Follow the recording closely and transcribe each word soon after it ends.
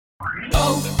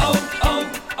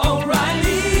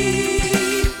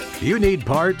O'Reilly. You need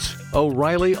parts?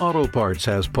 O'Reilly Auto Parts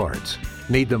has parts.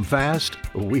 Need them fast?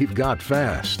 We've got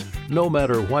fast. No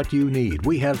matter what you need,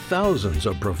 we have thousands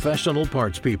of professional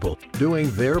parts people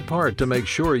doing their part to make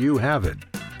sure you have it.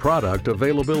 Product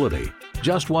availability.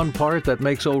 Just one part that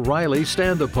makes O'Reilly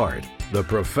stand apart. The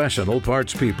professional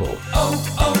parts people.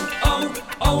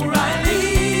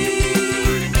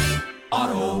 O'Reilly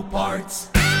Auto Parts.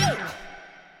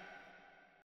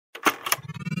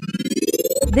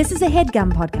 This is a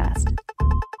HeadGum podcast.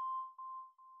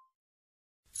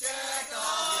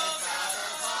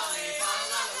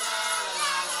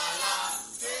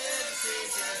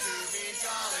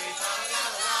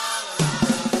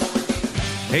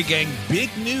 Hey gang, big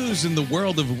news in the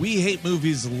world of We Hate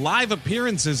Movies live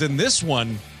appearances, and this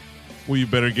one, well, you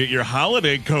better get your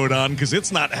holiday coat on because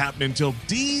it's not happening until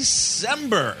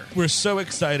December. We're so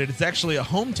excited. It's actually a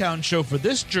hometown show for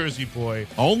this Jersey boy.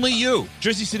 Only you.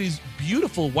 Jersey City's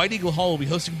beautiful White Eagle Hall will be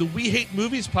hosting the We Hate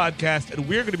Movies podcast, and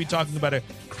we're going to be talking about a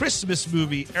Christmas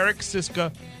movie. Eric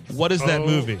Siska, what is that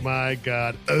movie? Oh, my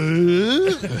God.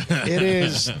 It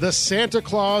is The Santa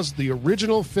Claus, the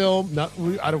original film.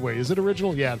 Wait, is it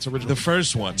original? Yeah, it's original. The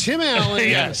first one. Tim Allen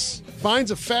Yes. finds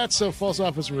a fatso, falls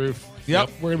off his roof.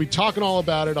 Yep. We're going to be talking all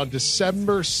about it on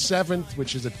December 7th,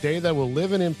 which is a day that will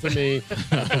live in infamy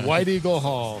at the White Eagle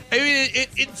Hall. I mean, it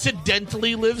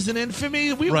incidentally lives in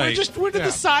infamy. We're Right. to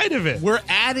the side of it. We're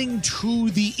adding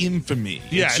to the infamy.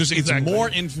 Yeah, it's exactly. more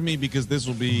infamy because this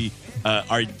will be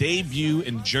our debut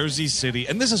in Jersey City,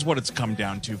 and this is what it's come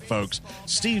down to, folks.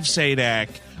 Steve Sadak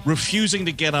refusing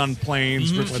to get on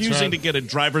planes, refusing to get a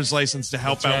driver's license to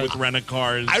help out with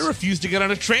rent-a-cars. I refuse to get on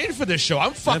a train for this show.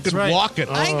 I'm fucking walking.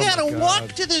 I gotta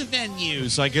walk to the venue.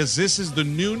 So I guess this is the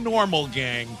new normal,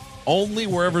 gang. Only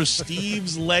wherever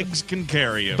Steve's legs can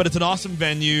carry him. But it's an awesome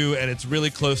venue, and it's really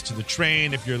close to the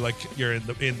train. If you're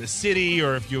in the city,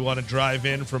 or if you want to drive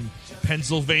in from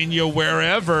Pennsylvania,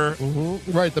 wherever.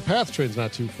 Mm-hmm. Right, the PATH train's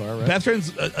not too far, right? PATH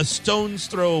train's a stone's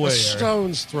throw away. A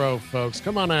stone's throw, folks.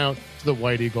 Come on out to the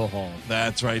White Eagle Hall.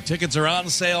 That's right. Tickets are on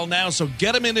sale now, so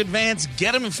get them in advance.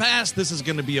 Get them fast. This is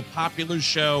going to be a popular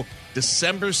show.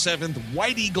 December 7th,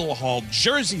 White Eagle Hall,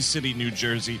 Jersey City, New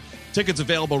Jersey. Tickets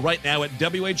available right now at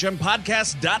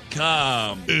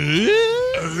WHMPodcast.com.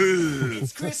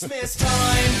 It's Christmas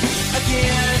time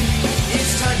again.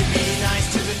 It's time to be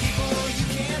nice to the people you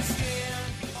can't stand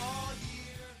all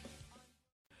year.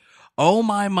 Oh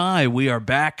my, we are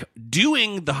back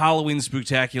doing the Halloween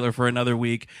Spooktacular for another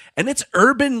week, and it's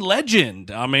Urban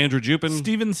Legend. I'm Andrew Jupin.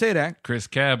 Steven Sadak. Chris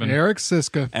Cabin. Eric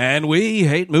Siska. And we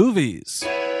hate movies.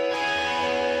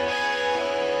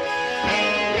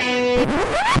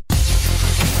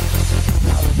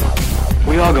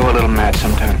 We all go a little mad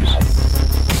sometimes.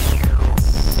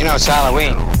 You know, it's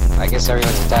Halloween. I guess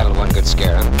everyone's entitled to one good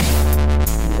scare, huh?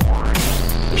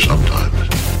 Sometimes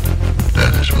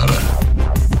that is better.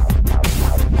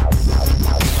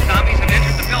 Zombies have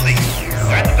entered the building.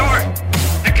 They're at the door.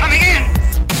 They're coming in.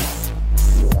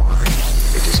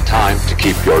 It is time to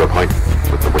keep your appointment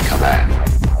with the Wicker Man.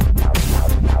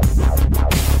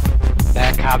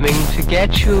 They're coming to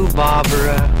get you,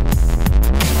 Barbara.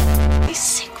 He's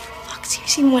sick for fuck's sake. You've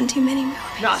seen one too many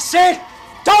movies. Nah, Sid!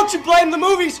 Don't you blame the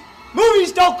movies!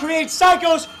 Movies don't create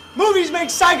psychos! Movies make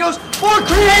psychos more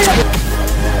creative!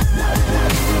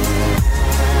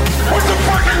 What's the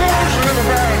fucking lotion in the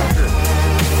bag?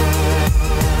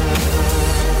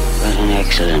 What an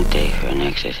excellent day for an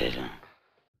exorcism.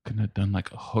 Couldn't have done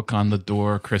like a hook on the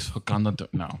door, Chris hook on the door.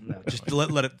 No. Just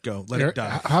let it go. Let it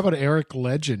die. How about Eric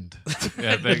Legend?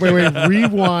 Yeah, wait,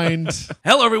 rewind.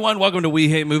 Hello, everyone. Welcome to We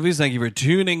Hate Movies. Thank you for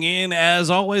tuning in. As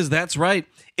always, that's right.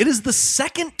 It is the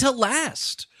second to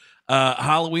last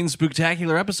Halloween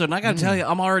Spooktacular episode. And I got to tell you,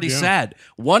 I'm already sad.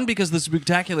 One, because the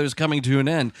Spooktacular is coming to an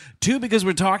end. Two, because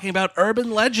we're talking about Urban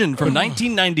Legend from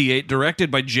 1998, directed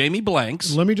by Jamie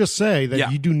Blanks. Let me just say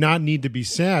that you do not need to be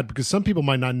sad, because some people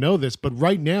might not know this, but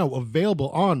right now, available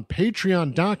on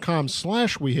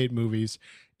patreon.com/WeHateMovies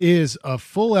is a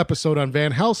full episode on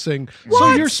Van Helsing. What?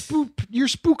 So your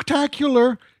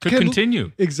spooktacular could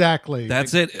continue. Exactly.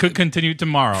 That's it. Could continue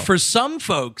tomorrow. For some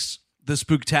folks, the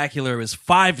Spooktacular is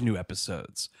 5 new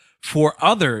episodes. For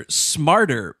other,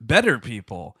 smarter, better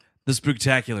people, The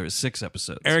Spooktacular is 6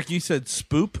 episodes. Eric, you said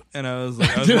spoop, and I was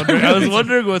like, I was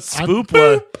wondering what spoop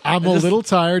was. I'm a little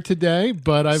tired today,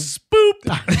 but I've spoop.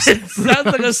 It sounds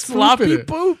like a sloppy it.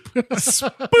 poop.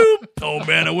 Spoop. Oh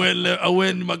man, I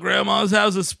went to my grandma's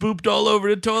house and spooped all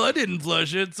over the toilet. I didn't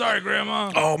flush it. Sorry,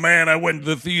 Grandma. Oh man, I went to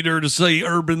the theater to see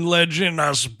Urban Legend.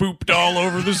 I spooped all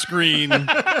over the screen.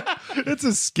 It's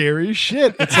a scary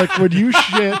shit. It's like when you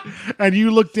shit and you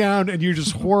look down and you're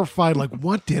just horrified, like,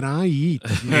 what did I eat?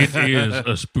 It is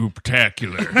a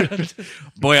spooptacular.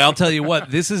 Boy, I'll tell you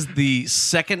what, this is the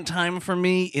second time for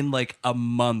me in like a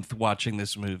month watching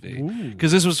this movie.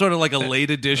 Because this was sort of like a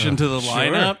late addition to the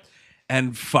lineup.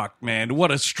 And fuck, man,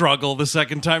 what a struggle the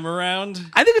second time around.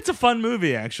 I think it's a fun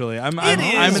movie, actually. I'm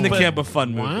in the camp of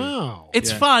fun movie. Wow.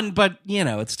 It's fun, but, you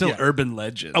know, it's still Urban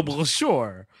Legend. Oh, well,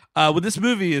 sure. What this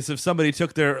movie is if somebody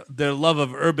took their love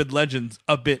of urban legends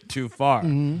a bit too far.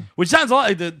 Which sounds a lot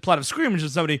like the plot of Scream, which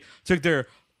is somebody took their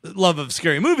love of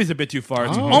scary movies a bit too far.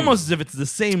 It's almost as if it's the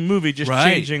same movie, just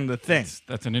changing the thing.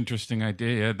 That's an interesting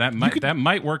idea. That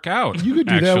might work out. You could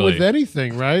do that with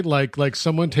anything, right? Like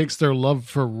someone takes their love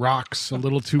for rocks a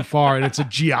little too far, and it's a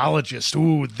geologist.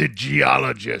 Ooh, the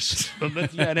geologist.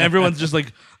 And everyone's just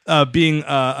like being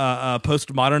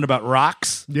postmodern about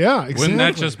rocks. Yeah, exactly. Wouldn't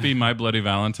that just be My Bloody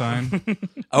Valentine?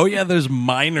 Oh yeah, there's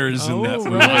minors in that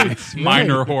movie. Right,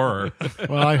 Minor horror.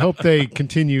 Well, I hope they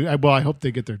continue. Well, I hope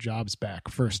they get their jobs back.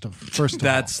 First of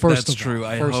That's true.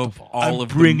 I hope all of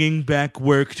them. Bringing back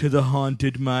work to the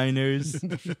haunted miners.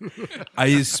 I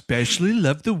especially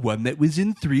love the one that was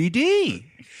in 3D.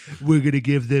 We're going to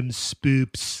give them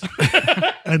spoops.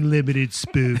 Unlimited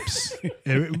spoops.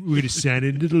 We're going to sign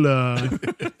into the law.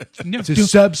 It's a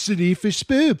subsidy for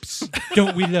spoops.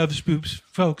 Don't we love spoops,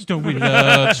 folks? Don't we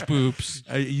love spoops?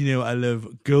 I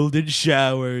love golden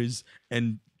showers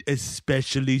and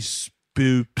especially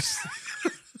spoops.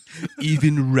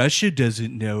 Even Russia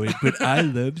doesn't know it, but I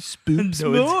love spoops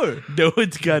more. No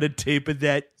one's got a tape of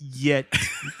that yet.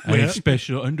 I have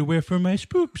special underwear for my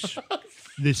spoops.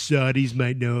 The Saudis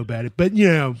might know about it, but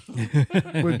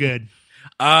we're good.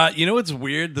 You know what's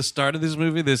weird? The start of this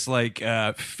movie, this like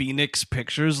Phoenix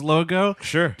Pictures logo.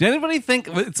 Sure. Did anybody think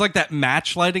it's like that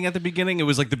match lighting at the beginning? It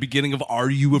was like the beginning of Are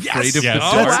You Afraid of the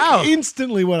Dark? That's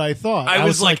instantly what I thought. I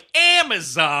was like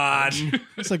Amazon.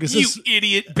 It's like, is you this?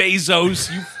 idiot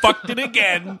Bezos, you fucked it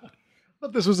again.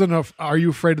 But this was enough. Are You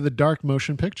Afraid of the Dark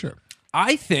motion picture?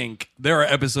 I think there are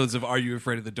episodes of Are You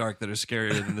Afraid of the Dark that are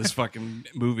scarier than this fucking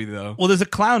movie, though. Well, there's a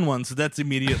clown one, so that's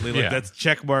immediately that's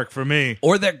check mark for me.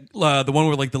 Or that the one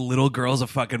where like the little girl's a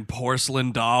fucking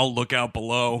porcelain doll. Look out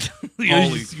below.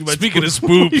 Speaking of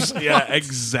spoops, yeah,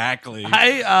 exactly.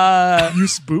 You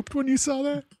spooped when you saw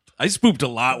that? I spooped a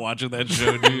lot watching that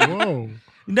show, dude. Whoa.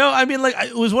 No, I mean, like,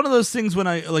 it was one of those things when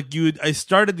I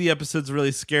started the episodes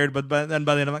really scared, but then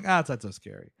by the end I'm like, it's not so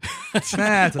scary.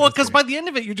 Well, because by the end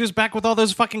of it, you're just back with all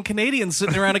those fucking Canadians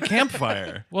sitting around a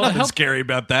campfire. Well, nothing scary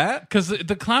about that. Because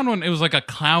the clown one, it was like a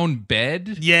clown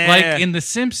bed. Yeah. Like in The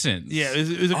Simpsons. Yeah,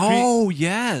 it was a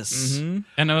yes. Mm-hmm.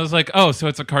 And I was like, oh, so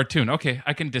it's a cartoon. Okay,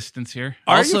 I can distance here.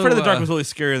 Are You Afraid of the Dark was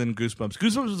always scarier than Goosebumps.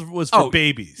 Goosebumps was for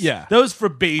babies. Yeah. That was for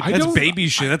babies. That's baby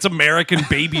shit. That's American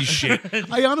baby shit.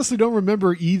 I honestly don't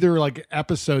remember either like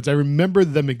episodes. I remember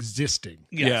them existing.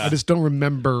 Yeah. I just don't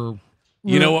remember.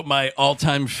 You know what my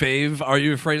all-time fave Are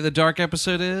You Afraid of the Dark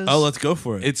episode is? Oh, let's go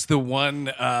for it. It's the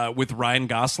one with Ryan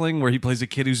Gosling where he plays a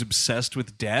kid who's obsessed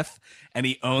with death and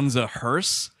he owns a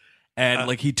hearse and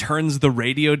like he turns the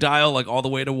radio dial like all the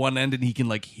way to one end and he can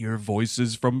like hear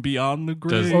voices from beyond the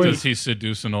grave. Does he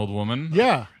seduce an old woman?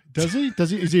 Yeah. Does he?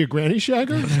 Is he a granny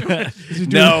shagger? Is he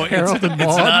doing No, Harold and Maude?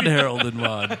 it's not Harold and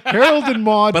Maude. Harold and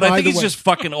Maude. But by I think the he's way- just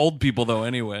fucking old people though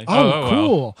anyway. Oh,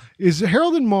 cool. Is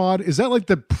Harold and Maude, is that like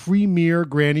the premier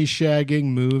granny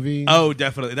shagging movie? Oh,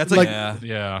 definitely. That's like,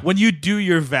 Yeah. when you do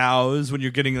your vows, when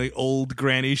you're getting like old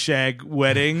granny shag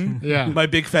wedding, Yeah. my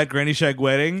big fat granny shag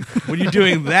wedding, when you're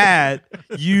doing that,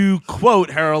 you quote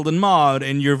Harold and Maude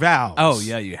in your vows. Oh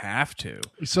yeah, you have to.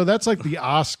 So that's like the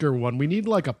Oscar one. We need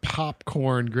like a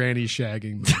popcorn granny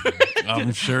shagging movie.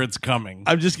 I'm sure it's coming.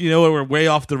 I'm just, we're way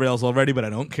off the rails already, but I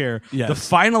don't care. Yes. The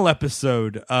final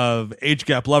episode of Age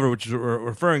Gap Lover, which we're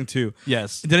referring to.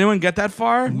 Yes. Did anyone get that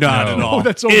far? Not at all. Oh,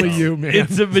 that's only you, man.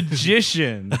 It's a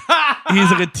magician.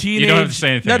 He's like a teenage. You don't have to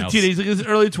say anything Not else. a teenage. He's like in his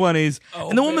early 20s,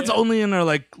 and the woman's only in her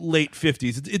like late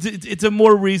 50s. It's a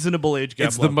more reasonable age gap.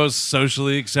 It's the most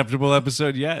socially acceptable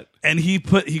episode yet. And he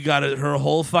got her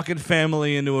whole fucking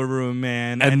family into a room,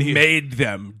 man, And he made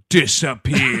them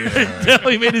disappear. No,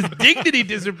 he made his dignity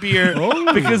disappear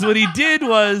because what he did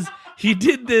was he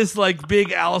did this like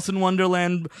big Alice in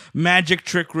Wonderland magic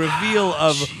trick reveal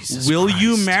of "Will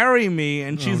you marry me?"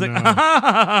 And she's like,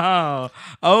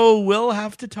 "Oh, we'll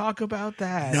have to talk about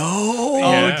that."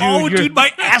 No, dude,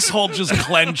 my asshole just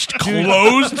clenched,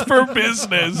 closed for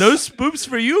business. No spoops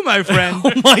for you, my friend.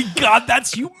 Oh my god,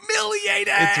 that's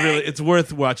humiliating. It's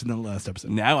worth watching the last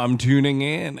episode. Now I'm tuning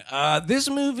in. This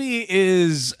movie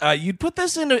is you'd put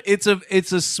this in it's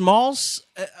a small-ish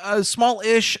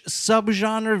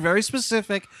subgenre, very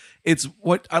specific. It's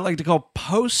what I like to call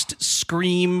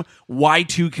post-Scream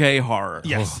Y2K horror.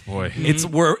 Yes. Oh boy. It's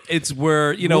where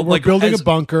we're building a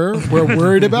bunker. We're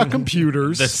worried about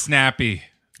computers. The snappy.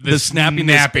 The snappiness,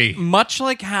 snappy. much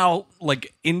like how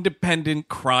like independent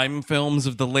crime films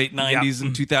of the late 90s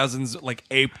and 2000s like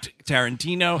aped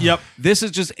Tarantino. Yep. This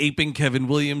is just aping Kevin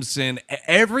Williamson.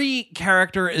 Every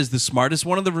character is the smartest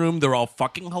one in the room. They're all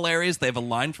fucking hilarious. They have a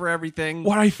line for everything.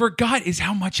 What I forgot is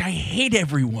how much I hate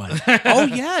everyone. Oh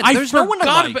yeah, I there's no one to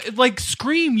forgot like. about, like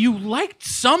Scream. You liked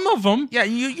some of them. Yeah,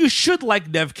 you should like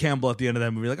Nev Campbell at the end of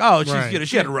that movie. Like, oh, she's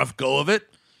she had a rough go of it.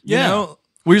 You know?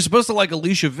 We were supposed to like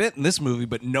Alicia Vitt in this movie,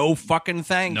 but no fucking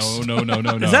thanks. No.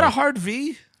 Is that a hard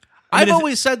V? I've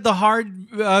always said the hard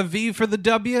V for the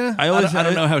W. I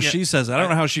don't know how yeah. she says it. I don't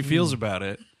know how she feels about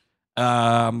it.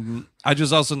 I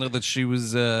just also know that she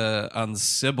was on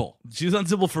Sybil. She was on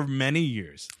Sybil for many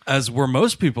years. As were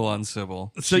most people on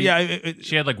Sybil. So she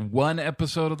had like one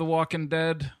episode of The Walking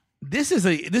Dead. This is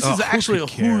actually a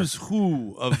who's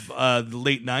who of the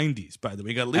late 90s, by the way.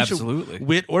 You got Alicia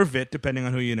Witt or Vitt, depending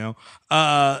on who you know.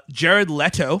 Jared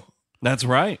Leto. That's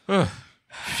right.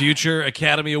 Future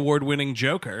Academy Award winning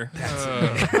Joker.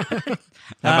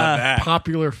 How about that?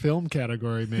 Popular film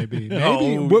category, maybe.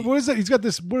 What is that? He's got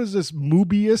this. What is this?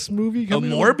 Mobius movie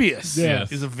coming? Morbius. Yeah,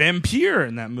 he's a vampire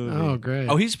in that movie. Oh, great.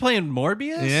 Oh, he's playing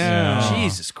Morbius? Yeah.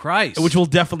 Jesus Christ. Which will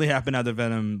definitely happen now that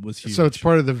Venom was huge. So it's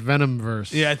part of the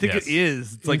Venomverse. Yeah, I think it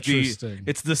is. It's like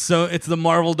it's the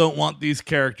Marvel don't want these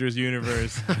characters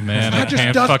universe. Man, I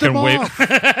can't fucking wait.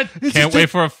 Can't wait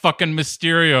for a fucking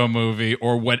Mysterio movie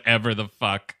or whatever the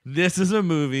fuck. This is a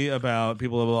movie about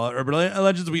people of urban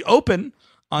legends. We open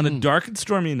on a dark and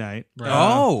stormy night.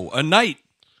 A night.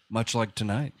 Much like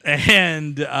tonight.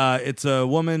 And it's a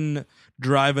woman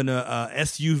driving a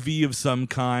SUV of some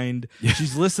kind. Yeah.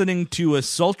 She's listening to a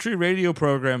sultry radio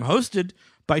program hosted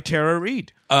by Tara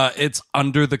Reid. It's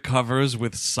Under the Covers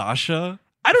with Sasha.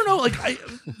 I don't know,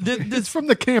 it's from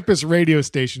the campus radio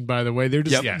station, by the way. They're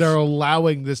just they're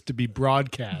allowing this to be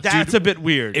broadcast. That's a bit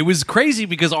weird. It was crazy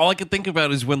because all I could think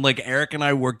about is when like Eric and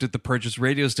I worked at the Purchase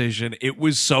radio station, it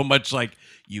was so much like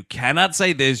you cannot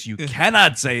say this, you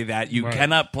cannot say that, you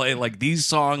cannot play like these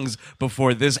songs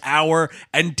before this hour.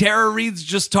 And Tara Reid's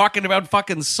just talking about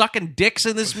fucking sucking dicks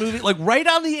in this movie, like right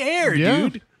on the air,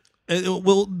 dude.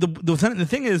 Well, the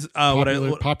thing is,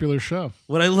 popular show.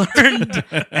 What I learned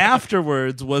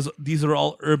afterwards was these are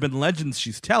all urban legends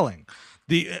she's telling.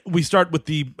 We start with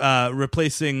the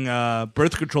replacing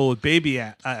birth control with baby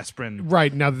aspirin.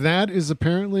 Right, now that is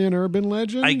apparently an urban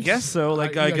legend. I guess so.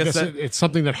 Like I guess it's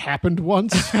something that happened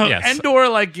once. Yes. And or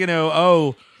like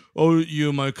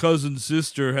my cousin's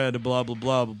sister had a blah blah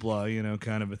blah blah blah.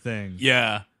 Kind of a thing.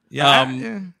 Yeah.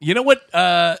 Yeah. You know what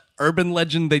urban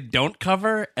legend they don't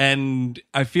cover? And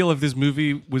I feel if this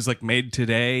movie was like made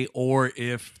today or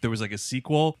if there was like a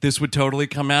sequel, this would totally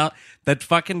come out. That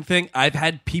fucking thing, I've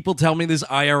had people tell me this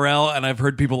IRL and I've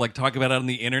heard people like talk about it on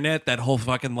the internet, that whole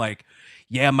fucking like,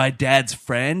 yeah, my dad's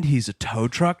friend, he's a tow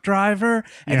truck driver,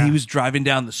 and he was driving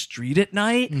down the street at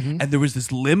night, and there was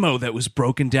this limo that was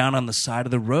broken down on the side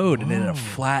of the road, and it had a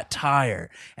flat tire.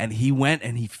 And he went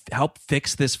and he helped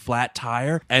fix this flat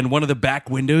tire, and one of the back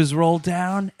windows rolled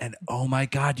down, and oh my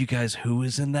God, you guys, who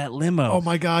was in that limo? Oh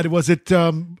my God, was it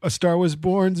A Star Was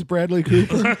Born's Bradley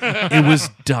Cooper? It was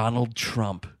Donald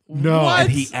Trump. No.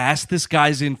 And he asked this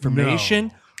guy's information.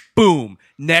 No. Boom.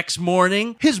 Next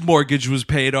morning, his mortgage was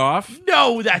paid off.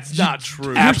 No, that's not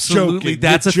true. Absolutely.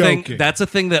 That's a joking. thing. That's a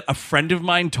thing that a friend of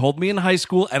mine told me in high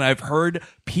school, and I've heard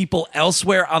people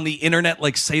elsewhere on the internet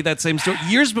like say that same story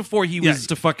years before he was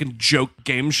a fucking joke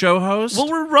game show host. Well,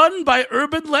 we're run by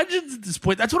urban legends at this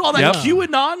point. That's what all that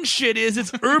QAnon shit is.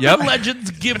 It's urban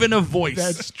legends given a voice.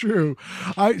 That's true.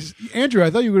 Andrew, I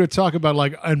thought you were going to talk about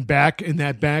like, and back in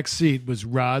that back seat was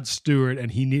Rod Stewart, and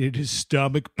he needed his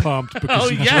stomach pumped because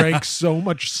he drank so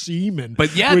much semen.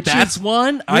 But that's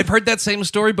one. I've heard that same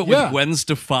story, but with Gwen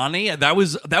Stefani. That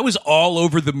was all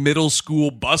over the middle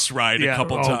school bus ride a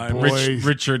couple times.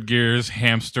 Rich Richard Gere's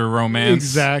hamster romance.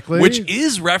 Exactly. Which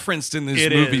is referenced in this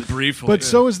movie briefly. But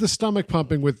so is the stomach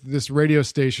pumping with this radio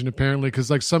station, apparently,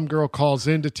 because like some girl calls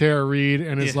in to Tara Reid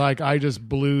and is like, I just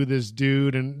blew this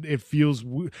dude and it feels,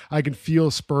 I can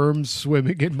feel sperm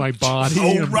swimming in my body.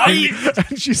 Oh, right.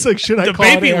 And she's like, should I The call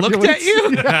baby an looked at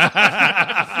you?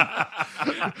 Yeah.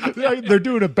 They're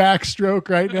doing a backstroke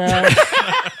right now.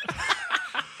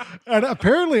 And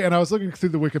apparently, and I was looking through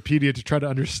the Wikipedia to try to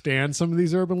understand some of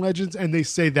these urban legends, and they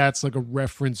say that's like a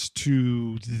reference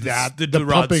to that the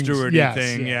Rod pumping Stewart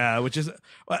thing, which is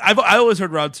I always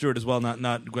heard Rod Stewart as well,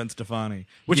 not Gwen Stefani,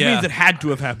 which means it had to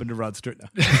have happened to Rod Stewart.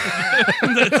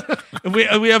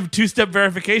 we have two-step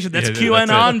verification. That's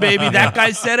QAnon, baby. That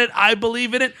guy said it. I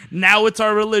believe in it. Now it's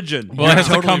our religion. Well, it has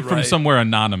to come from somewhere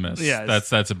anonymous. Yes.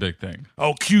 That's a big thing.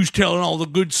 Oh, Q's telling all the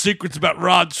good secrets about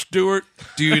Rod Stewart.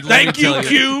 Dude, thank you,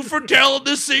 Q, for telling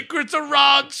the secrets of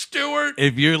Rod Stewart.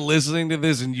 If you're listening to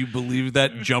this and you believe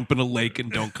that, jump in a lake and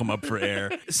don't come up for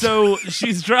air. So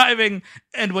she's driving,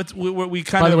 and what we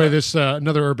kind By of. the way, this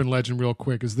another urban legend, real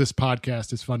quick, is this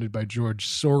podcast is funded by George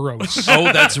Soros.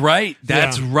 Oh, that's right.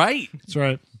 That's right. That's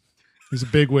right. He's a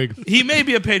bigwig. He may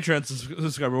be a Patreon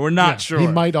subscriber. We're not sure. He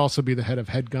might also be the head of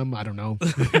HeadGum. I don't know.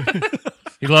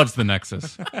 He loves the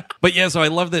Nexus. But yeah, so I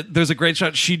love that there's a great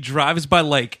shot. She drives by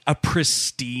like a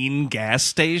pristine gas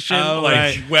station,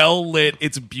 well lit.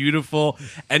 It's beautiful.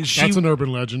 And That's an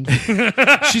urban legend.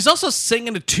 She's also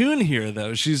singing a tune here,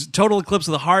 though. She's total Eclipse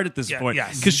of the Heart at this point.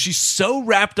 Because she's so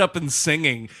wrapped up in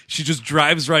singing, she just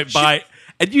drives right by.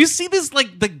 And you see this,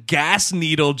 like, the gas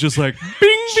needle just like,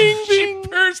 bing, bing, bing. She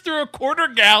purrs through a quarter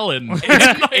gallon.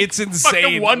 It's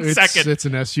insane. 1 second. It's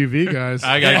an SUV, guys.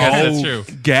 I guess that's true.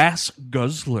 Gas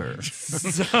guzzler.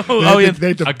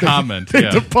 They comment. They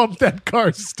had to pump that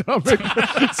car's stomach.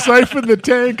 Siphon the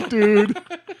tank, dude.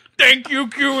 Thank you,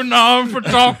 QAnon, for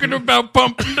talking about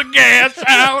pumping the gas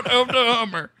out of the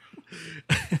Hummer.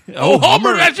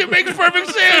 Hummer, that shit makes perfect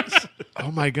sense. Oh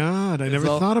my God, I never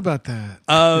thought about that.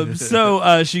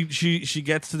 So she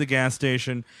gets to the gas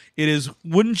station. It is,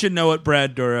 wouldn't you know it,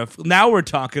 Brad Dourif. Now we're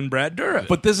talking Brad Dourif.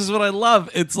 But this is what I love.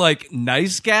 It's like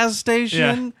nice gas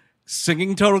station,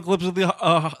 singing Total Eclipse of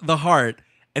the Heart.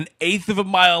 An eighth of a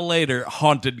mile later,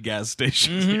 haunted gas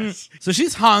station. Mm-hmm. Yes. So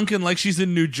she's honking like she's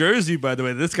in New Jersey, by the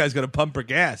way. This guy's going to pump her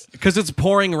gas. Because it's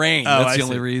pouring rain. That's the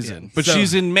only reason. Yeah. But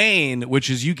she's in Maine, which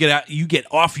is you get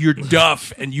off your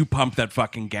duff and you pump that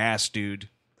fucking gas, dude.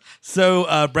 So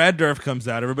Brad Dourif comes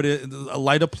out. Everybody, a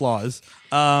light applause.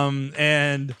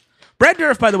 And Brad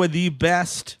Dourif, by the way, the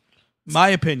best, my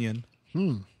opinion,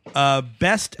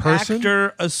 best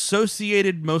actor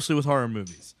associated mostly with horror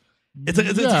movies. It's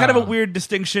kind of a weird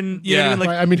distinction. You know what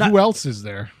I mean? Who else is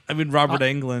there? I mean, Robert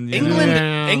Englund.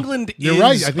 England. You're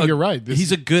right. I think you're right.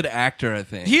 He's a good actor. I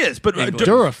think he is. But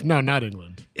Dourif, no, not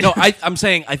England. No, I'm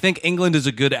saying I think England is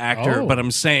a good actor, but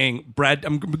I'm saying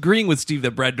I'm agreeing with Steve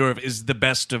that Brad Dourif is the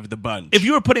best of the bunch. If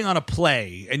you were putting on a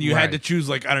play and you had to choose,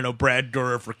 like, I don't know, Brad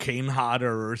Dourif or Kane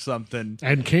Hodder or something,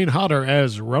 and Kane Hodder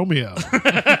as Romeo.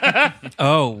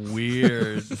 Oh,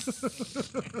 weird.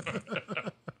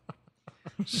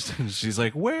 She's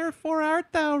like, "Wherefore art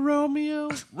thou, Romeo?"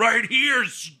 Right here,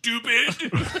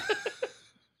 stupid.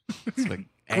 It's like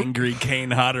angry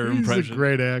Kane Hodder impression. He's a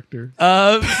great actor.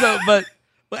 But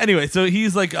anyway, so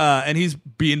he's like, and he's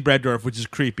being Brad Dourif, which is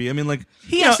creepy. I mean, like,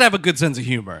 he has to have a good sense of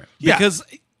humor because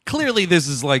clearly this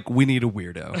is like, we need a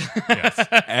weirdo. Yes.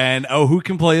 And who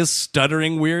can play a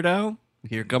stuttering weirdo?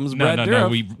 Here comes Brad Dourif.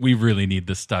 No, we really need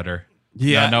the stutter.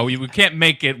 Yeah, no, we can't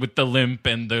make it with the limp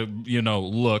and the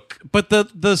look. But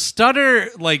the stutter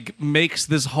like makes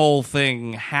this whole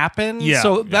thing happen. Yeah.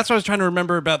 So that's what I was trying to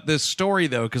remember about this story,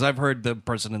 though, because I've heard the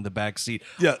person in the back seat.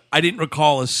 Yeah. I didn't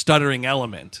recall a stuttering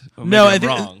element. No, I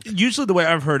think usually the way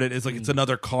I've heard it is like it's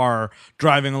another car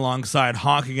driving alongside,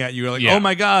 honking at you. You're like, oh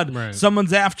my God,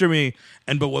 someone's after me.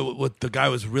 But what the guy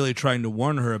was really trying to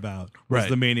warn her about was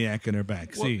the maniac in her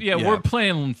back seat. Well, we're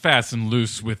playing fast and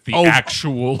loose with the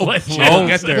actual legend.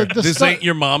 Get there. This ain't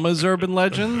your mama's urban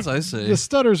legends. I see. The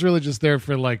stutter's really just there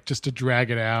for just to drag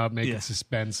it out, make it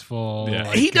suspenseful.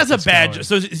 Yeah. He does a bad job.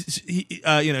 So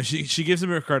she gives him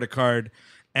her card,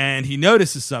 and he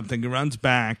notices something, runs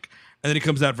back, and then he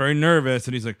comes out very nervous,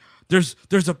 and he's like, "There's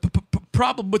a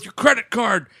problem with your credit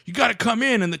card. You got to come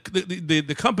in." And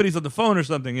the company's on the phone or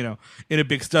something, in a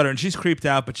big stutter. And she's creeped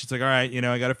out, but she's like, "All right,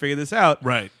 I got to figure this out."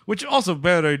 Right. Which also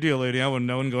bad idea, lady. I wouldn't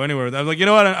go anywhere with that. I was like, you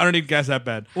know what? I don't need gas that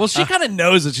bad. Well, she kind of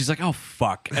knows it. She's like, "Oh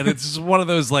fuck!" And it's just one of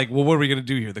those like, "Well, what are we gonna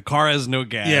do here? The car has no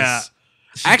gas." Yeah.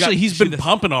 Actually, he's been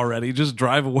pumping already. Just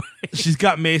drive away. She's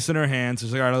got mace in her hand, so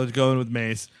she's like, "All right, let's go in with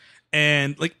mace."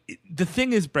 And like the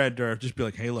thing is, Brad Dourif, just be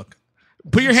like, "Hey, look."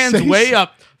 Put your hands way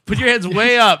up. Put your hands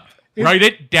way up. Write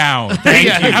it down. Thank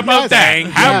you. How about that?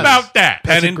 How about that?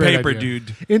 Pen That's a and great paper, idea.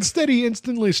 dude. Instead, he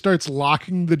instantly starts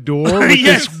locking the door with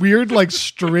this weird like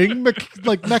string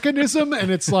mechanism,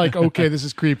 and it's like, okay, this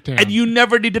is Creep Town. And you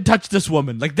never need to touch this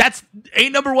woman. Like that's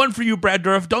number one for you, Brad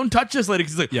Dourif. Don't touch this lady.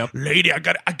 He's like, lady, I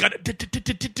got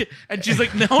it. And she's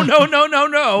like, no.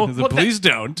 Well, please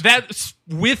don't. That's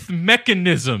with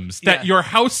mechanisms. That your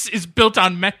house is built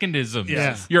on mechanisms.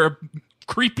 Yeah. You're a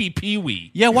creepy peewee.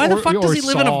 Yeah, why the fuck does or he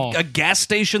live in Saul. a gas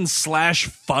station /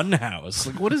 fun house?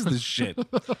 Like, what is this shit?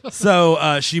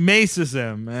 So she maces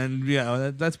him, and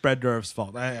that's Brad Dourif's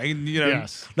fault.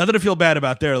 Nothing to feel bad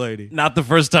about there, lady. Not the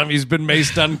first time he's been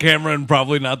maced on camera, and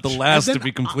probably not the last, And to then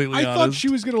be completely I honest. thought she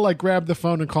was gonna like grab the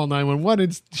phone and call 911,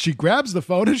 and she grabs the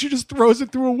phone and she just throws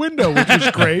it through a window, which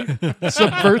is great,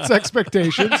 subverts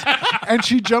expectations, and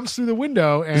she jumps through the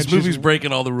window. And This movie's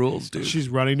breaking all the rules, dude. she's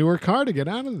running to her car to get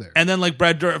out of there. And then like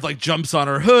Brad Dourif like jumps on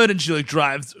her hood, and she like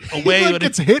drives away. He like,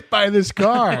 gets hit by this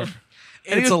car.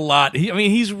 It's a lot.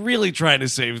 He's really trying to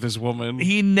save this woman.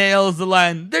 He nails the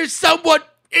line. There's someone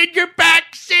in your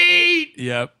back seat.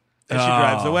 Yep. And she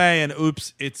drives away, and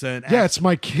oops, it's an Yeah, it's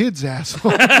my kid's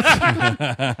asshole.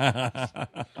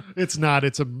 It's not.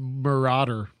 It's a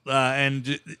marauder.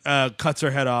 And cuts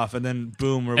her head off, and then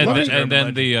boom. And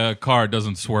then the car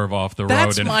doesn't swerve off the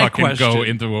That's road and my fucking go question.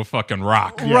 into a fucking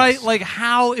rock. Right? Like,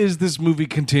 how is this movie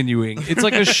continuing? It's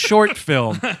like a short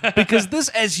film because this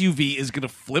SUV is going to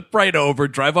flip right over,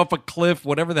 drive off a cliff,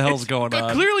 whatever the hell's going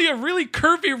on. Clearly a really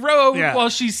curvy road Yeah. while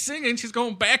she's singing. She's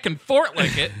going back and forth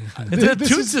like it. It's a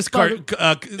This is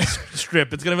Tootsis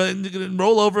strip. It's gonna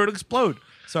roll over and explode.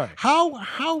 Sorry.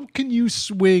 How can you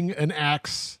swing an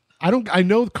axe? I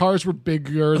know cars were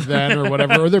bigger then or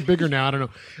whatever, or they're bigger now. I don't know.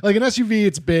 Like an SUV,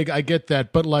 it's big. I get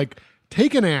that, but like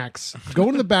take an axe, go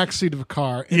into the back seat of a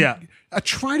car, and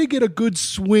try to get a good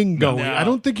swing going. No. I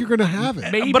don't think you're going to have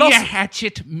it. Maybe But also- a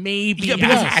hatchet. Maybe a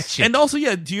yes. hatchet. And also,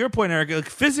 to your point, Eric, like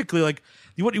physically, like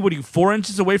what are you 4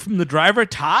 inches away from the driver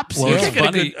tops? Well, you it's can't get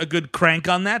funny. a good crank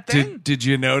on that thing. Did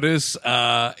you notice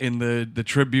in the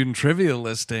Tribune trivia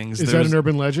listings? Is there that was- an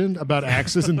urban legend about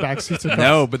axes and back seats of cars?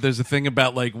 No, but there's a thing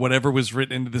about like whatever was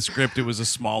written into the script. It was a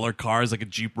smaller car, like a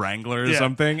Jeep Wrangler or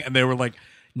something, and they were like,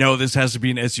 "No, this has to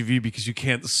be an SUV because you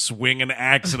can't swing an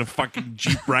axe in a fucking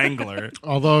Jeep Wrangler."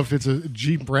 Although if it's a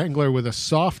Jeep Wrangler with a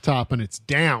soft top and it's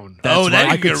down, Then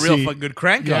I you get a real see- fucking good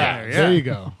crank Yeah, on there. Yeah. there you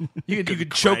go. You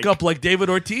could choke up like David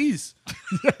Ortiz.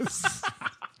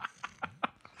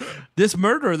 This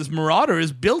marauder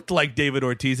is built like David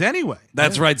Ortiz anyway.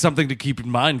 That's right. Something to keep in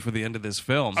mind for the end of this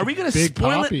film. Are we going to Big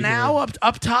spoil it Poppy now here.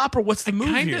 up top, or what's the move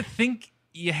kind here? of think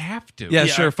you have to. Yeah,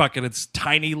 sure. Fuck it. It's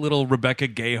tiny little Rebecca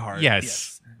Gayheart.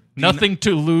 Yes. Nothing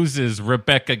to lose is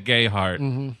Rebecca Gayheart.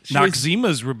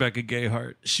 Noxema's Rebecca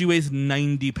Gayheart. She weighs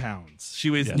 90 pounds. She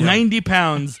weighs 90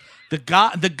 pounds. The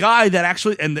guy that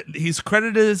actually, and he's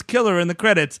credited as killer in the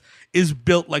credits, is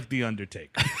built like The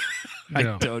Undertaker. I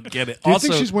don't get it. Do you Also,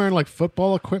 think she's wearing like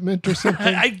football equipment or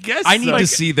something? I guess I need so. to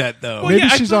see that though. Maybe yeah,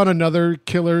 I she's thought- on another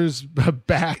killer's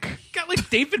back. Got like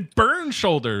David Byrne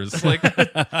shoulders. Like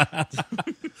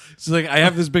She's like, I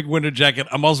have this big winter jacket.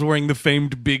 I'm also wearing the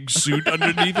famed big suit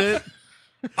underneath it.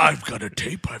 I've got a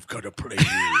tape I've got to play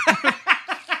you.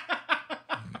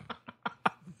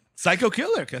 Psycho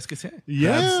killer, qu'est-ce que c'est?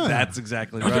 Yeah. That's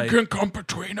exactly right. nothing can come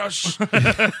between us.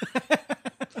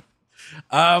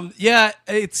 Yeah,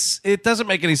 it doesn't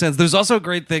make any sense. There's also a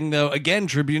great thing though. Again,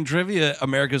 Tribune Trivia,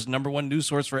 America's #1 news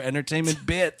source for entertainment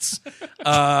bits.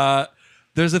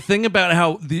 There's a thing about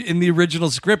how in the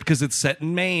original script, because it's set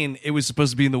in Maine, it was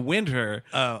supposed to be in the winter.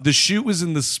 The shoot was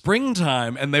in the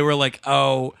springtime, and they were like,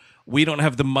 "Oh, we don't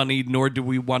have the money, nor do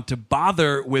we want to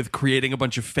bother with creating a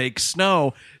bunch of fake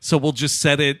snow, so we'll just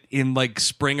set it in like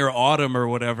spring or autumn or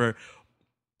whatever."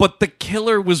 But the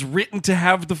killer was written to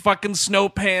have the fucking snow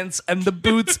pants and the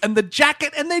boots and the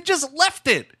jacket, and they just left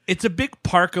it. It's a big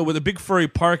parka with a big furry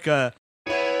parka.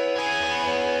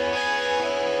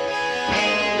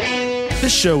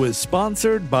 This show is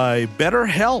sponsored by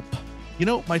BetterHelp. You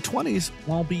know, my 20s,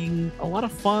 while being a lot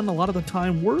of fun, a lot of the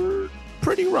time, were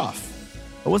pretty rough.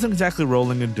 I wasn't exactly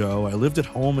rolling in dough. I lived at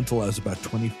home until I was about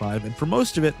 25, and for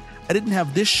most of it, I didn't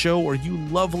have this show or you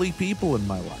lovely people in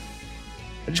my life.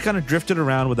 I just kind of drifted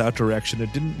around without direction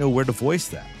and didn't know where to voice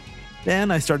that. Then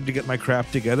I started to get my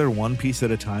crap together one piece at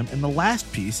a time, and the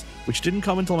last piece, which didn't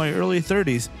come until my early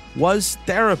 30s, was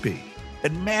therapy.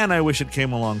 And man, I wish it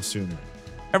came along sooner.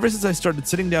 Ever since I started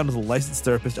sitting down with a licensed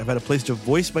therapist, I've had a place to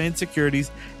voice my insecurities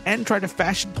and try to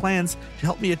fashion plans to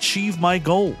help me achieve my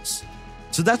goals.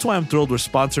 So that's why I'm thrilled we're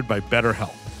sponsored by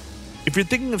BetterHelp. If you're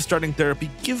thinking of starting therapy,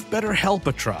 give BetterHelp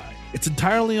a try. It's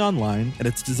entirely online, and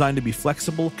it's designed to be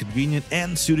flexible, convenient,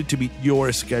 and suited to meet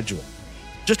your schedule.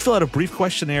 Just fill out a brief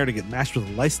questionnaire to get matched with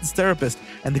a licensed therapist,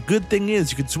 and the good thing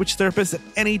is you can switch therapists at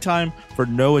any time for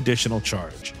no additional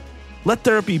charge. Let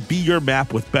therapy be your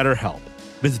map with BetterHelp.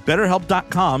 Visit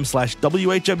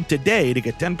BetterHelp.com/WHM today to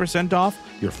get 10% off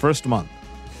your first month.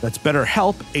 That's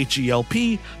BetterHelp,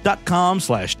 HELP.com/WHM.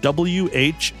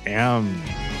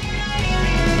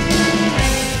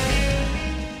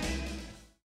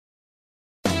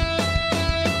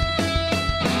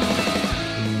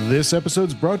 This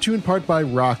episode's brought to you in part by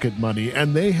Rocket Money,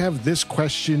 and they have this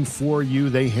question for you.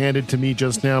 They handed to me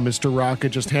just now. Mr.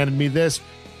 Rocket just handed me this.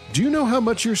 Do you know how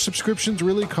much your subscriptions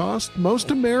really cost? Most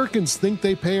Americans think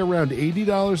they pay around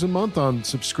 $80 a month on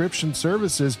subscription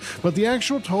services, but the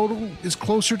actual total is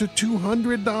closer to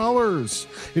 $200.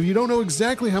 If you don't know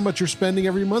exactly how much you're spending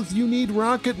every month, you need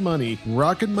Rocket Money.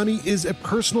 Rocket Money is a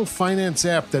personal finance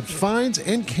app that finds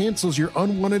and cancels your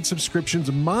unwanted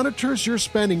subscriptions, monitors your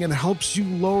spending, and helps you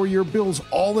lower your bills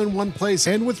all in one place.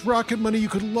 And with Rocket Money, you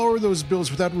could lower those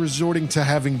bills without resorting to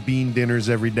having bean dinners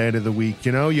every day of the week.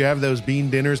 You know, you have those bean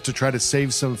dinners to try to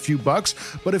save some few bucks,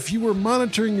 but if you were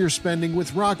monitoring your spending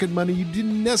with Rocket Money, you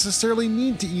didn't necessarily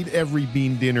need to eat every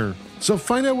bean dinner. So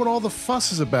find out what all the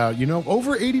fuss is about. You know,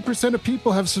 over 80% of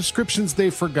people have subscriptions they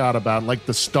forgot about, like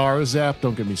the Stars app.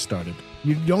 Don't get me started.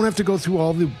 You don't have to go through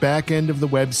all the back end of the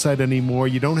website anymore.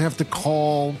 You don't have to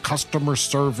call customer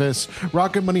service.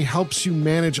 Rocket Money helps you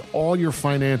manage all your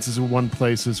finances in one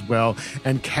place as well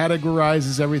and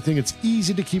categorizes everything. It's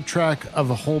easy to keep track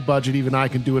of a whole budget. Even I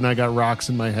can do it, and I got rocks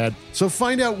in my head. So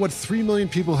find out what 3 million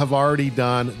people have already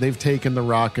done. They've taken the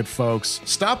Rocket, folks.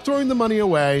 Stop throwing the money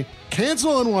away.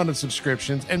 Cancel unwanted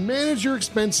subscriptions and manage your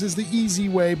expenses the easy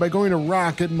way by going to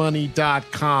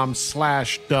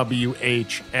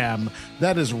rocketmoney.com/WHM.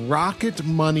 That is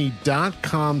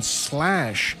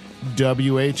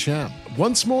rocketmoney.com/WHM.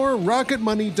 Once more,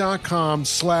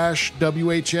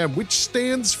 rocketmoney.com/WHM, which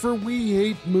stands for We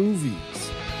Hate Movies.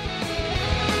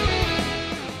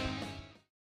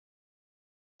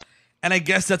 And I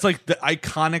guess that's like the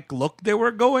iconic look they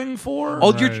were going for.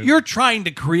 Oh, you're trying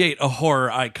to create a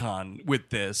horror icon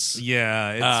with this.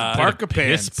 Yeah, it's parka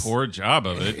pants. Poor job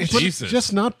of it. It's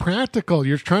just not practical.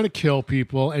 You're trying to kill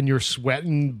people and you're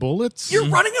sweating bullets. You're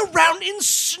running around in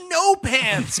snow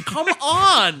pants. Come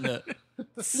on.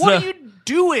 What are you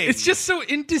doing? It's just so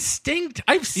indistinct.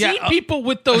 I've seen people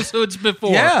with those hoods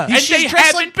before. Yeah. And they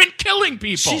haven't been killing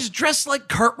people. She's dressed like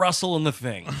Kurt Russell in The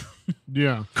Thing.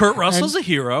 Yeah. Kurt Russell's a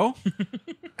hero.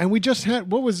 And we just had,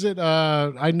 what was it?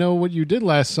 I Know What You Did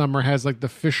Last Summer has like the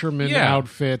fisherman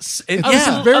outfits. This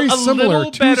is very similar. A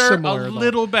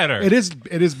little better. It is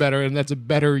better, and that's a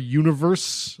better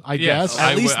universe, I guess.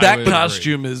 At least that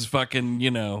costume is fucking,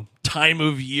 time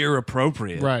of year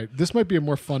appropriate. Right. This might be a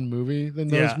more fun movie than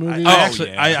those movies.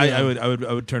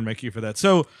 I would turn my cue for that.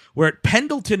 So we're at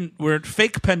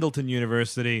fake Pendleton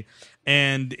University,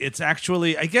 and it's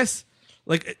actually, I guess,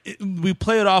 we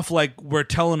play it off like we're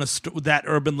telling that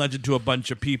urban legend to a bunch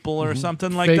of people or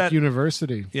something like that. Fake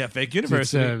university. Yeah, fake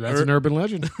university. That's an urban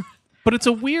legend. But it's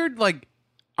a weird,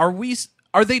 are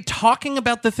they talking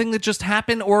about the thing that just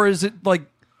happened, or is it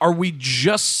are we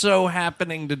just so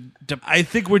happening to I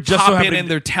think we're just pop so in happening and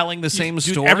they're telling the same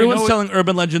story? Everyone's telling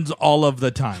urban legends all of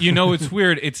the time. It's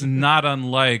weird. It's not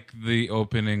unlike the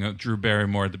opening of Drew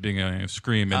Barrymore at the beginning of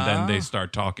Scream, and then they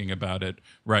start talking about it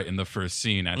right in the first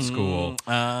scene at school.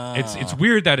 It's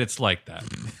weird that it's like that.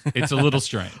 It's a little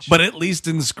strange. But at least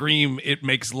in Scream, it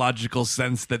makes logical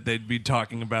sense that they'd be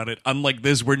talking about it. Unlike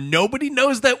this, where nobody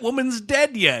knows that woman's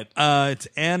dead yet.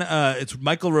 It's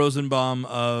Michael Rosenbaum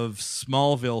of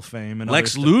Smallville fame and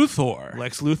Lex Luthor.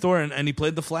 Lex Luthor, and he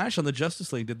played the Flash on the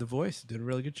Justice League. Did the voice. Did a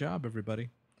really good job, everybody.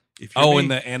 In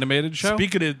the animated show?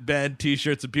 Speaking of bad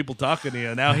T-shirts and people talking to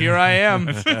you, now here I am.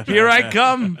 Here I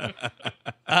come.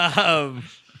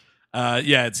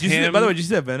 It's him. By the way, did you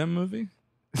see that Venom movie?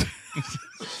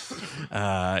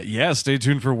 Stay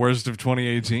tuned for Worst of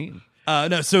 2018.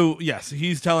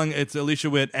 He's telling it's Alicia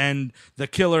Witt and the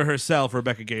killer herself,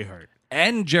 Rebecca Gayheart.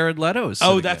 And Jared Leto is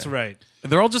that's there. right.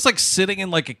 They're all just sitting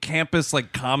in a campus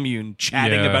commune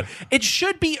chatting about it.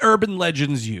 Should be Urban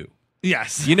Legends U.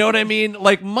 Yes. You know what I mean?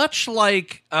 Much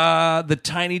like the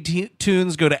Tiny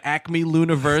Toons go to Acme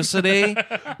University,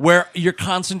 where your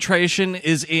concentration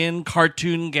is in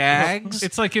cartoon gags.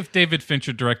 It's like if David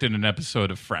Fincher directed an episode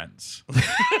of Friends.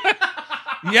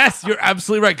 Yes, you're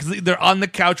absolutely right. Because they're on the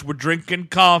couch, we're drinking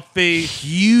coffee.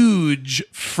 Huge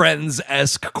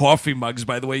Friends-esque coffee mugs,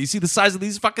 by the way. You see the size of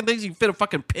these fucking things? You can fit a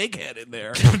fucking pig head in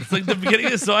there. It's like the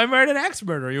beginning of So I Married an Axe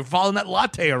Murderer. You're following that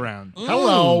latte around.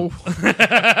 Hello.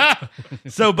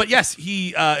 So, but yes,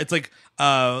 it's like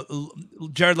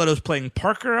Jared Leto's playing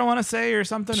Parker, I want to say, or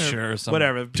something. Sure, or some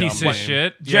whatever. Piece of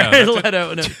shit. Jared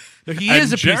Leto. No, he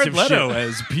is a piece Jared of Leto shit.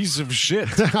 as piece of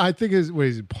shit. I think is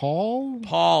it Paul?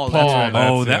 Paul.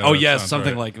 Paul. That's right. That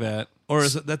Something right. like that. Or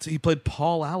is it, he played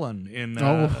Paul Allen in.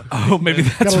 Maybe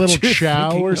that's Got a what little you're chow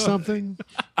thinking or of. something.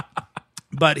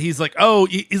 But he's like,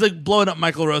 he's like blowing up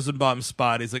Michael Rosenbaum's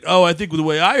spot. He's like, I think the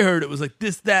way I heard it was like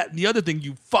this, that, and the other thing,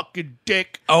 you fucking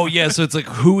dick. Oh, yeah. So it's like,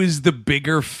 who is the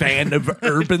bigger fan of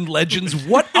urban legends?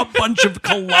 What a bunch of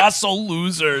colossal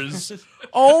losers.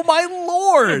 Oh, my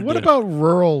Lord. What about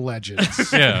rural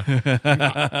legends?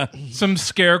 Yeah. Some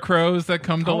scarecrows that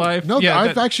come to life. No, yeah,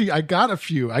 I got a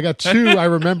few. I got two I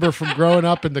remember from growing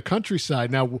up in the countryside.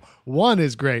 Now, one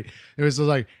is great. It was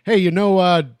like, hey,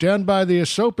 down by the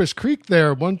Esopus Creek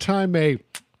there, one time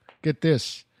get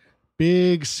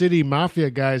big city mafia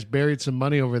guys buried some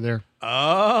money over there.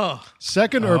 Oh.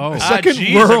 Second rural.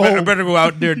 I better go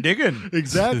out there digging.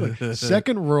 Exactly.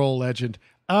 Second rural legend.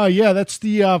 Yeah, that's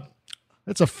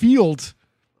a field.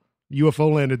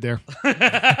 UFO landed there.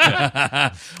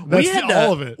 That's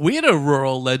all of it. We had a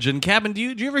rural legend. Cabin, do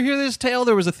you ever hear this tale?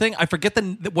 There was a thing. I forget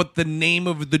what the name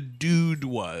of the dude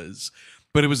was,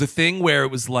 but it was a thing where it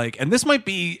was like, and this might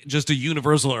be just a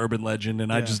universal urban legend,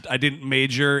 and I didn't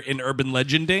major in urban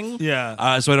legending.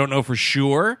 Yeah. So I don't know for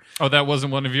sure. Oh, that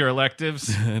wasn't one of your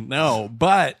electives? No,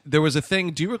 but there was a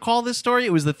thing. Do you recall this story?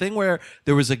 It was the thing where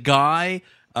there was a guy.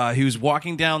 He was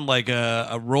walking down like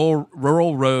a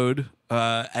rural road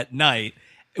at night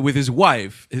with his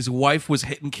wife. His wife was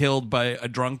hit and killed by a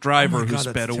drunk driver who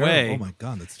sped away. Oh my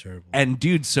God, that's terrible. And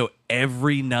dude, so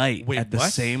every night at the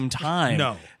what? same time,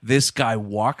 No. this guy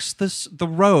walks the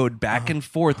road back and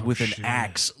forth with an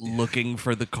axe looking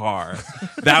for the car.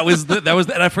 That was and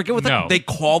I forget what they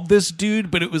called this dude,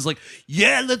 but it was like,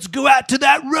 yeah, let's go out to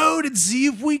that road and see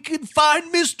if we can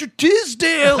find Mr.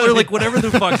 Tisdale or like whatever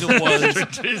the fuck it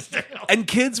was. And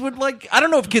kids would I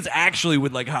don't know if kids actually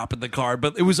would hop in the car,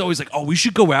 but it was always like, oh, we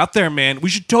should go out there, man. We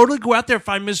should totally go out there and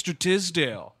find Mr.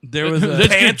 Tisdale. There was Let's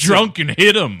get drunk and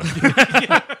hit him.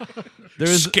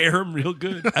 Scare him real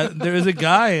good. There was a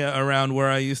guy around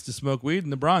where I used to smoke weed in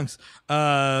the Bronx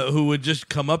who would just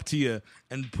come up to you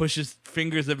and push his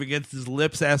fingers up against his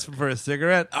lips, asking for a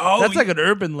cigarette. Oh, that's like an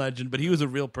urban legend, but he was a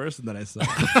real person that I saw.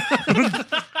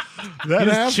 That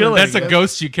happened. Chilling. That's a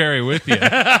ghost you carry with you.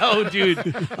 Oh,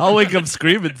 dude. I'll wake up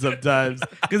screaming sometimes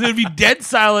because it would be dead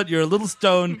silent. You're a little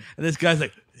stoned, and this guy's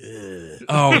like, ugh.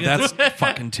 Oh, that's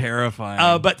fucking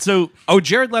terrifying.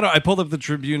 Jared Leto, I pulled up the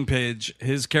Tribune page.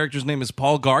 His character's name is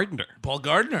Paul Gardner. Paul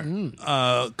Gardner,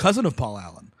 cousin of Paul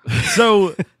Allen.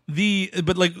 So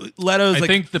Leto's I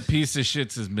think the piece of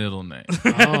shit's his middle name.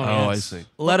 Oh, I see.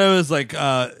 Leto is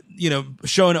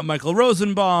showing up Michael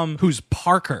Rosenbaum. Who's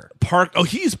Parker? Oh,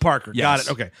 he's Parker. Yes. Got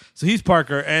it. Okay. So he's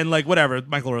Parker and whatever,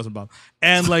 Michael Rosenbaum.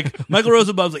 And Michael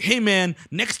Rosenbaum's like, hey man,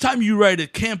 next time you write a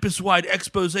campus-wide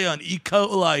expose on E.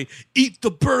 coli, eat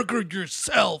the burger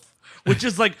yourself. Which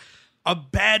is a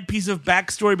bad piece of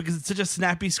backstory because it's such a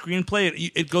snappy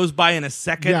screenplay. It goes by in a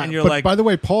second, and you're by the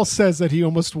way, Paul says that he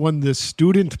almost won the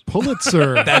student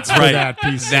Pulitzer. That's for right. That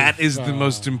piece. That is the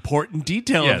most important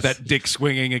detail Yes. of that dick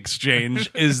swinging exchange.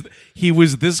 Is he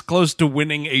was this close to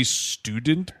winning a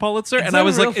student Pulitzer, and that I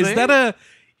was a real like, is thing?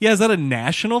 that a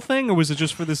national thing, or was it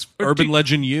just for this urban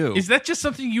legend? Is that just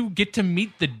something you get to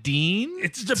meet the dean?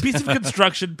 It's just a piece of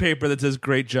construction paper that says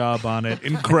 "great job" on it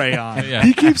in crayon. Yeah.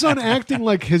 He keeps on acting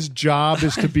like his job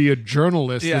is to be a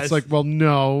journalist. Yeah, it's like, well,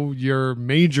 no, you're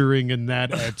majoring in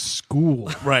that at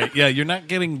school. right? Yeah, you're not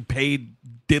getting paid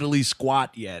diddly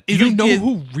squat yet. You know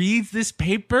who reads this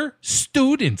paper?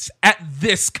 Students at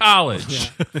this college.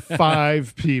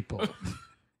 5 people.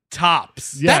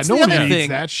 Tops. Yeah, That's no the one other reads thing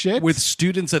that shit. with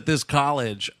students at this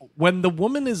college. When the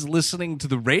woman is listening to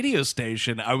the radio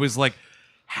station, I was like,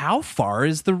 how far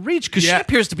is the reach? Because she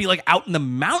appears to be out in the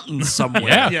mountains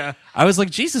somewhere. Yeah. I was like,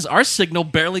 Jesus, our signal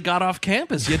barely got off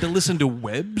campus. You had to listen to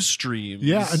web streams.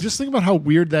 Yeah, and just think about how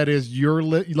weird that is. You're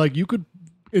you could,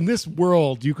 in this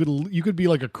world, you could be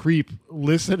like a creep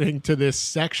listening to this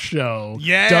sex show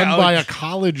done by a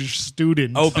college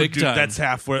student. Oh, big Dude, time. that's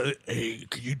halfway. Hey,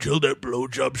 can you tell that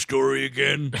blowjob story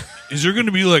again? Is there going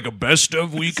to be a best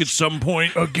of week at some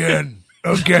point? Again.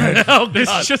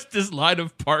 It's just this line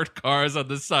of parked cars on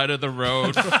the side of the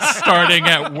road, starting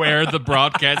at where the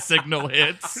broadcast signal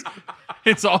hits.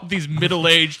 It's all these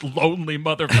middle-aged, lonely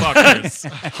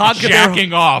motherfuckers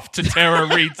jacking off to Tara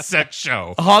Reid's sex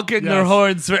show. Honking their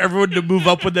horns for everyone to move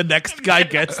up when the next guy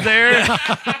gets there.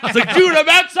 It's like, dude, I'm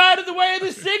outside of the way of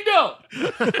the signal.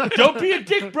 Don't be a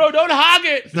dick, bro. Don't hog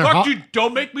it. Fuck you.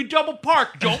 Don't make me double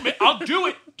park. I'll do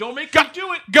it. Don't make me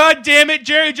do it. God damn it,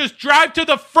 Jerry. Just drive to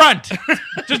the front.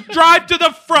 Just drive to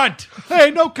the front. Hey,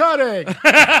 no cutting.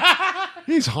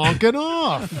 He's honking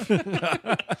off.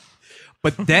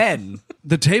 But then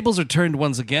the tables are turned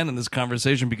once again in this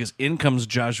conversation because in comes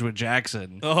Joshua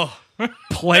Jackson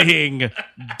playing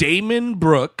Damon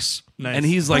Brooks. Nice. And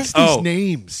he's like, What's these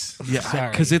names?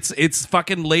 Yeah, because it's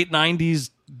fucking late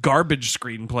 90s garbage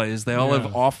screenplays. They all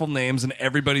have awful names and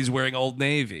everybody's wearing Old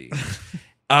Navy.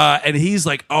 And he's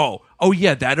like, oh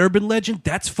yeah, that urban legend,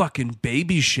 that's fucking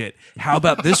baby shit. How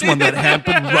about this one that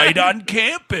happened right on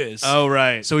campus? Oh,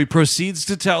 right. So he proceeds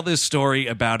to tell this story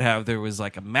about how there was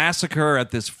like a massacre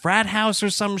at this frat house or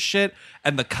some shit,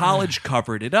 and the college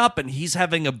covered it up, and he's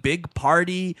having a big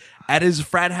party at his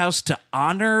frat house to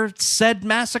honor said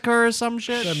massacre or some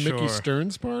shit. That Mickey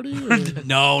Stearns party? Or?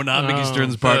 No, not Mickey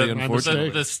Stearns' party, unfortunately.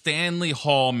 The Stanley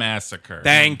Hall Massacre.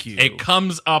 Thank you. It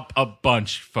comes up a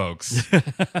bunch, folks.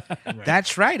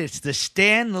 That's right. It's the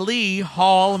Stan Lee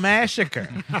Hall Massacre.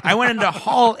 I went into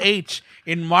Hall H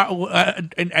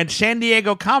at San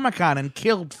Diego Comic-Con and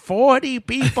killed 40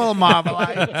 people,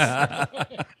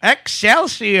 Marvelites.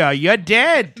 Excelsior, you're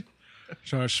dead.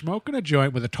 So I was smoking a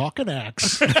joint with a talking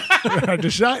axe.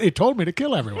 He told me to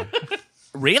kill everyone.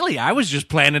 Really? I was just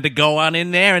planning to go on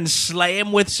in there and slay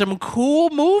him with some cool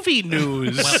movie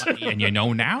news. Well, and you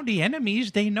know, now the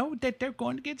enemies, they know that they're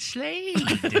going to get slayed.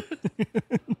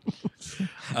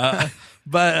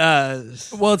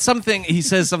 Well, it's something, he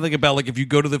says something about like if you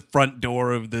go to the front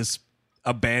door of this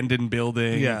abandoned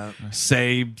building,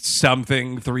 say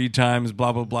something 3 times,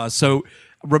 blah, blah, blah. So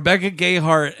Rebecca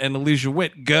Gayheart and Alicia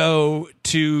Witt go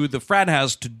to the frat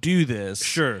house to do this.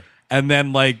 Sure. And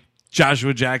then like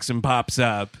Joshua Jackson pops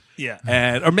up.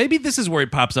 Yeah. Or maybe this is where he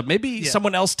pops up. Maybe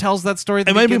someone else tells that story at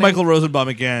the It might be beginning. Michael Rosenbaum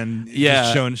again.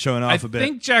 Yeah. Just showing off a bit. I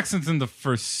think Jackson's in the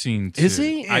first scene, too. Is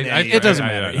he? It doesn't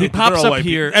matter. He pops up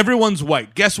here. Everyone's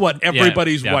white. Guess what?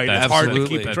 Everybody's white. It's hard to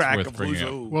absolutely. keep That's track worth of bringing who's up.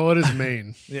 who. Well, it is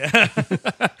Maine.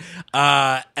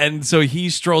 And so he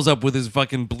strolls up with his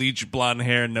fucking bleach blonde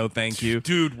hair. No, thank you.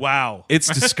 Dude, wow. It's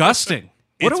disgusting.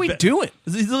 What are we doing?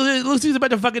 It looks like he's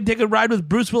about to fucking take a ride with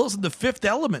Bruce Willis in The Fifth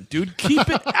Element, dude. Keep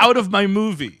it out of my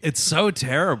movie. It's so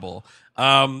terrible.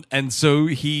 And so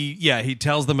he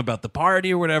tells them about the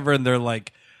party or whatever, and they're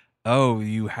like, oh,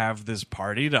 you have this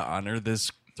party to honor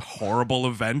this horrible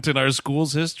event in our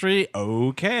school's history?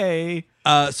 Okay.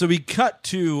 So we cut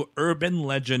to urban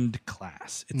legend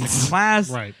class. It's a class.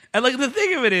 Right. And like the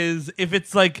thing of it is, if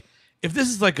this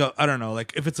is like a, I don't know,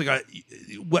 like if it's like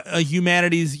a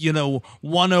humanities,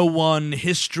 101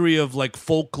 history of like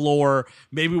folklore,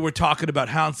 maybe we're talking about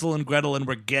Hansel and Gretel and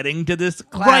we're getting to this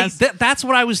class. Right. That's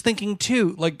what I was thinking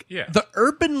too. Like Yeah. the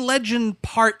urban legend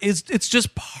part it's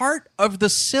just part of the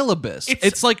syllabus.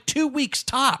 It's like 2 weeks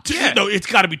tops. Yeah. No, it's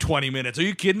got to be 20 minutes. Are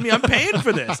you kidding me? I'm paying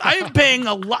for this. I'm paying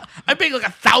a lot. I'm paying like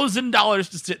 $1,000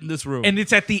 to sit in this room. And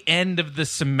it's at the end of the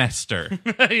semester.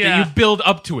 Yeah. You build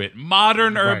up to it.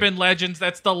 Modern urban legends,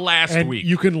 that's the last And week.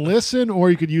 you can listen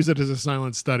or you could use it as a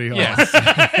silent study hall. Yes.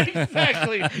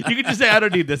 Exactly. You can just say, I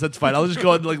don't need this. That's fine. I'll just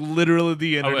go on like literally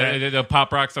the internet.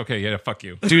 Pop rocks? Okay, yeah, fuck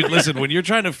you. Dude, listen, when you're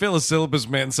trying to fill a syllabus,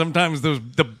 man, sometimes the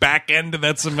back end of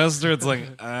that semester, it's like,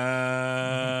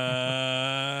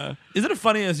 Isn't it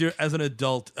funny as an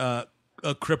adult,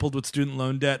 crippled with student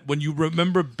loan debt, when you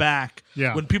remember back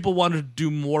when people wanted to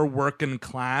do more work in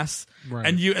class, Right.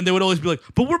 and they would always be like,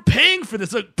 "But we're paying for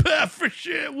this." Like, for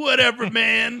shit, whatever,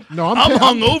 man. No, I'm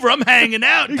hungover. I'm hanging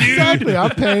out, dude. Exactly.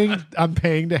 I'm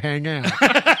paying to hang out.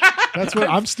 That's what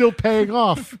I'm still paying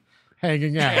off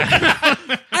hanging out.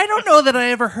 I don't know that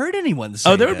I ever heard anyone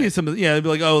say There would that. be some, they'd be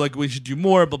like, "Oh, like we should do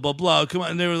more, blah blah blah." Come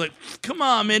on, and they were like, "Come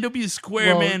on, man, don't be a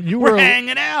square, Well, man. you We're were-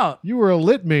 hanging out." You were a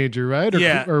lit major, right? Or,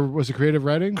 Yeah. Or was it creative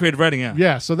writing? Creative writing, yeah.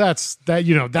 Yeah. So that's that.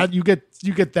 That you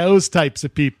get those types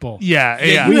of people.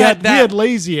 Yeah. We had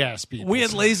lazy ass people. We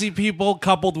had lazy people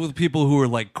coupled with people who were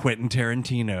like Quentin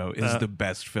Tarantino is the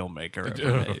best filmmaker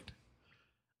ever made.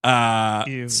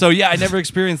 So yeah, I never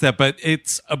experienced that, but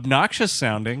it's obnoxious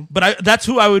sounding. But that's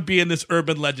who I would be in this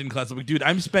urban legend class. I'm like, dude,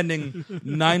 I'm spending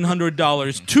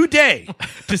 $900 today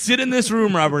to sit in this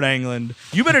room, Robert Englund.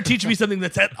 You better teach me something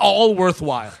that's at all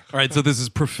worthwhile. All right, so this is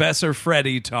Professor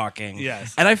Freddy talking.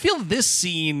 Yes. And I feel this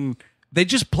scene, they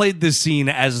just played this scene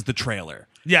as the trailer.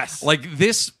 Yes. Like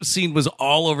this scene was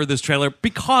all over this trailer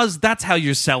because that's how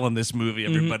you're selling this movie,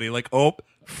 everybody. Like,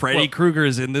 Freddy Krueger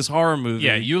is in this horror movie.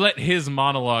 Yeah, you let his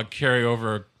monologue carry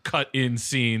over cut-in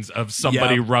scenes of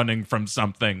somebody running from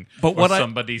something, but or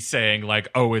somebody saying like,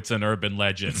 "Oh, it's an urban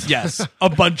legend." Yes, a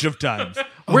bunch of times.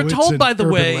 We're told, by the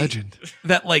way, legend.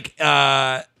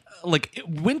 that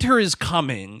winter is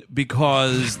coming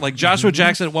because like Joshua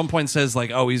Jackson at one point says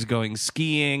like, "Oh, he's going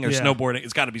skiing or snowboarding."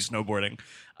 It's got to be snowboarding.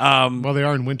 Well, they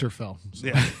are in Winterfell. So.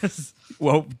 Yeah.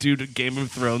 Well, due to Game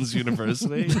of Thrones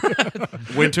University,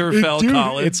 Winterfell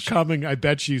College. It's coming. I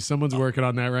bet you someone's working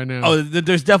on that right now. Oh,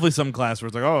 there's definitely some class where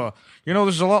it's like, oh,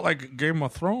 this is a lot like Game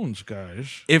of Thrones,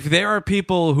 guys. If there are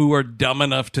people who are dumb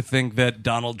enough to think that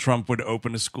Donald Trump would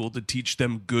open a school to teach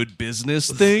them good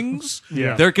business things,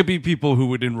 there could be people who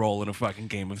would enroll in a fucking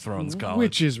Game of Thrones college.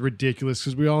 Which is ridiculous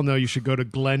because we all know you should go to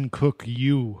Glenn Cook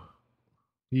U.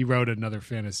 He wrote another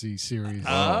fantasy series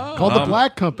called The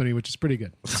Black Company, which is pretty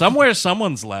good. Somewhere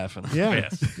someone's laughing. Yeah,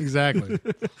 exactly.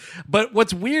 But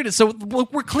what's weird is, so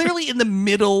we're clearly in the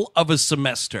middle of a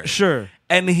semester. Sure.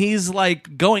 And he's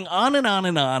like going on and on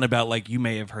and on about like, you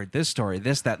may have heard this story,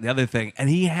 this, that, and the other thing. And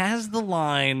he has the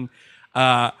line,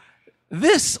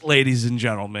 this, ladies and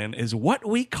gentlemen, is what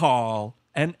we call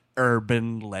an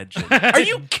urban legend. Are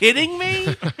you kidding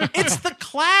me? It's the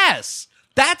class.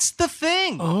 That's the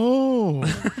thing. Oh.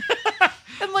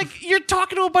 And like, you're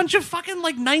talking to a bunch of fucking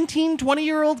like 19,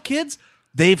 20-year-old kids.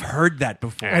 They've heard that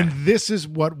before. And this is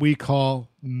what we call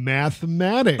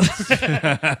mathematics.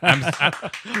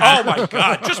 Oh my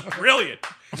God. Just brilliant.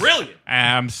 Brilliant.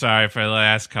 I'm sorry for the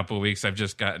last couple of weeks. I've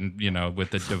just gotten,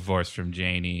 with the divorce from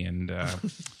Janie, and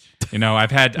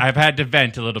I've had to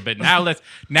vent a little bit.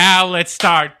 Now let's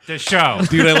start the show.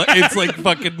 Dude, it's like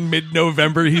fucking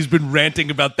mid-November. He's been ranting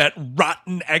about that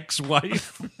rotten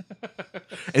ex-wife.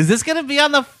 Is this going to be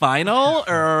on the final,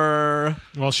 or?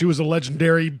 Well, she was a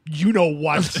legendary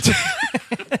you-know-what.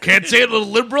 Can't say it at a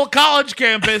liberal college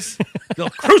campus. They'll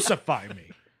crucify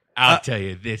me. I'll tell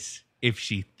you this. If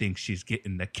she thinks she's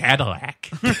getting the Cadillac,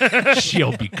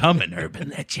 she'll become an urban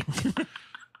legend.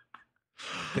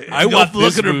 They'll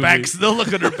look at her back. They'll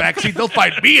look at her backseat. They'll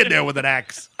find me in there with an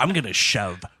axe. I'm gonna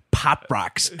shove Pop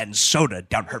Rocks and soda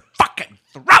down her fucking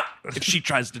throat if she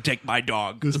tries to take my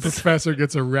dog. This professor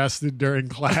gets arrested during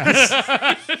class.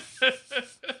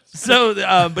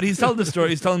 So, but he's telling the story.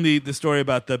 He's telling the story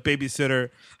about the babysitter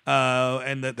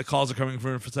and that the calls are coming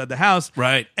from inside the house.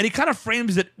 Right. And he kind of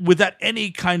frames it without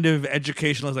any kind of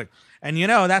educational. It's like, and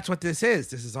that's what this is.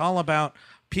 This is all about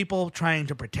people trying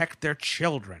to protect their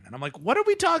children. And I'm like, what are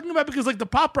we talking about? Because like the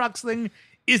Pop Rocks thing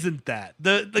isn't that.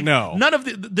 No. None of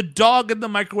the dog in the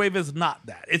microwave is not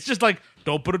that. It's just like,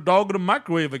 don't put a dog in a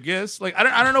microwave, I guess. Like,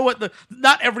 I don't know what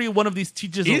not every one of these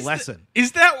teaches a lesson.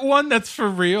 Is that one that's for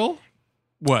real?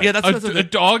 What? Yeah, that's a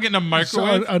dog in a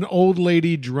microwave? So an old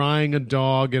lady drying a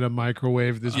dog in a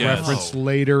microwave. There's reference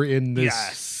later in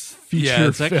this feature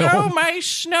it's film. like, oh, my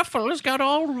Snuffles got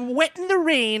all wet in the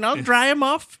rain. I'll dry him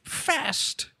off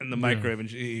fast. In the microwave, and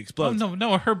he explodes. Oh,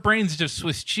 no, her brain's just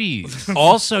Swiss cheese.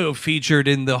 Also featured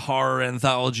in the horror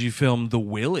anthology film The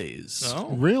Willies.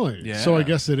 Oh, really? Yeah. So I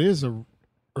guess it is a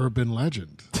urban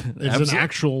legend. It's an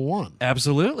actual one.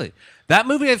 Absolutely. That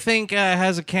movie, I think,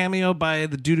 has a cameo by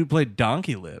the dude who played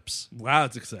Donkey Lips. Wow,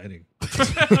 it's exciting.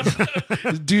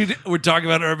 Dude, we're talking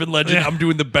about urban legend. I'm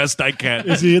doing the best I can.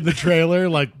 Is he in the trailer?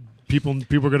 Like, people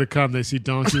are going to come. They see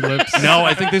Donkey Lips. No,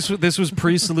 I think this was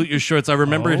pre-Salute Your Shorts. I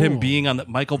remember him being on the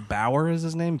Michael Bauer is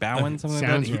his name, Bowen, something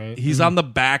Sounds like that. right. He's on the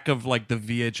back of like the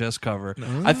VHS cover.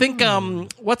 I think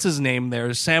what's his name there?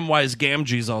 Samwise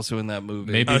Gamgee's also in that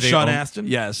movie. Maybe Sean Astin.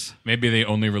 Yes. Maybe they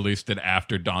only released it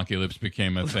after Donkey Lips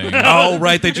became a thing. Oh,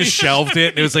 right. They just shelved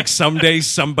it. It was like someday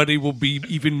somebody will be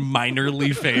even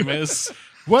minorly famous.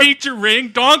 What? Featuring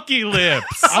Donkey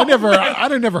Lips. I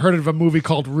never heard of a movie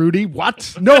called Rudy.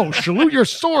 What? No, Salute Your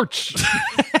Sorts.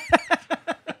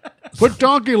 Put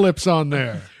Donkey Lips on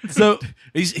there. So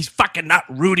he's fucking not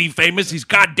Rudy famous. He's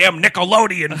goddamn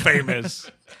Nickelodeon famous.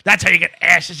 That's how you get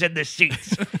asses in the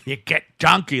seats. You get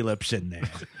Donkey Lips in there.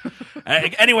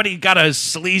 Anybody got a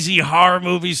sleazy horror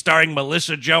movie starring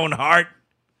Melissa Joan Hart?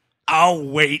 I'll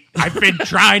wait. I've been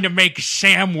trying to make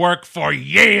Sam work for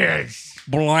years.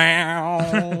 So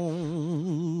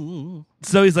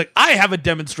he's like, I have a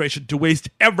demonstration to waste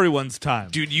everyone's time.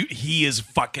 Dude, he is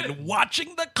fucking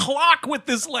watching the clock with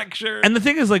this lecture. And the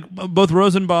thing is, like, both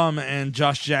Rosenbaum and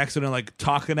Josh Jackson are like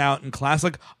talking out in class,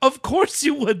 like, of course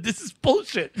you would. This is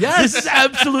bullshit. Yes. This is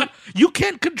absolute. You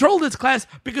can't control this class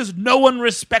because no one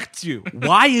respects you.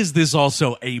 Why is this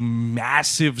also a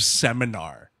massive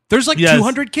seminar? There's like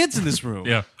 200 kids in this room.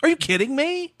 Yeah. Are you kidding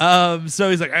me? So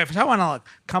he's like, if I want to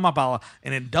come up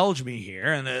and indulge me here.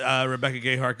 And Rebecca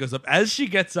Gayheart goes up. As she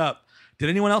gets up Did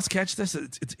anyone else catch this?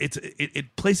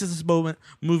 It places this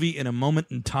movie in a moment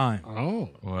in time. Oh,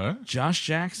 what? Josh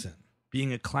Jackson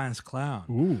being a class clown.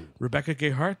 Ooh. Rebecca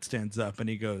Gay Hart stands up and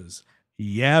he goes,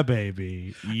 "Yeah,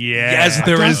 baby. Yeah." Yes,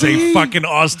 there is a fucking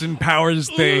Austin Powers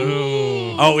thing.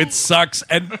 Oh, it sucks.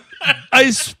 And I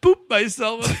spooked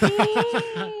myself.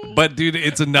 but dude,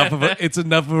 it's enough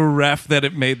of a ref that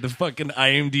it made the fucking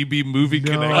IMDb movie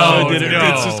connection. Oh, It's no.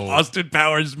 just Austin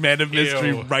Powers, Man of Mystery,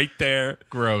 Ew. right there.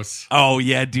 Gross. Oh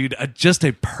yeah, dude, just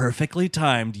a perfectly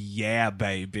timed "yeah,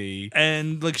 baby."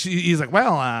 And like he's like,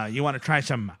 "Well, you want to try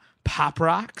some Pop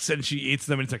Rocks?" And she eats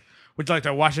them and it's like, "Would you like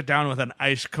to wash it down with an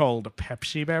ice cold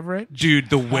Pepsi beverage?" Dude,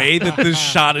 the way that this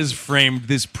shot is framed,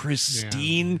 this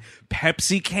pristine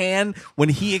Pepsi can, when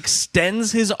he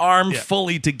extends his arm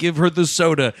fully to give her the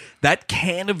soda, that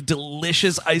can of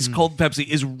delicious ice cold Pepsi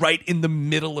is right in the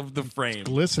middle of the frame.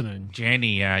 Glistening.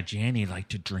 Janny liked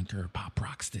to drink her Pop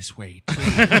Rocks this way too.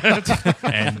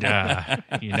 And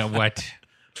you know what?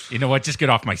 Just get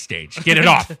off my stage. Get it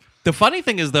off. The funny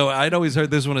thing is, though, I'd always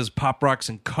heard this one as Pop Rocks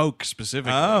and Coke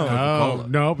specifically. Oh,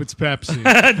 nope, it's Pepsi.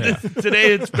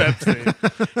 Today it's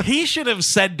Pepsi. He should have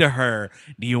said to her,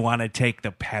 "Do you want to take the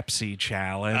Pepsi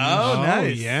challenge?" Oh,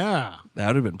 nice. Yeah. That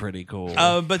would have been pretty cool.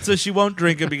 But so she won't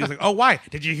drink it because like, "Oh, why?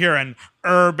 Did you hear an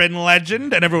urban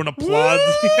legend?" And everyone applauds.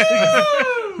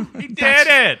 He did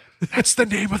it. That's the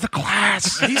name of the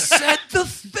class. He said the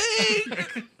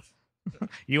thing.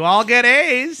 You all get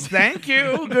A's. Thank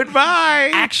you.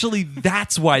 Goodbye. Actually,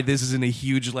 that's why this is in a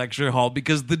huge lecture hall,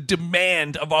 because the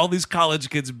demand of all these college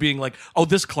kids being like, "Oh,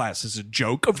 this class is a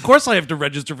joke. Of course I have to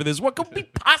register for this. What could we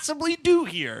possibly do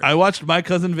here?" I watched My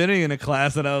Cousin Vinny in a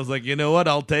class and I was like, you know what?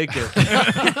 I'll take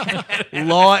it.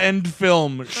 Law and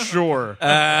film, sure.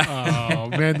 Oh,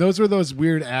 man, those were those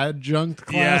weird adjunct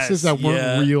classes that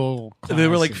weren't real classes. They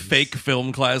were like fake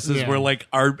film classes Yeah. where like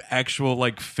our actual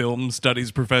like film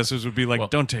studies professors would be like,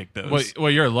 "Don't take those."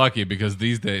 Well, you're lucky because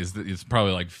these days it's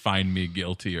probably like find me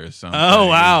guilty or something. Oh,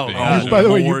 wow. It's big. By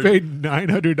the way, you Lord. paid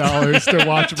 $900 to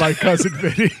watch My Cousin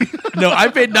Vinny. No, I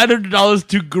paid $900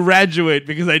 to graduate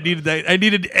because I needed that. I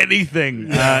needed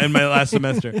anything in my last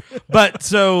semester. But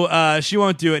so she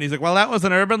won't do it. And he's like, "Well, that was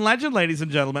an urban legend, ladies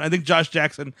and gentlemen." I think Josh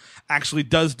Jackson actually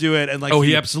does do it. And like, Oh,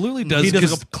 he absolutely does, He does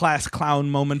 'cause- like a class clown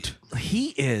moment. He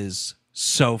is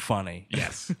so funny.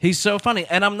 Yes. He's so funny.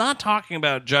 And I'm not talking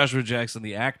about Joshua Jackson,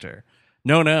 the actor.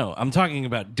 No. I'm talking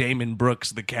about Damon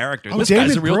Brooks, the character. Oh, this Damon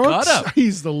guy's a real Brooks? cut up.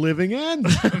 He's the living end.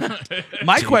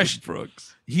 My question,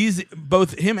 Brooks. he's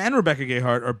both him and Rebecca Gay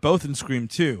Hart are both in Scream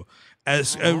 2.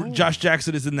 As Josh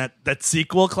Jackson is in that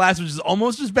sequel class, which is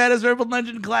almost as bad as Urban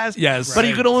Legend class. Yes. But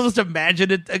you could almost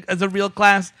imagine it as a real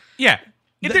class. Yeah.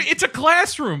 It's a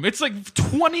classroom. It's like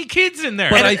 20 kids in there.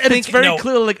 But And, I and think- it's very no.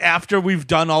 clear, like, after we've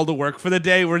done all the work for the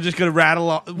day, we're just going to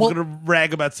we're going to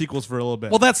rag about sequels for a little bit.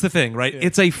 Well, that's the thing, right?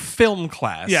 It's a film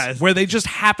class Yeah. where they just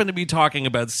happen to be talking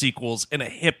about sequels in a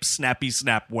hip, snappy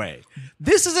snap way.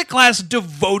 This is a class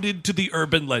devoted to the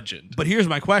urban legend. But here's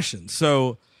my question.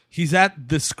 So he's at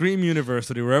the Scream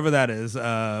University, wherever that is,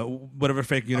 whatever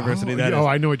fake university that is. Oh,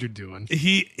 I know what you're doing.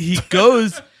 He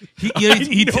goes. He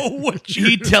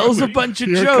tells a bunch of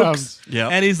Here it jokes, comes.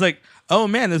 Yep. and he's like, "Oh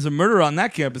man, there's a murder on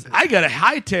that campus. I gotta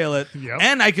hightail it, Yep.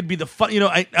 and I could be the fun.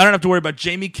 I don't have to worry about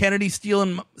Jamie Kennedy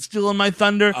stealing my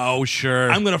thunder. Oh,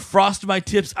 sure. I'm gonna frost my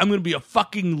tips. I'm gonna be a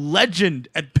fucking legend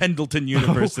at Pendleton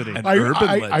University. An I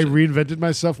urban legend. reinvented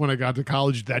myself when I got to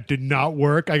college. That did not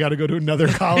work. I got to go to another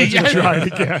college and try it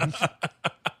again.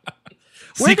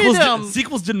 Where did,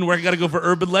 Sequels didn't work. I got to go for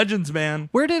urban legends, man.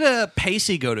 Where did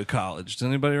Pacey go to college? Does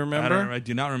anybody remember? I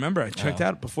do not remember. I checked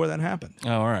out before that happened.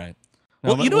 Oh, all right.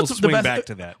 Well, No, you know we'll what's the swing best? back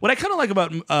to that. What I kind of like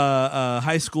about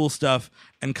high school stuff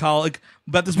and college,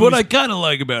 about this What movie- I kind of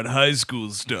like about high school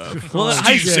stuff. Well, Steve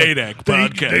high- Sadak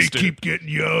podcast. They keep getting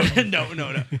young.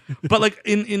 no. But like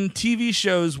in TV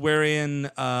shows wherein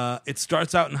it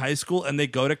starts out in high school and they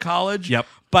go to college. Yep.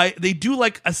 They do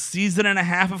like a season and a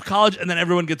half of college and then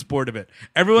everyone gets bored of it.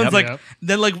 Everyone's Yep.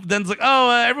 then it's like, oh,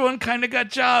 everyone kind of got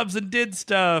jobs and did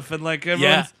stuff and like Yeah.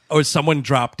 everyone's. Or someone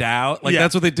dropped out. Like Yeah.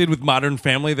 that's what they did with Modern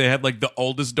Family. They had like the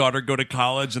oldest daughter go to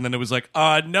college, and then it was like,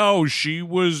 no, she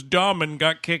was dumb and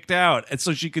got kicked out, and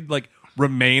so she could like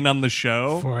remain on the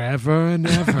show Forever and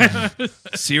ever.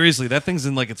 Seriously, that thing's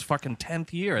in like its fucking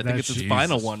 10th year. I think That's it's its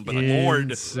final Jesus. one. But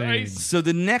Lord, Insane. So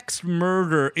the next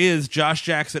murder is Josh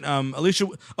Jackson. Alicia.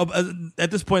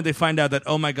 At this point, they find out that,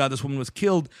 oh my god, this woman was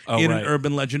killed in right. an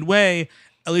urban legend way.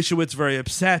 Alicia Witt's very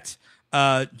upset.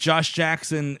 Josh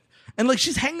Jackson, and like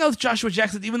she's hanging out with Joshua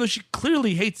Jackson, even though she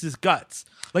clearly hates his guts.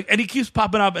 Like, and he keeps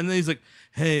popping up, and then he's like,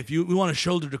 "Hey, if we want a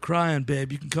shoulder to cry on,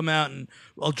 babe, you can come out and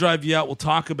I'll drive you out. We'll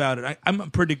talk about it." I'm a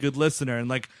pretty good listener, and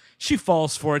like she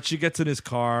falls for it. She gets in his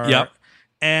car. Yep.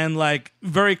 And like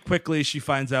very quickly, she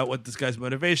finds out what this guy's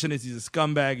motivation is. He's a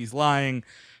scumbag. He's lying.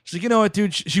 She's like, you know what,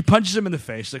 dude? She punches him in the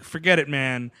face. She's like, forget it,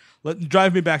 man.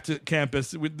 Drive me back to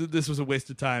campus. This was a waste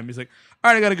of time. He's like,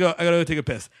 all right, I gotta go take a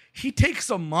piss. He takes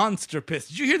a monster piss.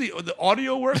 Did you hear the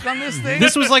audio work on this thing?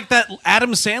 This was like that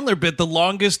Adam Sandler bit, The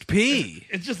Longest Pee.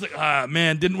 It's just like,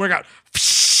 man, didn't work out.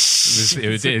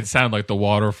 It sounded like the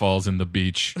waterfalls in the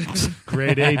beach.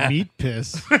 Grade A meat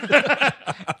piss.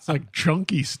 It's like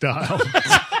chunky style.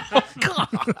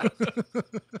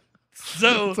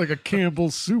 So it's like a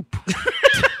Campbell's soup.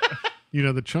 You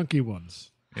know, the chunky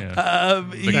ones. Yeah.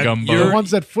 The gumbo. The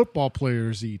ones that football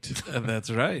players eat. That's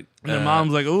right. And the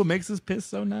mom's like, oh, it makes his piss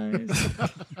so nice.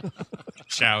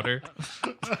 Chowder.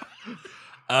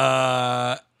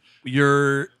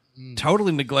 You're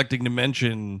totally neglecting to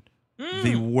mention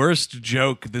the worst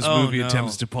joke this movie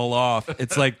attempts to pull off.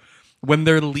 It's like when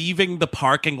they're leaving the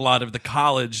parking lot of the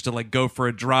college to like go for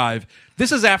a drive.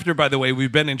 This is after, by the way,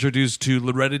 we've been introduced to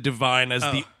Loretta Devine as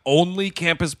the only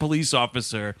campus police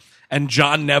officer and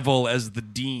John Neville as the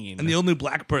dean. And the only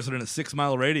black person in a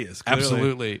 6-mile radius. Clearly.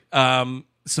 Absolutely.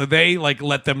 So they like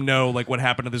let them know like what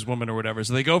happened to this woman or whatever.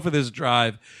 So they go for this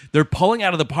drive. They're pulling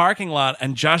out of the parking lot,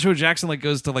 and Joshua Jackson like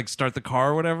goes to like start the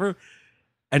car or whatever.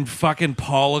 And fucking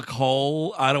Paula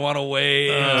Cole, I Don't Want to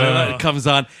Wait, comes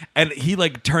on, and he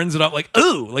like turns it off, like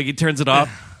ooh, like he turns it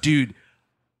off, dude.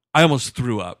 I almost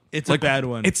threw up. It's like, a bad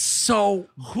one. It's so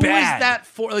Who bad. is that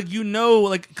for? Like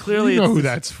like clearly, You know it's, who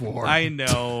that's for. I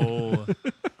know,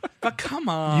 but come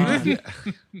on.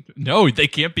 No, they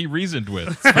can't be reasoned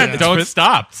with. Don't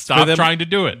stop. Stop them- trying to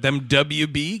do it. Them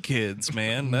WB kids,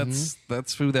 man.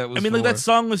 That's who that was. I mean, for. like that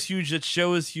song was huge. That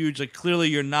show is huge. Like clearly,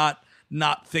 you're not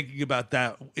thinking about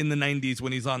that in the 90s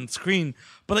when he's on screen.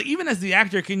 But like even as the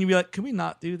actor, can you be like, can we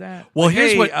not do that? Well, Like,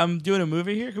 here's hey, what- I'm doing a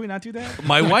movie here. Can we not do that?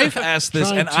 My wife asked this,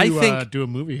 Trying and to, I think do a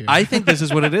movie here. I think this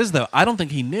is what it is, though. I don't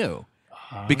think he knew.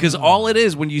 Because all it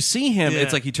is, when you see him, it's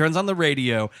Yeah. like he turns on the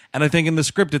radio, and I think in the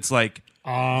script it's like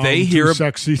They hear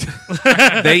sexy.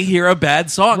 they hear a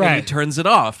bad song and he Right. turns it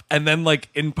off. And then like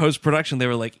in post production, they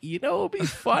were like, you know, it'd be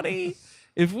funny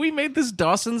if we made this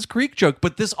Dawson's Creek joke.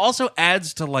 But this also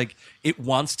adds to like it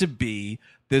wants to be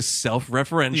this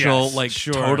self-referential, Yes, like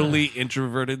sure. totally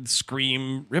introverted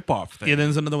Scream ripoff thing. Yeah,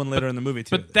 there's another one later in the movie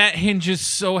too. But that hinges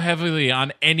so heavily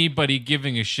on anybody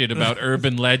giving a shit about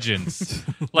urban legends.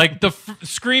 Like the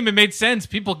Scream, it made sense.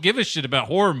 People give a shit about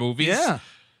horror movies. Yeah.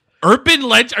 Urban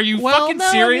legend? Are you fucking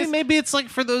no, serious? I mean, maybe it's like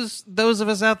for those of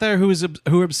us out there who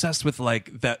are obsessed with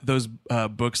like those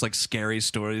books like Scary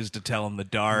Stories to Tell in the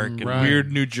Dark and Right.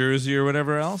 Weird New Jersey or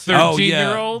whatever else.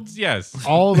 13-year-olds? Yes.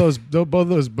 All those, both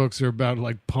those books are about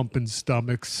like pumping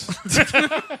stomachs.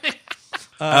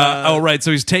 oh right, so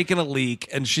he's taking a leak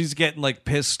and she's getting like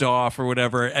pissed off or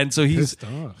whatever, and so he's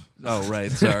Pissed off. Oh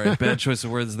right, sorry, bad choice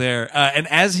of words there. And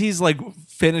as he's like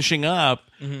finishing up,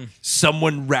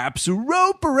 someone wraps a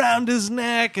rope around his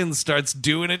neck and starts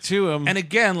doing it to him. And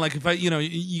again, like if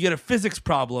you get a physics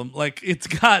problem, like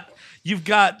you've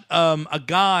got a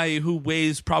guy who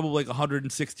weighs probably like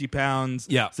 160 pounds.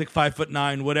 Yeah. It's like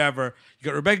 5'9", whatever. You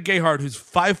got Rebecca Gayheart, who's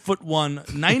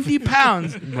 5'1", 90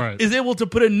 pounds, Right. is able to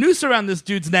put a noose around this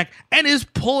dude's neck and is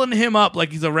pulling him up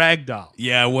like he's a rag doll.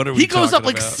 Yeah, what are we He goes up talking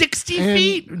like about? 60 And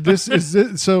feet. this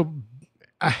is so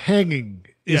a hanging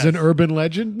is Yes. an urban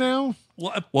legend now.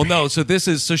 Well, no. So this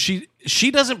is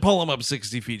she doesn't pull him up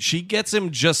 60 feet. She gets him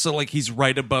just so like he's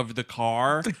right above the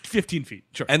car, Like 15 feet.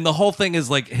 Sure. and the whole thing is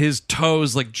like his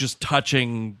toes like just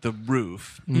touching the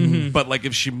roof. But like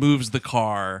if she moves the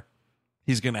car,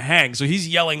 he's gonna hang. So he's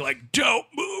yelling like, "Don't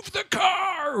move the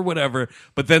car" or whatever.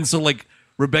 But then so like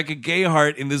Rebecca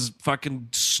Gayheart in this fucking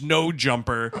snow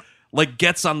jumper. Like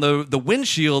gets on the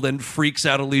windshield and freaks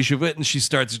out Alicia Witt, and she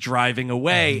starts driving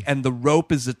away, and the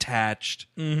rope is attached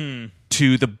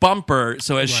to the bumper.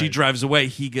 So as she Right. drives away,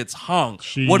 he gets hung.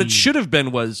 What it should have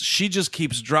been was she just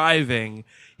keeps driving.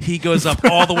 He goes up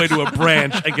all the way to a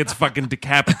branch and gets fucking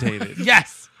decapitated.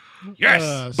 Yes. Yes.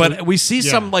 So- But we see yeah.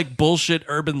 some like bullshit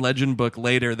urban legend book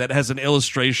later that has an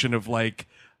illustration of like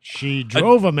She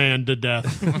drove a man to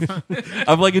death.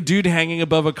 of like a dude hanging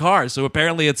above a car. So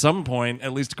apparently at some point,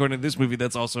 at least according to this movie,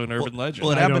 that's also an urban legend.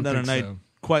 Well, it I happened don't on a think night so.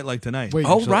 quite like tonight. Wait,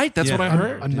 Oh, so- right. That's yeah. what I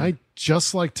heard. A night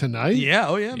just like tonight? Yeah.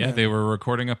 Oh, yeah. Yeah, man. they were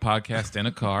recording a podcast in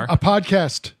a car. A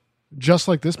podcast just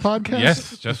like this podcast?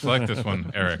 Yes, just like this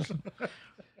one, Eric.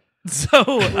 So,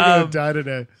 We're going to die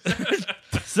today.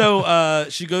 So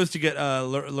she goes to get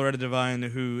Loretta Devine,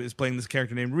 who is playing this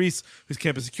character named Reese, who's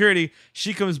campus security.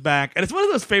 She comes back, and it's one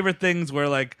of those favorite things where,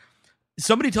 like,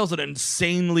 somebody tells an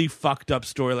insanely fucked up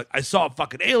story. Like, I saw a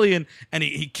fucking alien and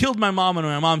he killed my mom and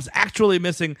my mom's actually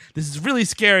missing. This is really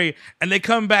scary. And they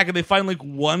come back and they find like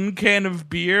one can of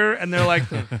beer and they're like,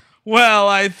 well,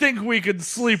 I think we could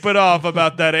sleep it off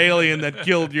about that alien that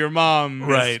killed your mom,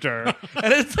 mister.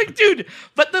 And it's like, dude,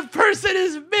 but the person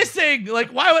is missing. Like,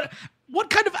 why would... What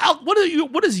kind of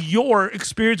what is your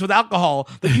experience with alcohol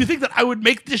that you think that I would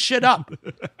make this shit up?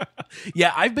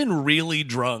 Yeah, I've been really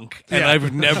drunk, and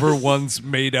I've never once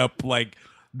made up, like,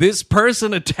 this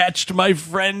person attached my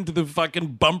friend to the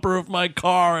fucking bumper of my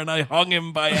car, and I hung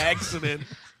him by accident.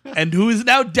 And who is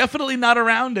now definitely not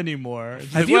around anymore.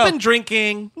 Have you been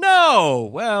drinking? No.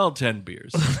 Well, 10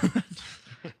 beers.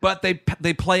 But they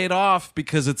play it off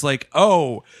because it's like,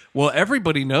 oh, well,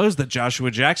 everybody knows that Joshua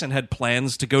Jackson had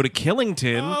plans to go to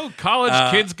Killington. Oh,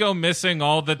 college kids go missing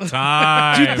all the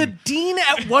time. Dude, the dean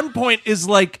at one point is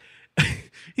like,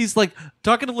 he's like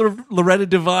talking to Loretta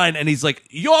Devine, and he's like,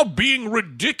 "You're being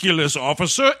ridiculous,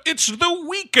 officer. It's the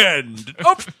weekend.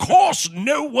 Of course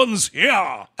no one's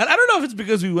here." And I don't know if it's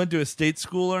because we went to a state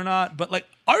school or not, but like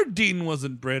our dean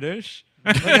wasn't British.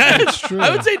 That's true.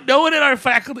 I would say no one in our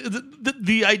faculty.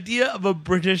 The idea of a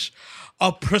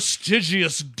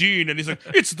prestigious dean, and he's like,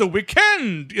 "It's the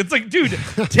weekend." It's like, dude,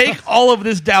 take all of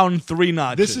this down 3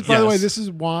 notches. This is, by the way, this is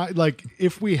why. Like,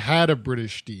 if we had a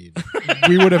British dean,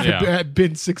 we would have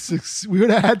been we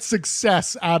would have had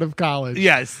success out of college.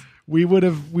 Yes. We would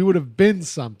have been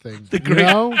something. You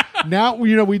know? Now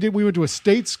we went to a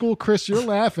state school. Chris, you're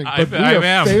laughing, but we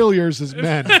are failures as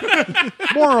men,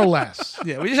 more or less.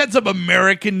 Yeah, we just had some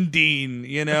American dean,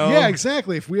 you know. Yeah,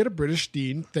 exactly. If we had a British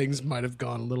dean, things might have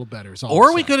gone a little better.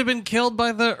 Or we could have been killed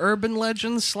by the urban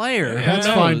legend Slayer. Yeah, that's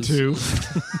fine too.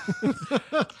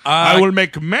 I will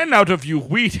make men out of you.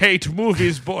 We hate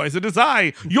movies, boys. It is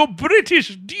I, your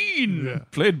British dean,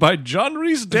 played by John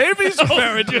Rhys Davies.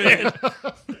 Apparently.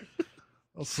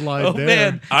 I'll slide there.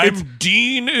 Man, I'm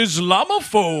Dean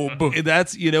Islamophobe.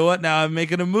 That's, you know what? Now I'm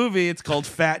making a movie. It's called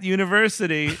Fat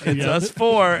University. It's us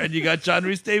 4, and you got John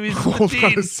Rhys Davies. Hold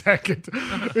on a second.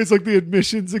 It's like the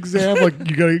admissions exam. Like,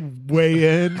 you gotta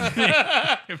weigh in. You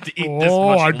have to eat this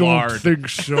much I don't lard. think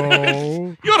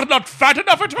so. You're not fat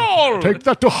enough at all. Take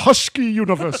that to Husky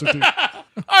University.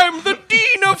 I'm the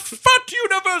Dean of Fat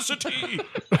University.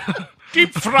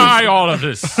 Deep fry all of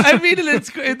this. I mean,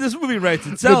 this movie writes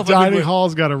itself. The dining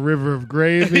hall's got a river of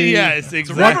gravy. Yes,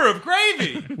 exactly. River of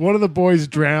gravy. One of the boys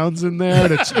drowns in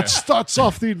there, and it starts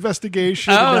off the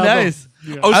investigation. Oh, nice.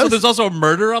 Oh, so there's also a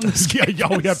murder on this case?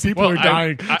 Yeah, people are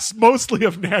dying. It's mostly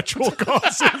of natural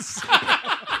causes.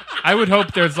 I would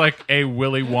hope there's like a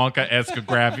Willy Wonka-esque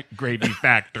gravy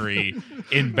factory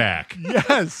in back.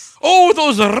 Yes. Oh,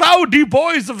 those rowdy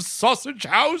boys of Sausage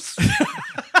House.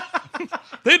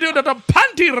 They did a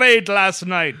panty raid last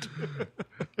night.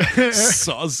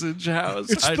 Sausage House.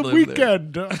 It's the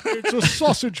weekend. It's a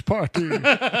sausage party.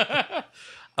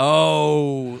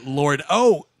 Oh, Lord.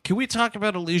 Oh, can we talk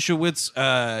about Alicia Witt's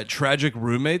tragic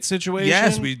roommate situation?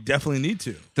 Yes, we definitely need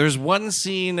to. There's one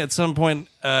scene at some point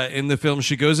in the film.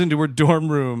 She goes into her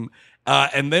dorm room,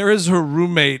 and there is her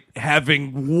roommate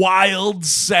having wild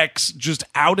sex just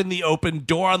out in the open,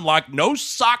 door unlocked, no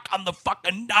sock on the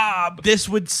fucking knob. This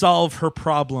would solve her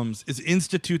problems, is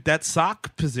institute that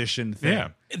sock position thing. Yeah.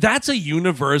 That's a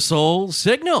universal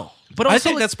signal. But also, I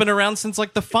think that's been around since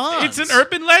like the Fonz. It's an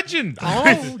urban legend.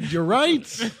 Oh, you're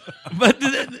right.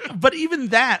 But even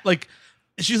that, like,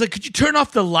 she's like, "Could you turn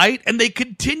off the light?" And they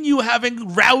continue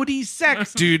having rowdy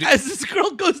sex, dude. As this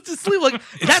girl goes to sleep, like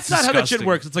that's not how that shit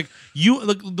works. It's like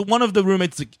one of the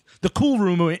roommates, like the cool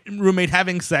roommate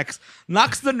having sex,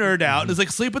 knocks the nerd out, and is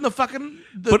like, sleep in the fucking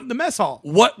the mess hall.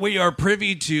 What we are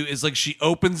privy to is like she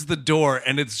opens the door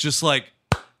and it's just like,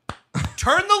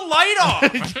 turn the light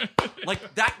off.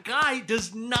 Like, that guy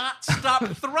does not stop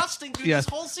thrusting through this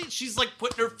whole scene. She's like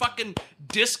putting her fucking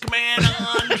Discman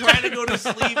on, trying to go to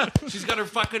sleep. She's got her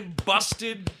fucking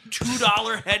busted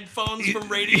 $2 headphones from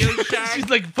Radio Shack. She's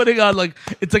like putting on like,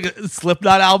 it's like a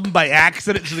Slipknot album by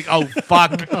accident. She's like, oh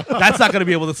fuck, that's not gonna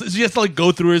be able to. She has to like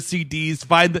go through her CDs,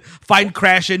 find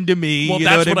Crash Into Me. Well, you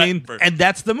know that's what I mean? And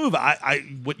that's the move.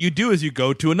 What you do is you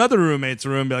go to another roommate's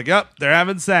room, be like, yep, they're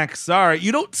having sex. Sorry,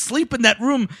 you don't sleep in that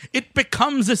room. It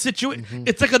becomes a situation.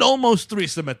 It's like an almost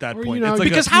threesome at that point. It's like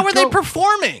because how are they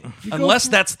performing? Unless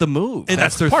that's the move.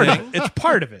 That's their thing. It's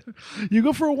part of it. You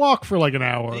go for a walk for like an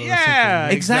hour. Yeah,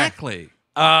 exactly.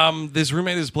 This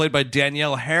roommate is played by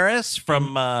Danielle Harris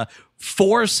from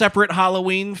 4 separate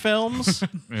Halloween films.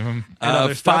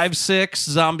 5, 6,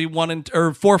 Zombie 1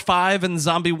 and 4, 5, and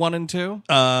Zombie 1 and 2.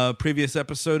 Previous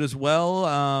episode as well.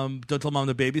 Don't Tell Mom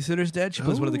the Babysitter's Dead. She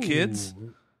plays one of the kids.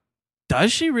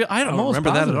 Does she? I don't Almost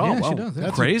remember that at positive. all. Yeah, Wow. she does.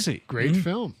 That's Crazy. a great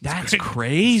film. That's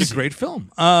crazy. It's a great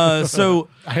film. So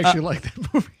I actually like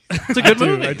that movie. It's a good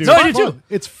movie. I do. No, I It's do fun. too.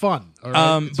 It's fun. all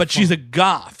right? It's but fun. she's a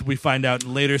goth. We find out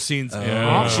in later scenes.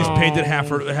 She's painted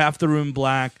half the room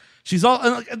black. She's all.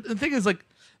 And like, the thing is, like,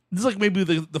 this is like maybe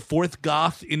the fourth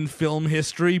goth in film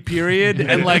history period,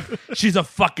 and like she's a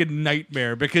fucking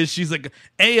nightmare because she's like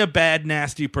a bad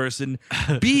nasty person.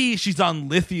 B, she's on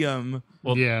lithium.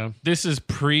 Well, Yeah. This is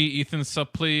pre Ethan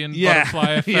Suplee and Yeah.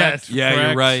 Butterfly Effect. Yes. Yeah, you're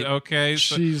correct? right. Okay.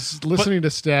 so- She's listening to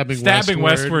Stabbing Stabbing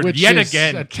Westward which yet is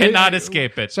again. a- Cannot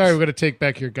escape it. Sorry, we're going to take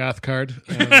back your goth card.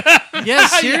 Yeah,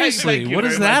 seriously. thank you What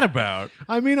is very that much. about?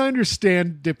 I mean, I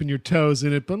understand dipping your toes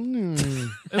in it, but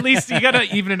At least you gotta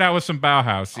even it out with some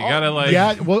Bauhaus. You gotta like.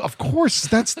 yeah, well, of course,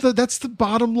 that's the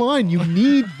bottom line. You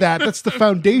need that. That's the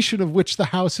foundation of which the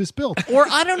house is built. Or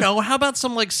I don't know. How about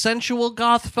some like sensual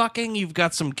goth fucking? You've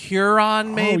got some Cure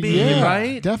on, maybe, oh, yeah,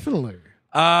 right? Definitely.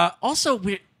 Also,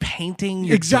 we're painting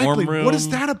your Exactly. dorm room. What is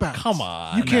that about? Come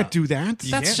on, You can't do that.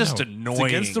 That's just It's annoying.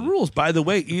 against the rules. By the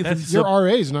way, Ethan. Your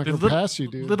RA is not going to little- pass you,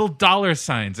 dude. Little dollar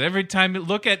signs every time you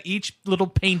look at each little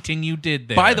painting you did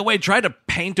there. By the way, try to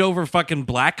paint over fucking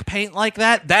black paint like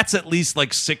that. That's at least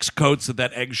like 6 coats of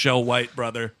that eggshell white,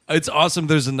 brother. It's awesome.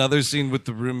 There's another scene with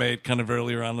the roommate kind of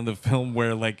earlier on in the film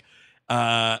where like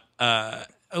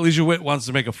Alicia Witt wants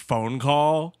to make a phone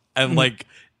call and like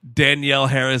Danielle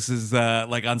Harris is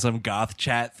like on some goth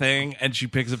chat thing and she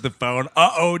picks up the phone.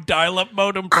 Dial-up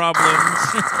modem problems.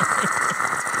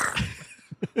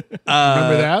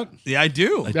 Remember that? Yeah, I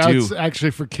do. That's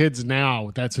actually for kids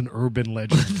now. That's an urban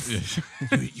legend.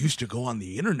 You used to go on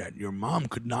the internet. Your mom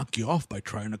could knock you off by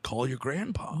trying to call your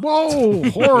grandpa. Whoa,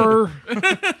 horror.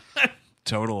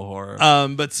 Total horror.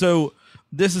 But so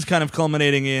this is kind of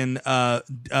culminating in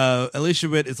Alicia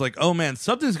Witt is like, oh man,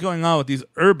 something's going on with these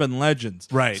urban legends.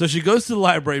 Right. So she goes to the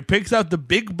library, picks out the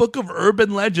big book of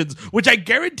urban legends, which I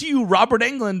guarantee you Robert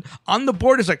Englund on the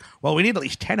board is like, well, we need at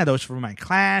least 10 of those for my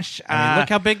class. I mean, look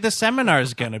how big the seminar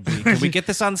is going to be. Can we get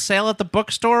this on sale at the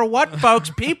bookstore or what, folks?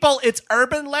 People, it's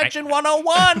Urban Legend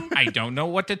 101. I don't know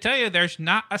what to tell you. There's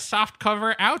not a soft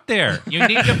cover out there. You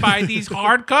need to buy these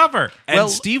hardcover. And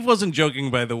Steve wasn't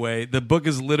joking, by the way. The book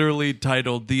is literally titled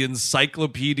The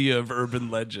Encyclopedia of Urban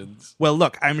Legends. Well,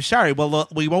 look, I'm sorry. Well,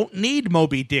 we won't need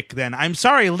Moby Dick then. I'm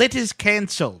sorry. Lit is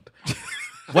canceled.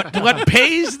 What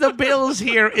pays the bills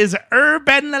here is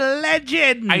urban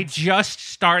legend. I just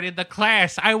started the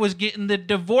class. I was getting the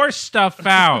divorce stuff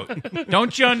out.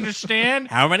 Don't you understand?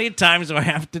 How many times do I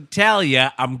have to tell you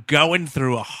I'm going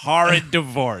through a horrid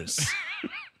divorce?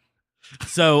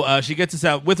 So she gets us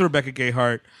out with Rebecca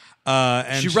Gayheart.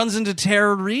 And she runs into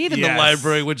Tara Reid in Yes. the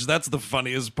library, which that's the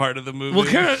funniest part of the movie.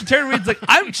 Well, Tara Reid's like,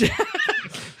 I'm.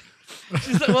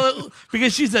 She's like, well,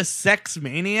 because she's a sex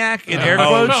maniac in air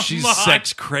quotes. She's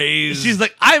sex crazed. She's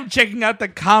like, I'm checking out the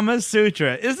Kama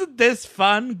Sutra. Isn't this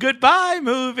fun? Goodbye,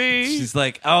 movie. She's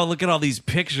like, oh, look at all these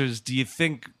pictures. Do you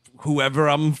think whoever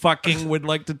I'm fucking would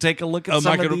like to take a look at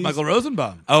some of these? Michael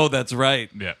Rosenbaum. Oh, that's right.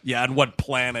 Yeah. Yeah, on what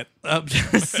planet? But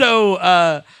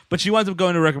she winds up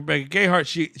going to Rebecca Gayheart.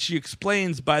 She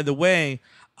explains, by the way,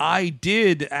 I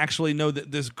did actually know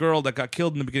that this girl that got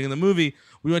killed in the beginning of the movie,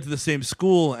 we went to the same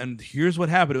school, and here's what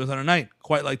happened. It was on a night,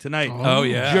 quite like tonight. Oh,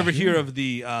 yeah. Did you ever hear of did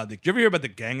you ever hear about the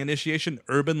gang initiation,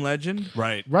 urban legend?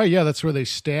 Right. Right, yeah, that's where they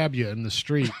stab you in the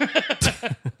street.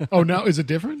 Oh, no, is it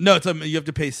different? No, it's you have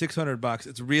to pay $600.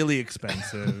 It's really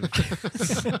expensive.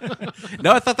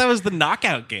 No, I thought that was the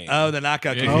knockout game. Oh, the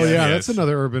knockout game. Oh, yeah, Yes. that's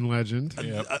another urban legend.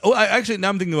 Actually, now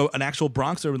I'm thinking of an actual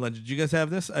Bronx urban legend. Did you guys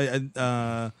have this?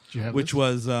 you have Which this?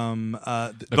 was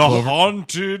the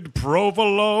haunted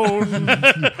provolone.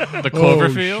 The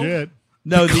Cloverfield? Oh, shit.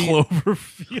 no the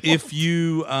Cloverfield. if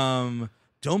you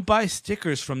don't buy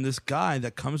stickers from this guy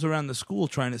that comes around the school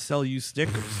trying to sell you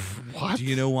stickers. What? Do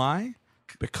you know why?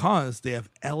 Because they have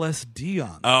LSD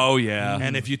on them. Oh, yeah.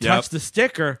 And if you touch the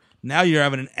sticker, now you're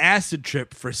having an acid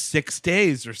trip for 6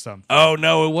 days or something. Oh,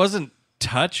 no, it wasn't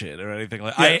touch it or anything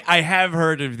like that. I have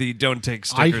heard of the don't take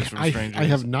stickers from strangers. I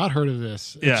have not heard of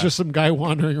this. Yeah. It's just some guy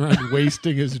wandering around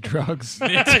wasting his drugs.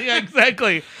 Yeah,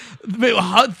 exactly.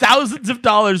 Thousands of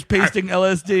dollars pasting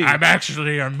LSD. I'm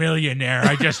actually a millionaire.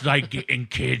 I just like getting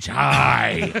kids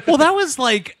high. Well, that was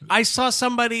like, I saw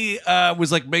somebody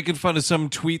was like making fun of some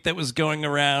tweet that was going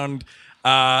around.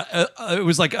 It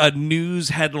was like a news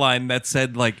headline that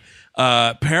said like,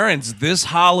 parents, this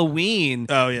Halloween,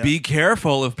 be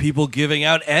careful of people giving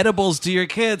out edibles to your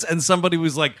kids. And somebody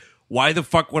was like, Why the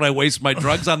fuck would I waste my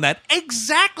drugs on that?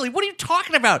 Exactly. What are you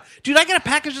talking about? Dude, I got a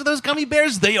package of those gummy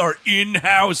bears. They are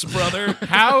in-house, brother.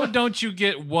 How don't you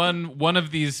get one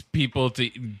of these people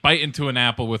to bite into an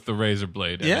apple with the razor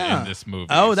blade in this movie?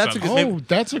 Oh, that's a good.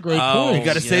 That's a great point. You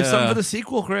got to save something for the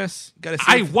sequel, Chris.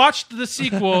 I watched the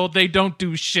sequel. They don't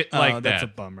do shit like that. That's a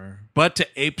bummer. But to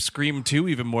ape Scream 2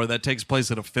 even more, that takes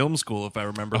place at a film school, if I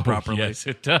remember properly. Yes,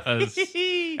 it does.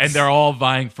 And they're all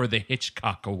vying for the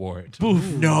Hitchcock Award.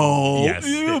 No. Yes.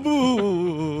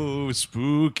 Ooh,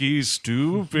 spooky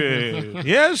stupid.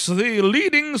 Yes, the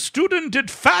leading student at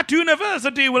Fat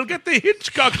University will get the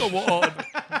Hitchcock Award.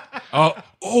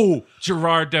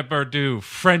 Gerard Depardieu,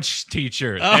 French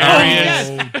teacher. Oh, There he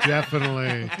is.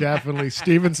 definitely.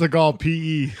 Steven Seagal,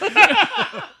 PE.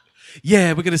 Yeah,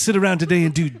 we're going to sit around today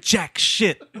and do jack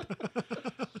shit.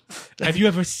 Have you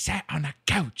ever sat on a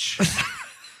couch?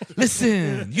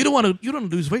 Listen, you don't want to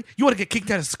lose weight. You want to get kicked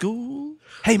out of school?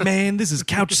 Hey, man, this is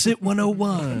Couch Sit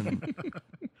 101.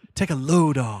 Take a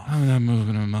load off. I'm not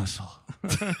moving a muscle. We're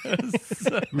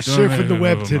surfing the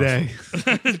web today.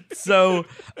 So,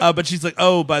 but she's like,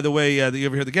 oh, by the way, you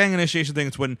ever hear the gang initiation thing?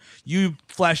 It's when you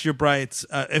flash your brights.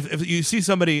 If you see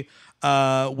somebody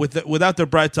without their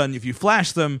brights on, if you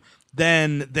flash them,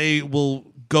 then they will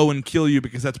go and kill you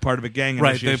because that's part of a gang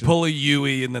initiation. Right, they pull a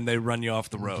Yui and then they run you off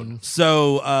the road. Mm-hmm.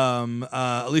 So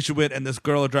Alicia Witt and this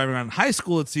girl are driving around high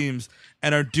school, it seems,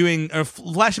 and are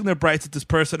flashing their brights at this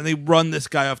person, and they run this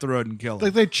guy off the road and kill him.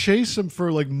 Like they chase him for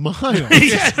like miles.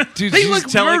 Dude, they she's like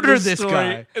telling murder this this story,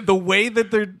 guy. The way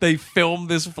that they film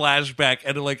this flashback,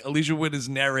 and like Alicia Witt is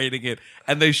narrating it,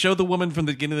 and they show the woman from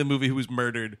the beginning of the movie who was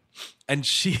murdered, and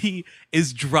she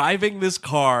is driving this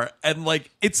car, and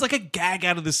like it's like a gag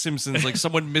out of The Simpsons, like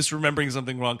someone misremembering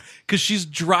something wrong, because she's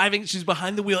driving, she's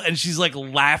behind the wheel, and she's like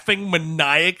laughing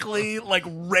maniacally, like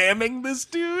ramming this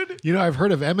dude. You know, I've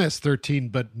heard of MS-13,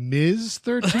 but Ms.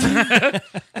 13?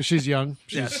 She's young.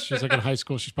 She's like in high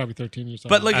school. She's probably 13 years old.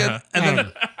 But like, and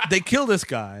then they kill this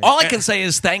guy. All I can say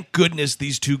is thank goodness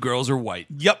these two girls are white.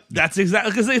 Yep, that's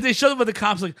exactly, because they show them with the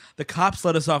cops, like the cops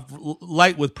let us off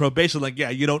light with probation. Like, yeah,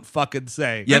 you don't fucking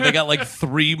say. Yeah, they got like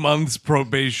 3 months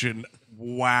probation.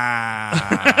 Wow.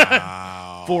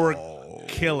 For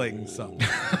killing someone.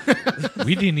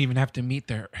 We didn't even have to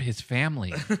meet his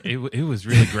family. It was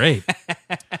really great.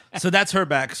 So that's her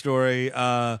backstory.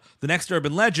 The next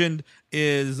urban legend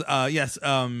is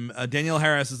Danielle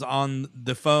Harris is on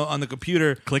the phone, on the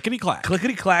computer, clickety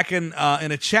clacking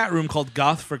in a chat room called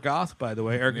Goth for Goth. By the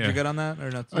way, Eric, did you get on that or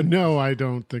not? No, I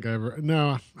don't think I ever.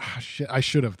 No, shit, I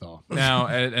should have though. Now,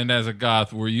 and as a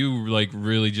goth, were you like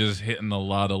really just hitting a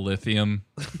lot of lithium?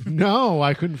 No,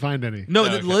 I couldn't find any. No,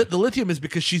 the lithium is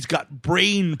because she's got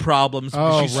brain problems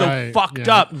because she's right. so fucked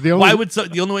Yeah. up. Why would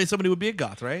the only way somebody would be a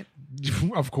goth, right?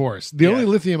 Of course. The only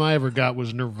lithium I ever got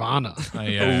was Nirvana.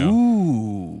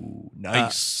 Ooh,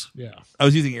 nice. Yeah. I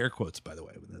was using air quotes, by the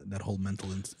way, with that whole mental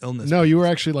illness. No, you were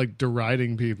actually like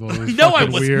deriding people. It was No, I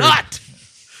fucking was weird. not.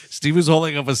 Steve was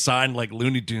holding up a sign like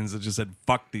Looney Tunes that just said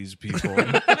 "fuck these people."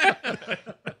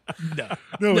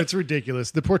 No, it's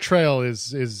ridiculous. The portrayal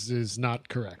is not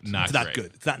correct. It's not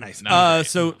good. It's not nice. Not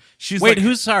so she's Wait, like,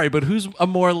 who's a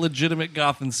more legitimate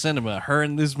goth in cinema? Her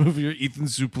in this movie or Ethan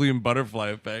Suplee in Butterfly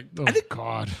Effect? Oh,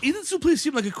 God. Ethan Suplee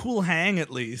seemed like a cool hang at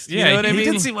least. You Yeah, know what I he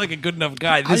mean? did seem like a good enough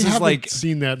guy. I This is haven't like,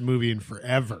 seen that movie in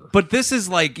forever. but this is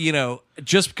like, you know,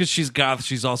 just because she's goth,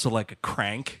 she's also like a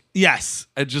crank. Yes.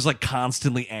 And just like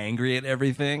constantly angry at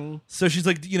everything. So she's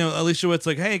like, you know, Alicia Witt's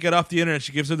like, hey, get off the internet.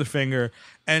 She gives her the finger,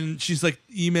 and she's like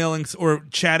emailing or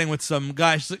chatting with some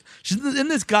guy. She's in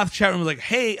this goth chat room. Like,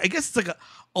 hey, I guess it's like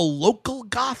a local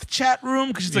goth chat room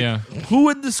because she's like, who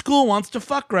in the school wants to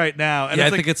fuck right now? And Yeah, I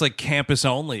it's think it's like campus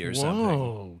only or something.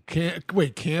 Whoa.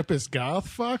 Wait, campus goth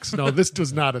fucks? No, this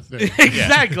was not a thing.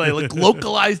 exactly like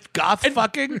localized goth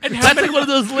fucking. And that's like one of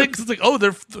those links. It's like, oh,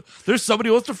 there's somebody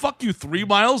who wants to fuck you 3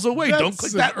 miles away. Don't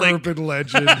click that link. Urban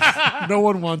legend. No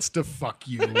one wants to fuck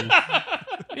you.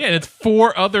 Yeah, it's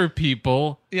 4 other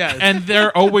people. Yeah. And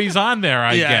they're always on there,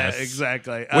 I guess. Yeah,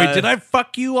 exactly. Wait, did I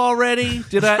fuck you already?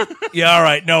 Did I? Yeah, all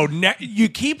right. No, you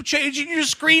keep changing your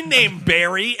screen name,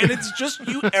 Barry, and it's just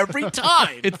you every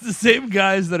time. It's the same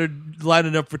guys that are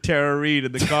lining up for Tara Reid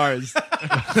in the cars.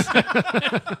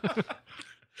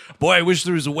 Boy, I wish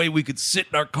there was a way we could sit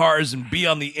in our cars and be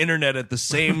on the internet at the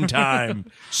same time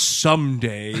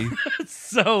someday.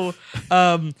 So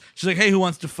she's like, hey, who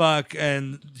wants to fuck?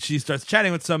 And she starts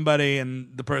chatting with somebody, and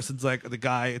the person's like, the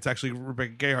guy, it's actually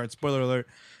Rebecca Gayheart, spoiler alert,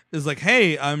 is like,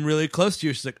 hey, I'm really close to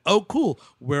you. She's like, oh, cool.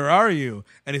 Where are you?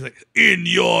 And he's like, in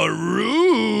your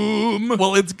room.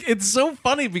 Well, it's so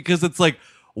funny because it's like,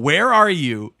 where are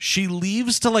you? She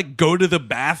leaves to like go to the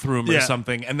bathroom or Yeah.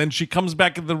 something, and then she comes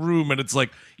back in the room and it's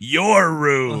like your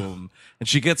room. And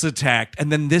she gets attacked.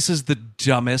 And then this is the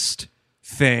dumbest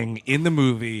thing in the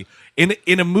movie.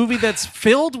 In a movie that's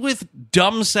filled with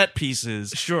dumb set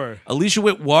pieces. Sure. Alicia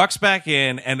Witt walks back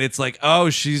in and it's like,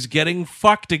 oh, she's getting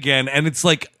fucked again. And it's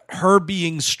like her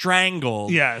being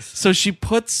strangled. Yes. So she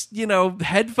puts,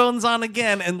 headphones on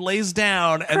again and lays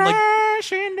down and like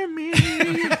Crash into me.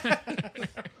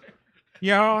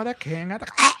 You're the king of the.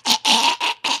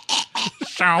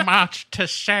 So much to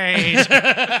say.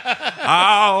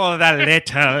 all the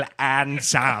little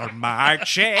ants are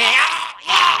marching.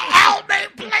 Help me,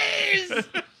 please.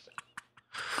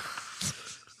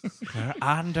 We're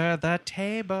under the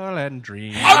table and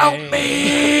dreaming. Help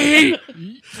me.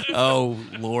 Oh,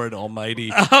 Lord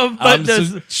Almighty. But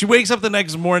So she wakes up the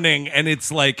next morning and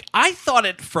it's like, I thought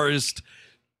at first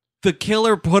the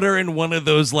killer put her in one of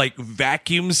those like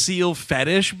vacuum seal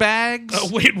fetish bags.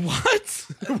 Wait, what?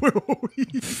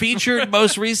 Featured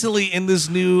most recently in this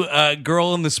new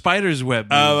Girl in the Spider's Web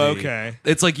movie. Oh, okay.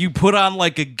 It's like you put on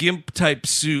like a gimp type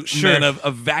suit Sure. and then a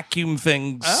vacuum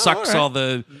thing sucks all right. all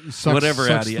the Sucks- whatever out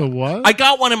sucks of you. the what? I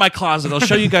got one in my closet. I'll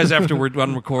show you guys after we're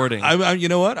done recording. You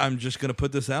know what? I'm just gonna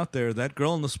put this out there. That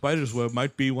Girl in the Spider's Web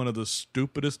might be one of the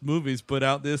stupidest movies put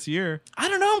out this year. I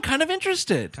don't know. I'm kind of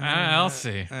interested. I'll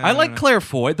see. I like Claire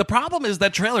Foy. The problem is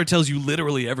that trailer tells you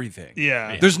literally everything.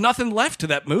 Yeah. There's nothing left to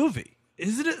that movie.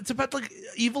 Isn't it? It's about like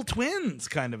evil twins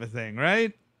kind of a thing,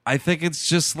 right? I think it's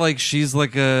just like she's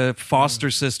like a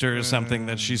foster sister or something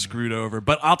that she screwed over.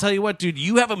 But I'll tell you what, dude,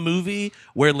 you have a movie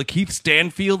where Lakeith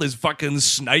Stanfield is fucking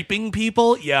sniping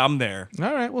people? Yeah, I'm there.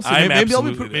 All right, we'll see. I'm Maybe I'll be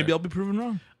absolutely maybe there. I'll be proven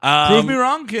wrong. Um, Prove me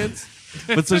wrong, kids.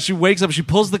 But so she wakes up, she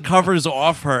pulls the covers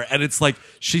off her, and it's like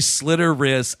she slit her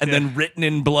wrist, and then written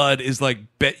in blood is like,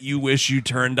 bet you wish you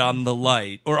turned on the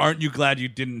light. Or aren't you glad you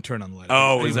didn't turn on the light?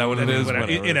 Oh, is that what it is?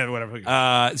 Whatever.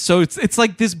 Whatever. So it's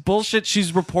like this bullshit.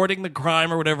 She's reporting the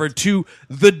crime or whatever to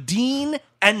the dean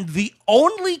and the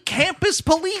only campus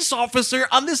police officer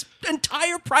on this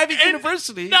entire private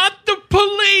university. Not the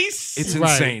police. It's Right.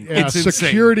 insane. Yeah, It's insane.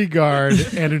 security guard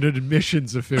and an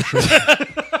admissions official.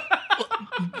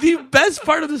 The best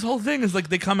part of this whole thing is like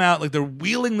they come out like they're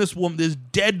wheeling this woman, this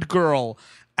dead girl,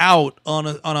 out on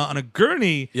a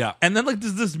gurney. Yeah. And then like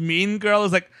this mean girl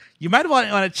is like, you might want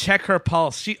to check her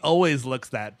pulse. She always looks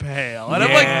that pale. And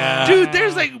I'm Yeah. like, dude,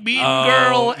 there's like mean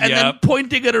girl and then yep.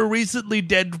 pointing at a recently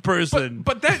dead person.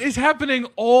 But that is happening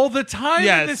all the time.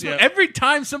 Yes, in this yeah. Every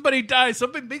time somebody dies,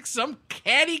 somebody makes some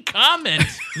catty comment.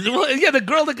 Well, yeah, the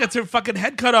girl that gets her fucking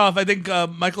head cut off, I think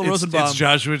Michael Rosenbaum. It's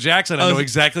Joshua Jackson. I know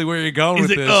exactly where you're going He's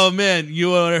with like, this. oh man,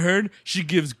 you know what I heard? She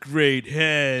gives great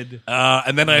head.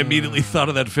 And then I immediately thought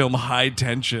of that film High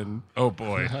Tension. Oh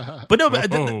boy. But no, but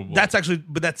boy. that's actually,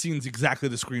 but that scene's exactly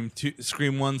the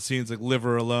Scream 1 scenes, like Live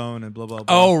Her Alone and blah, blah, blah.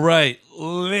 Oh, right.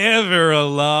 Leave her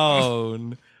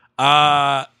alone.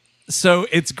 So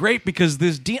it's great because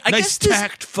this dean... I nice guess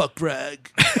tact, fuck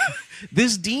rag.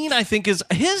 This dean, I think, is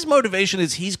his motivation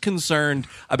is he's concerned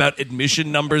about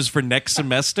admission numbers for next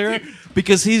semester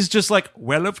because he's just like,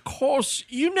 well, of course,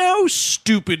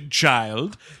 stupid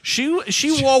child. She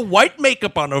wore white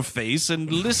makeup on her face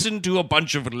and listened to a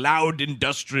bunch of loud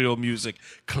industrial music.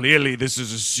 Clearly, this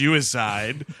is a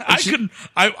suicide.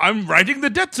 I'm writing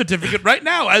the death certificate right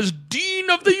now as dean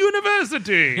of the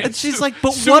university. And she's like, but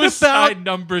what Suicide about...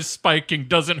 numbers spiking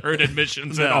doesn't hurt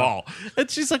admissions at all.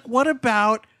 And she's like, what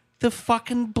about the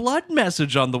fucking blood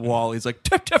message on the wall? He's like,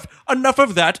 tiff, tiff, enough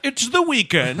of that. It's the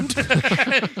weekend.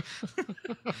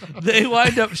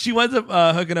 She winds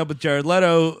up hooking up with Jared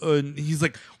Leto, and he's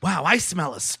like, wow, I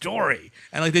smell a story.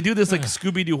 And like they do this like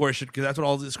Scooby-Doo horseshit because that's what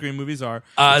all the Scream movies are.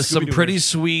 Some Scooby-Doo pretty horseshit.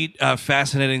 sweet,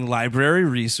 fascinating library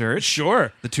research.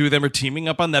 Sure. The two of them are teaming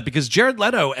up on that because Jared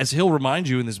Leto, as he'll remind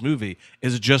you in this movie,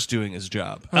 is just doing his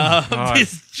job.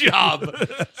 His job.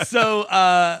 So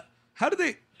how do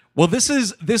they... Well, this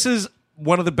is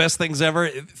one of the best things ever.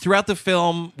 Throughout the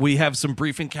film, we have some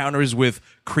brief encounters with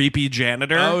creepy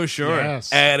janitor. Oh, sure.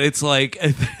 Yes. And it's like,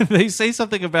 they say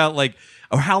something about like,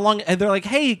 or how long, and they're like,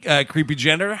 hey, creepy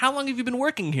janitor, how long have you been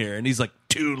working here? And he's like,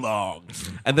 too long.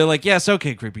 And they're like, yes,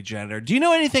 okay, creepy janitor. Do you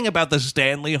know anything about the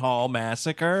Stanley Hall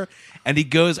massacre? And he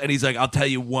goes, and he's like, I'll tell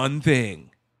you one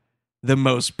thing. The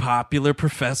most popular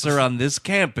professor on this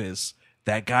campus,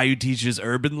 that guy who teaches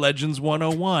Urban Legends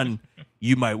 101,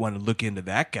 you might want to look into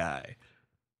that guy.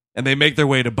 And they make their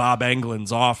way to Bob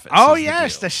England's office. Oh, is the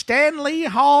yes, deal. the Stanley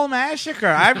Hall Massacre.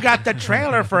 I've got the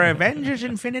trailer for Avengers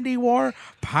Infinity War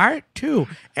Part 2.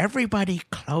 Everybody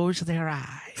close their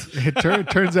eyes. It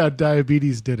turns out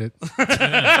diabetes did it.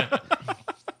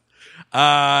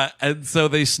 And so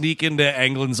they sneak into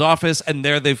Anglin's office, and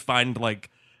there they find like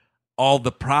all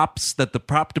the props that the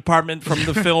prop department from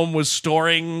the film was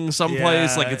storing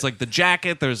someplace. Yeah. Like it's like the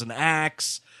jacket, there's an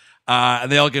axe.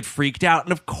 And they all get freaked out.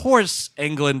 And of course,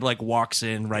 Englund like walks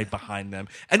in right behind them.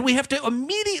 And we have to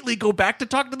immediately go back to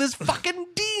talk to this fucking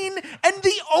dean and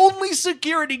the only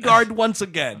security guard once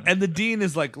again. And the dean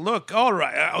is like, look, all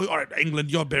right,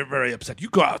 England, you're very, very upset. You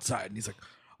go outside. And he's like,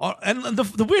 and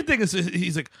the weird thing is,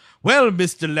 he's like, well,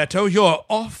 Mr. Leto, you're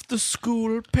off the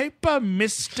school paper,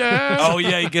 mister. Oh,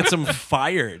 yeah, he gets him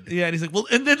fired. Yeah, and he's like, well,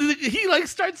 and then he like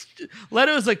starts,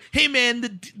 Leto's like, hey,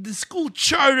 man, the school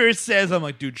charter says, I'm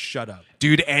like, dude, shut up.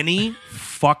 Dude, any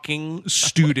fucking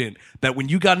student that when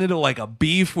you got into like a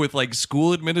beef with like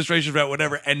school administration about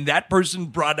whatever, and that person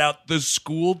brought out the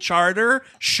school charter,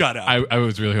 shut up. I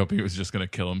was really hoping he was just going to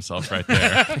kill himself right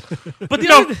there. But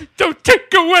don't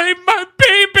take away my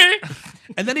baby.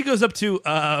 And then he goes up to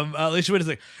Alicia Witt is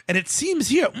like, and it seems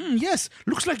here, yes,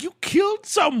 looks like you killed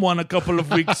someone a couple of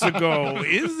weeks ago.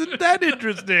 Isn't that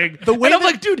interesting? And I'm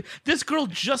like, dude, this girl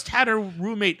just had her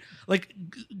roommate like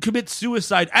commit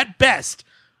suicide at best.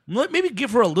 Maybe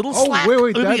give her a little slack.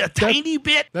 Wait, maybe a tiny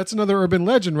bit. That's another urban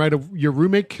legend, right? Your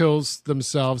roommate kills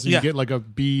themselves and you get like a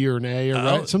B or an A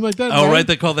or something like that. Oh, right.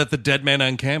 They call that the dead man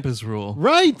on campus rule.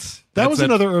 Right. That was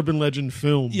another urban legend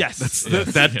film. Yes.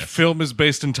 That film is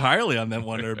based entirely on that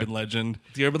one urban legend.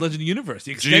 The urban legend universe.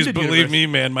 The Jeez, extended believe universe. me,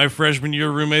 man, my freshman year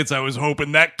roommates, I was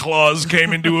hoping that clause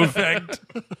came into effect.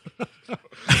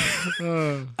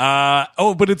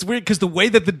 But it's weird because the way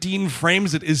that the dean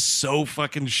frames it is so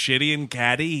fucking shitty and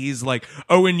catty. He's like,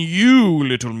 oh, and you,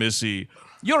 little missy,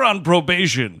 you're on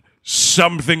probation.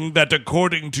 Something that,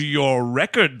 according to your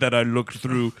record that I looked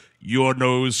through, you're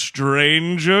no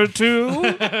stranger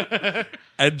to.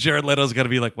 And Jared Leto's got to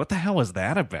be like, what the hell is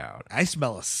that about? I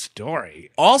smell a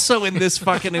story. Also in this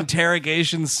fucking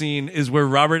interrogation scene is where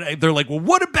they're like, well,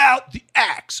 what about the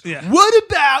axe? Yeah. What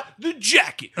about the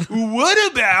jacket?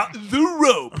 What about the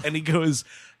rope? And he goes,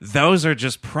 those are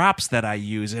just props that I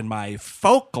use in my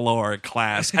folklore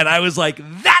class. And I was like,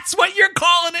 that's what you're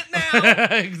calling it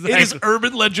now? Exactly. It is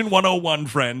Urban Legend 101,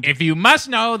 friend. If you must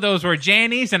know, those were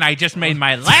Jannies, and I just made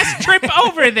my last trip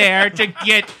over there to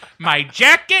get my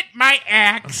jacket, my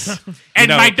axe, and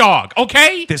my dog,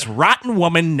 okay? This rotten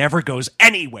woman never goes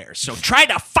anywhere, so try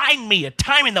to find me a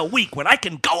time in the week when I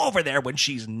can go over there when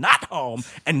she's not home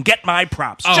and get my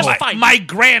props. Just find my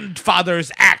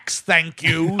grandfather's axe, thank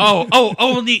you.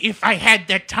 Only if I had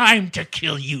the time to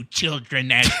kill you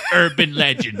children as urban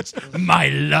legends. My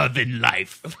love in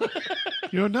life.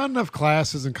 Not enough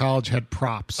classes in college had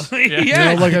props.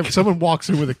 Yeah. Like if someone walks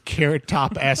in with a Carrot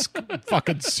Top-esque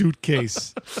fucking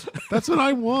suitcase. That's what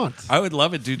I want. I would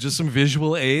love it, dude. Just some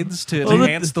visual aids to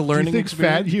enhance the learning Do you think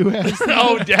experience. Fat U has that?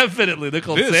 Oh, definitely. They're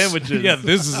called sandwiches. Yeah,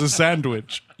 this is a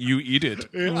sandwich. You eat it.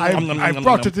 I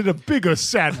brought it in a bigger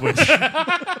sandwich.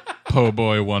 Po'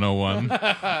 Boy 101.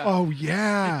 Oh,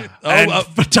 yeah. And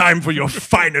time for your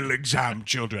final exam,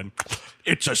 children.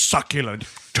 It's a succulent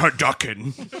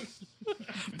turducken.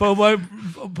 Po' Boy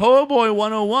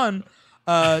 101,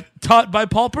 taught by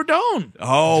Paul Perdone.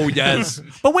 Oh, yes.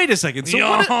 But wait a second. So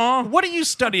what are you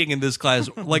studying in this class?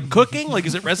 Like cooking? Like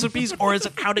is it recipes or is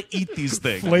it how to eat these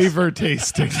things? Flavor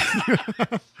tasting.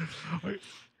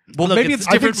 Well, Look, maybe it's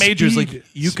different I think majors. speed- Like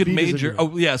you could speed is a major. good-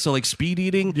 Oh, yeah. So like speed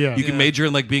eating. Yeah. You can major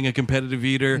in like being a competitive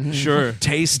eater. Sure.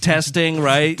 Taste testing,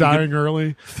 right? Dying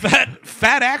early.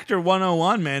 Fat Actor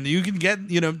 101, man. You can get, I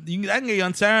can get you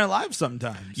on Saturday Night Live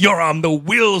sometimes. You're on the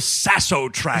Will Sasso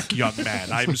track, young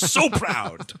man. I'm so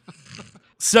proud.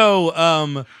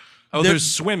 So, there's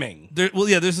swimming. There's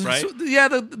Right?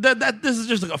 This is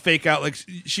just like a fake out. Like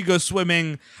she goes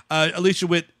swimming. Alicia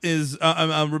Witt is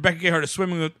Rebecca Gayheart is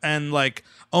swimming with, and like,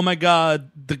 oh my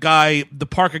god, the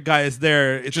Parker guy is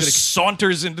there. It's Just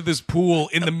saunters into this pool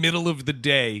in the middle of the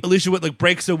day. Alicia Witt like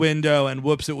breaks a window, and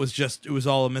whoops, it was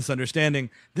all a misunderstanding.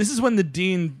 This is when the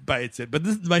dean bites it. But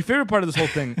my favorite part of this whole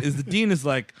thing is the dean is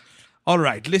like, all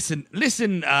right, listen,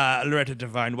 Loretta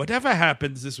Devine, whatever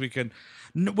happens this weekend,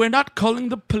 we're not calling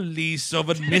the police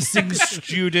over missing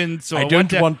students. Or I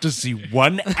don't want to see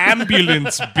one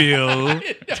ambulance bill.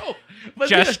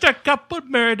 Just a couple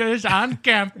murders on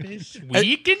campus.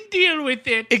 We can deal with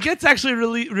it. It gets actually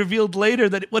really revealed later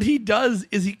that what he does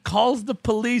is he calls the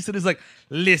police and is like,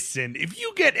 listen, if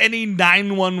you get any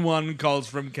 911 calls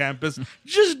from campus,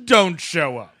 just don't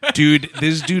show up. Dude,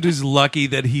 this dude is lucky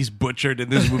that he's butchered in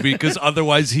this movie because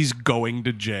otherwise he's going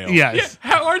to jail. Yes.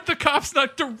 How are the cops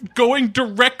not going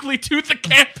directly to the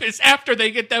campus after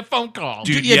they get that phone call?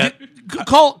 Dude,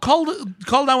 Call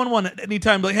 911 at any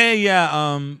time. Like, hey,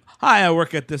 Hi, I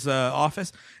work at this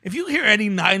office. If you hear any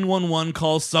 911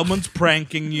 calls, someone's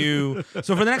pranking you.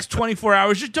 So for the next 24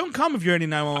 hours, just don't come if you hear any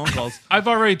 911 calls. I've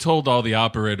already told all the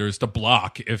operators to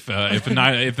block if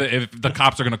the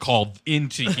cops are going to call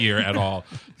into here at all.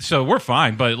 So we're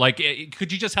fine. But like,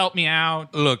 could you just help me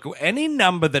out? Look, any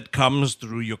number that comes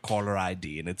through your caller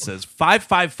ID and it says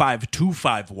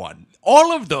 555-251,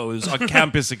 all of those are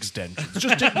campus extensions.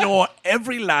 Just ignore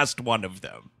every last one of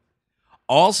them.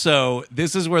 Also,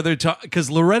 this is where they're talking,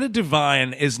 because Loretta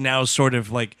Devine is now sort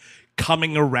of like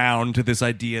coming around to this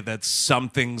idea that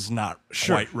something's not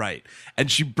quite right. And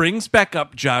she brings back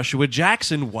up Joshua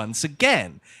Jackson once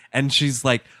again. And she's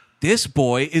like, this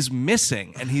boy is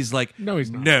missing. And he's like, no,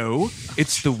 he's not. No,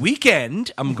 it's the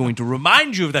weekend. I'm going to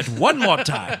remind you of that one more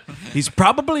time. He's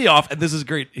probably off. And this is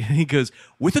great. He goes,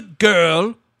 with a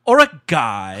girl or a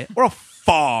guy or a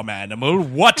farm animal,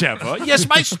 whatever. Yes,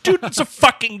 my students are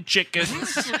fucking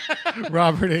chickens.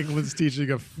 Robert Englund's teaching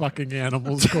a fucking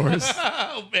animals course.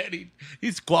 Oh, man,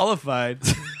 he's qualified.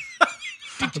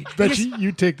 I bet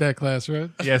you take that class,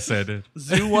 right? Yes, I did.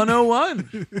 Zoo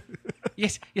 101.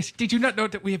 Yes. Did you not know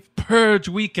that we have purge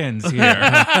weekends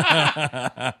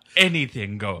here?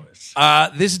 Anything goes.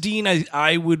 This Dean,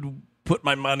 I would put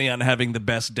my money on having the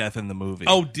best death in the movie.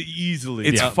 Oh, easily.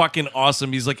 It's fucking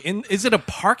awesome. He's like, is it a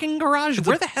parking garage?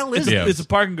 Where the hell is it? It's a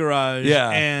parking garage. Yeah.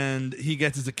 And he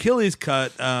gets his Achilles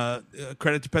cut.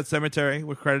 Credit to Pet Sematary,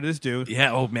 where credit is due.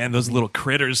 Yeah, oh man, those little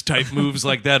critters type moves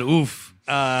like that. Oof.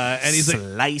 And he's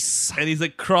Slice. and he's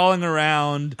like crawling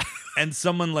around, and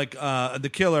someone like the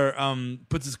killer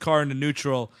puts his car into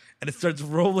neutral, and it starts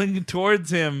rolling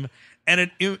towards him.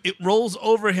 And it rolls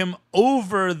over him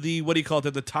over the, what do you call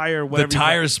it, the tire, whatever. The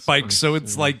tire spikes, so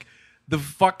it's like the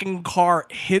fucking car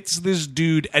hits this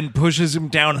dude and pushes him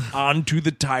down onto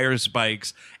the tire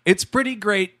spikes. It's pretty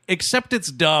great, except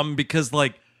it's dumb because,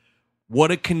 like, what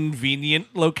a convenient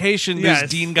location. Yes.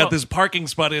 This Dean got this parking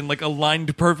spot in, like,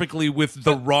 aligned perfectly with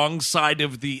the wrong side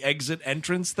of the exit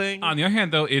entrance thing. On the other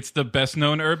hand, though, it's the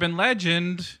best-known urban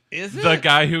legend. Is it? The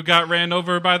guy who got ran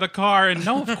over by the car, and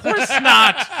no, of course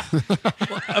not. Well,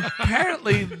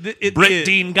 apparently, Britt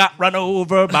Dean got run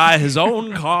over by his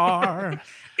own car.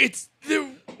 It's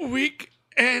the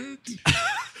weekend.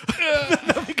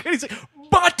 He's like,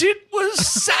 but it was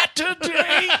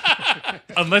Saturday.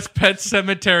 Unless Pet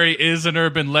Sematary is an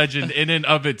urban legend in and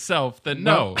of itself, then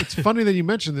no. Well, it's funny that you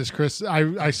mentioned this, Chris.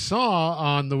 I saw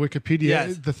on the Wikipedia,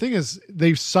 Yes. the thing is,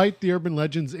 they cite the urban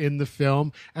legends in the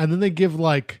film, and then they give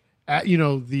like, I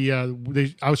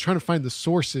was trying to find the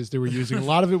sources they were using. A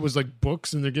lot of it was like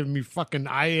books, and they're giving me fucking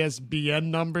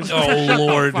ISBN numbers. Oh, Shut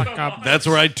Lord. the fuck up. That's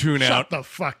where I tune out. Shut the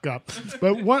fuck up.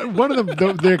 But one of them,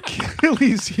 the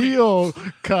Achilles heel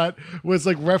cut was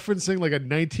like referencing like a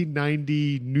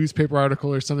 1990 newspaper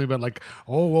article or something about like,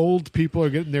 oh, old people are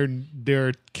getting their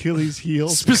Achilles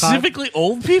heels Specifically cut.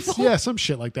 old people? Yeah, some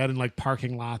shit like that in like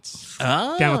parking lots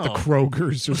Oh. down at the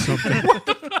Kroger's or something.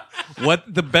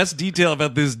 What the best detail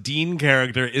about this Dean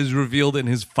character is revealed in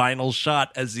his final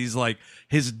shot as he's like,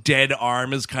 his dead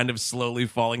arm is kind of slowly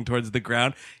falling towards the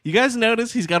ground. You guys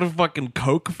notice he's got a fucking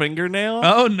Coke fingernail?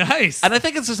 Oh, nice. And I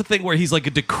think it's just a thing where he's like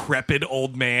a decrepit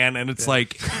old man, and it's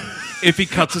like, if he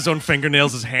cuts his own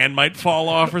fingernails, his hand might fall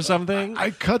off or something.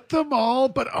 I cut them all,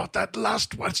 but that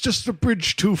last one's just a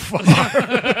bridge too far.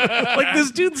 Like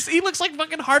this dude, he looks like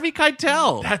fucking Harvey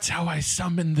Keitel. That's how I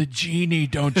summon the genie,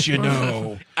 don't you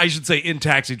know? I should say in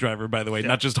Taxi Driver, by the way,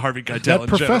 not just Harvey Keitel That in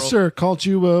professor called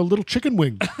you a little chicken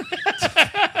wing.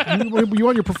 you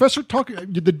want your professor talking?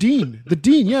 The dean.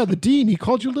 Yeah, the dean. He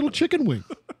called you a little chicken wing.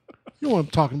 You know what I'm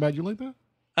talking about? You like that?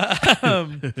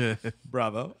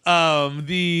 Bravo.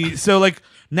 So like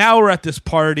now we're at this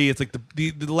party. It's like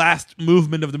the last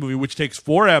movement of the movie, which takes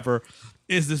forever,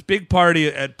 is this big party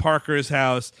at Parker's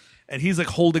house, and he's like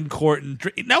holding court and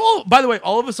now. By the way,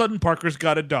 all of a sudden Parker's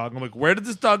got a dog. I'm like, where did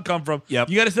this dog come from? Yep.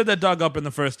 You got to set that dog up in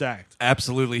the first act.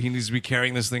 Absolutely. He needs to be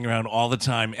carrying this thing around all the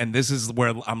time. And this is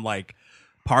where I'm like,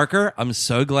 Parker, I'm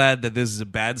so glad that this is a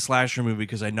bad slasher movie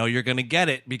because I know you're going to get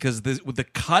it, because the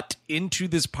cut into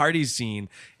this party scene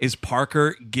is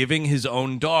Parker giving his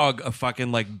own dog a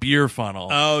fucking like beer funnel.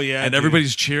 Oh, yeah, And dude.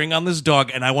 everybody's cheering on this dog,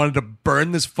 and I wanted to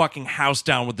burn this fucking house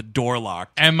down with the door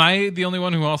locked. Am I the only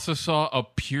one who also saw a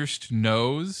pierced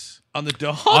nose? On the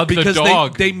dog? On the Because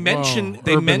dog. they mention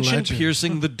Urban mentioned legend.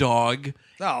 piercing the dog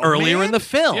Oh, earlier man. in the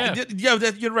film. Yeah.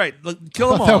 You're right. Look, I kill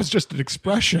them thought all. that was just an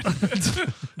expression.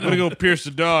 I'm gonna go pierce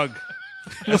the dog.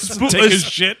 Take his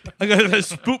shit. I gotta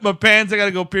spook my pants. I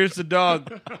gotta go pierce the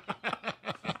dog.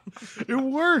 It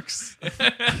works.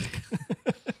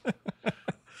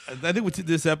 I think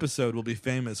this episode will be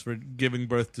famous for giving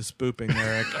birth to spooping,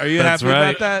 Eric. Are you That's happy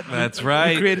right. about that? That's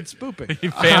right. We created spooping.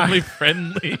 Family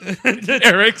friendly.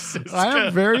 Eric's sister. I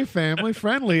am very family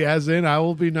friendly, as in I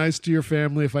will be nice to your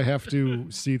family if I have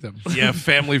to see them. Yeah,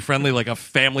 family friendly, like a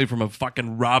family from a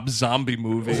fucking Rob Zombie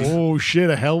movie. Oh shit,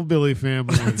 a hellbilly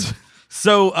family.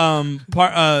 So,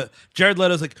 Jared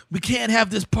Leto's like, we can't have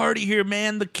this party here,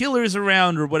 man. The killer's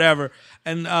around or whatever.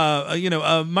 And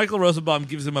Michael Rosenbaum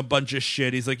gives him a bunch of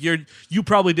shit. He's like, you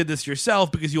probably did this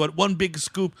yourself because you had one big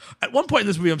scoop. At one point in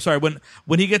this movie, I'm sorry,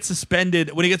 when he gets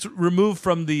suspended, when he gets removed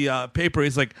from the paper,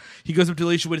 he's like, he goes up to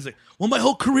Alicia Wood. He's like, well, my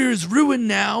whole career is ruined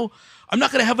now. I'm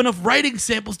not going to have enough writing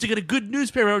samples to get a good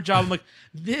newspaper job. I'm like,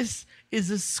 this is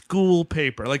a school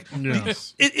paper. Like,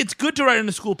 Yes. it's good to write in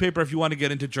a school paper if you want to get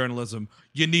into journalism.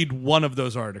 You need one of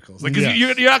those articles. Like, 'cause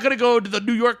Yes. you're not going to go to the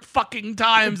New York fucking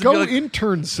Times. Go and be like,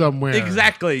 intern somewhere.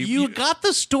 exactly. You got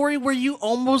the story where you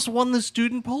almost won the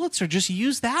student Pulitzer. Just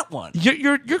use that one.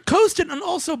 You're coasting, and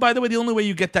also, by the way, the only way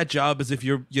you get that job is if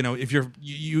you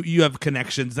have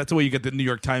connections. That's the way you get the New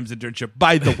York Times internship.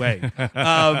 By the way,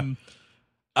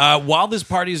 While this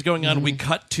party is going on, we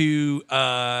cut to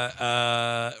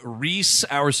Reese,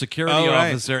 our security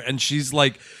officer, and she's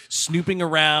like snooping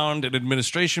around an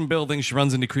administration building. She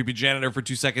runs into creepy janitor for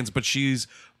 2 seconds, but she's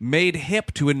made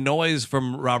hip to a noise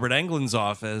from Robert Englund's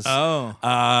office.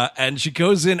 And she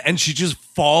goes in and she just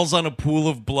falls on a pool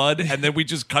of blood, and then we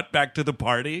just cut back to the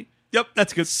party. Yep,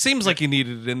 that's good. Seems like you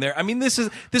needed it in there. I mean, this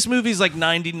movie's like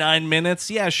 99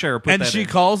 minutes. Yeah, sure. Put and that she in.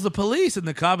 calls the police, and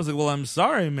the cop is like, "Well, I'm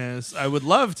sorry, miss. I would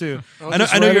love to. I'll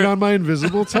just write it on my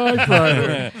invisible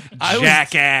typewriter."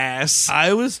 Jackass.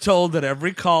 I was told that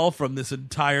every call from this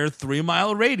entire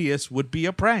 3-mile radius would be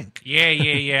a prank.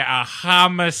 Yeah. A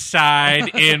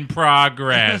homicide in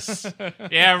progress.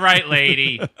 Yeah, right,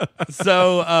 lady.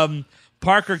 So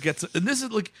Parker gets, and this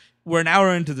is like, we're an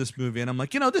hour into this movie, and I'm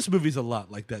like, this movie's a lot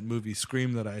like that movie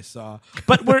Scream that I saw.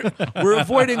 But we're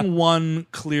avoiding one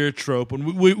clear trope,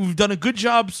 and we've done a good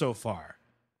job so far.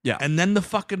 Yeah. And then the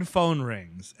fucking phone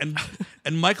rings, and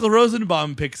Michael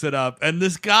Rosenbaum picks it up, and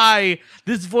this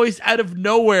voice out of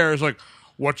nowhere is like,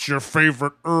 "What's your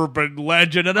favorite urban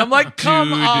legend?" And I'm like,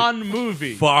 "Come on,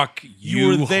 movie! Fuck you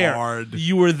were there. hard.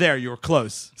 You were there. You were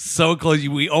close. So close.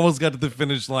 We almost got to the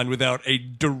finish line without a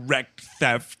direct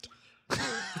theft.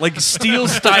 Like, steal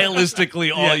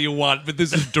stylistically all you want, but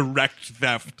this is direct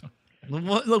theft.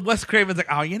 Wes Craven's like,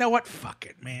 "Oh, you know what? Fuck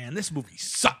it, man. This movie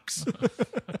sucks."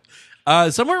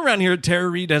 Somewhere around here, Tara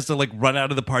Reid has to run out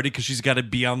of the party because she's got to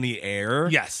be on the air.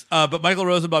 Yes, but Michael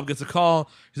Rosenbaum gets a call.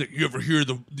 He's like, "You ever hear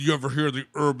the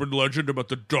urban legend about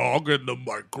the dog in the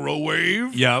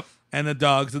microwave?" Yep. And the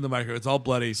dog's in the microwave. It's all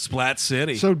bloody. Splat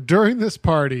City. So during this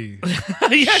party,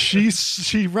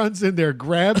 she runs in there,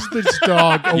 grabs this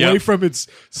dog away from its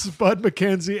Spud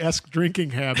McKenzie-esque drinking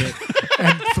habit,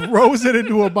 and throws it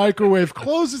into a microwave,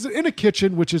 closes it in a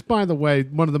kitchen, which is, by the way,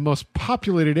 one of the most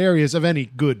populated areas of any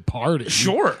good party.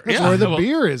 Sure. That's where the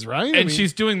beer is, right? And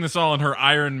she's doing this all in her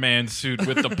Iron Man suit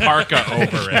with the parka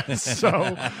over it. So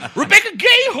Rebecca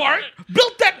Gayheart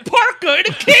built that parka in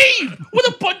a cave with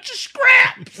a bunch of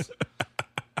scraps.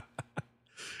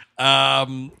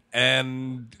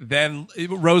 And then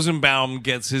Rosenbaum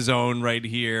gets his own right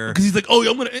here. Because he's like, "Oh,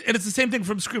 I'm gonna," and it's the same thing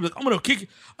from Scream. Like, "I'm gonna kick.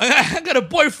 I got a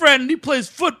boyfriend. And he plays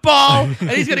football, and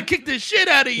he's gonna kick the shit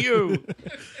out of you."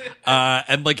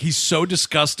 And he's so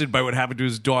disgusted by what happened to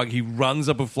his dog, he runs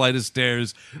up a flight of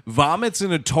stairs, vomits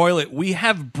in a toilet. We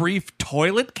have brief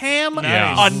toilet cam.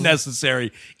 Nice.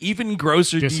 Unnecessary. Even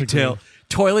grosser Disagree. detail.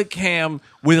 Toilet cam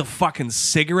with a fucking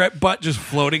cigarette butt just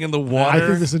floating in the water. I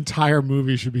think this entire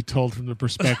movie should be told from the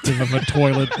perspective of a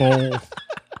toilet bowl.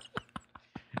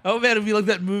 Oh man, if you like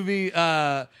that movie,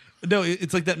 no,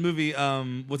 it's like that movie.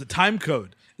 Was it Time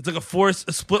Code? It's like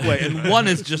a split way, and one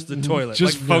is just the toilet.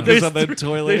 Just focus on the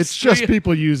toilet. It's just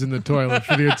people using the toilet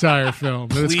for the entire film.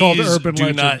 And it's called Urban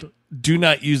Legend. Do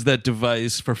not use that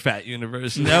device for Fat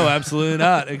University. No, absolutely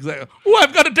not. Exactly. Oh,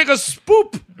 I've got to take a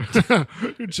spoop.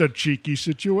 It's a cheeky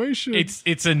situation.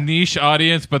 It's a niche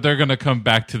audience, but they're going to come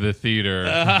back to the theater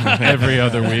every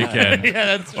other weekend.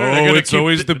 Yeah, that's true. Oh, it's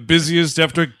always the busiest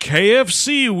after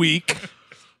KFC week.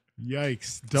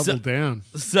 Yikes! Double down.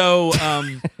 So,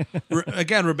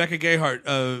 again, Rebecca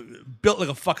Gayheart built like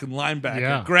a fucking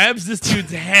linebacker. Grabs this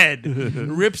dude's head,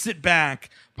 rips it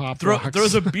back,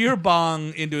 throws a beer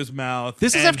bong into his mouth.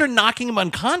 This is after knocking him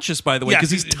unconscious, by the way, because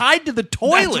he's tied to the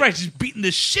toilet. That's right. She's beating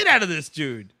the shit out of this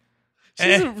dude.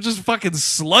 She's just fucking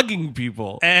slugging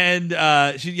people. And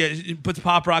she puts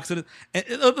Pop Rocks in it. And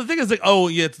the thing is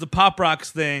it's the Pop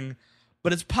Rocks thing.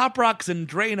 but it's Pop Rocks and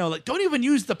Drano. Like, don't even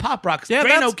use the Pop Rocks. Yeah, Drano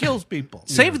that's- kills people.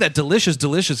 Save that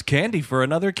delicious candy for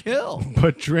another kill.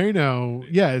 But Drano,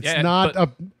 it's not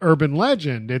a urban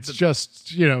legend. It's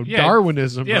just,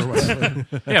 Darwinism or whatever.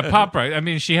 Yeah, Pop Rock. I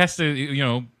mean, she has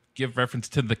to, give reference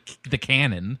to the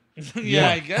canon.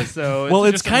 I guess so. Well,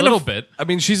 it's just a kind little of bit. I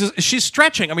mean, she's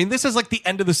stretching. I mean, this is like the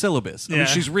end of the syllabus. I mean,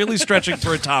 she's really stretching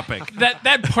for a topic.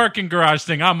 That parking garage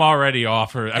thing, I'm already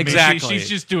off her. I mean, Exactly. she's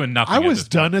just doing nothing. I at was this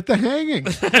done at the hanging.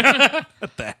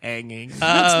 The hanging.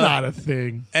 That's not a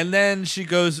thing. And then she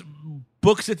goes,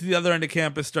 books it to the other end of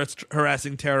campus, starts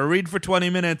harassing Tara Reid for 20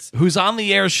 minutes. Who's on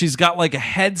the air? She's got like a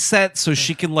headset, so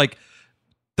she can like.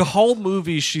 The whole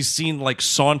movie, she's seen like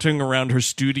sauntering around her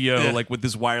studio, like with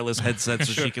this wireless headset,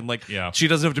 so she can like. She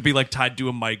doesn't have to be like tied to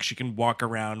a mic. She can walk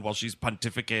around while she's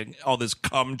pontificating all this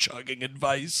cum chugging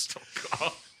advice,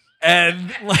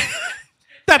 and like.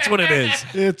 That's what it is.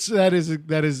 That is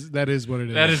what it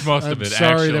is. That is most I'm of it,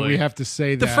 sorry that actually. we have to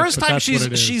say The that. first but time that's what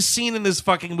it is. she's seen in this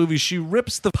fucking movie, she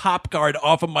rips the pop guard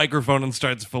off a microphone and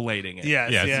starts filleting it.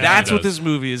 Yes, That's she what does. this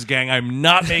movie is, gang. I'm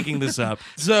not making this up.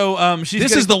 So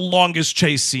This is the longest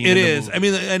chase scene. It in the is. movie. I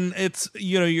mean, and it's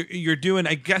you're doing.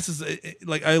 I guess is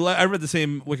like I read the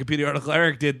same Wikipedia article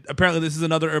Eric did. Apparently, this is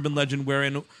another urban legend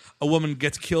wherein a woman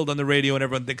gets killed on the radio and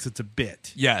everyone thinks it's a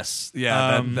bit. Yes,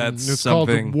 yeah, that's it's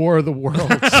something. called the War of the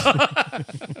Worlds.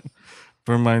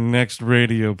 For my next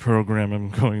radio program,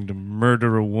 I'm going to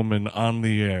murder a woman on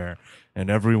the air, and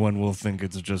everyone will think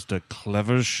it's just a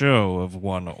clever show of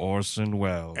one Orson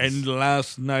Welles. And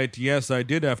last night, yes, I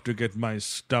did have to get my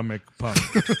stomach pumped.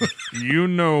 You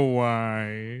know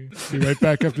why. Be right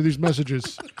back after these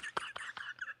messages.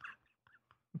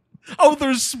 Oh,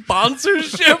 there's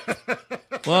sponsorship.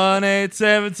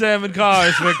 1877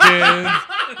 cars for kids.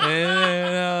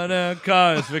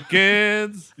 Cars for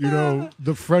kids.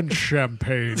 The French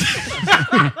champagne.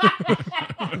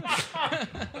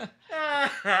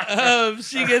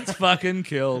 She gets fucking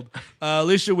killed.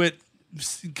 Alicia Witt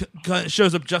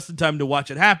shows up just in time to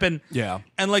watch it happen. Yeah.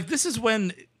 And like this is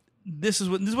when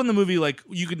the movie, like,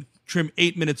 you can trim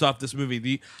 8 minutes off this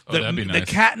movie. that'd be The nice.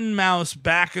 cat and mouse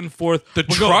back and forth. The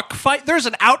truck fight? There's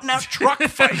an out-and-out truck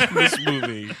fight in this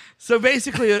movie. So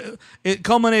basically, it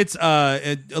culminates.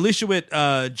 Alicia Witt,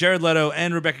 Jared Leto,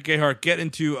 and Rebecca Gayheart get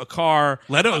into a car.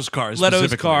 Leto's car. Leto's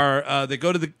specifically. car. They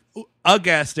go to a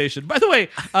gas station. By the way,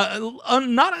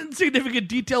 not an insignificant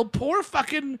detail. Poor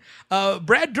fucking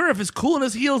Brad Dourif is cooling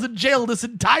his heels in jail this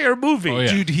entire movie. Oh,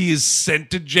 yeah. Dude, he is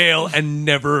sent to jail and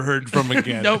never heard from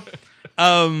again. Nope.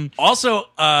 Also,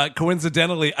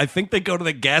 coincidentally, I think they go to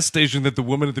the gas station that the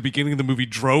woman at the beginning of the movie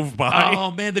drove by. Oh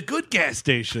man, the good gas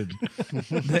station.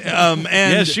 And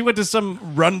yeah, she went to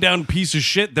some rundown piece of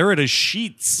shit. They're at a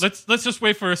Sheets. Let's just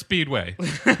wait for a speedway.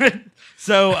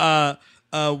 So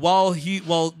while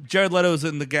Jared Leto's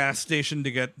in the gas station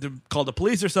to call the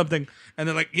police or something, and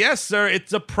they're like, "Yes, sir,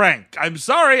 it's a prank. I'm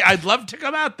sorry, I'd love to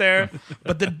come out there,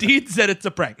 but the deed said it's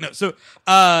a prank." No, so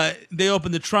they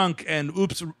open the trunk, and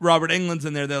oops, Robert Englund's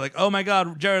in there. They're like, "Oh my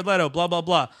God, Jared Leto!" Blah blah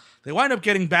blah. They wind up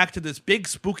getting back to this big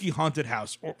spooky haunted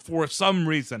house for some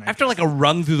reason. After like a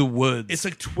run through the woods. It's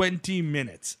like 20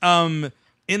 minutes.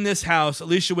 In this house,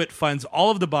 Alicia Witt finds all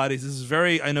of the bodies. This is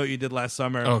very I Know What You Did Last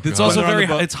Summer. Oh, It's God. also When they're on very.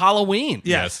 the boat. It's Halloween.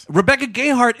 Yes. Rebecca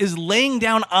Gayheart is laying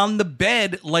down on the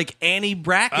bed like Annie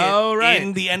Brackett. Oh, right.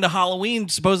 In the end of Halloween,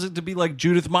 supposed to be like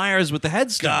Judith Myers with the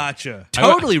headstone. Gotcha.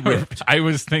 Totally ripped. I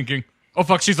was thinking, oh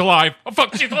fuck, she's alive. Oh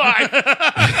fuck, she's alive.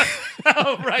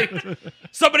 Oh, right.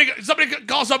 Somebody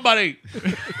call somebody.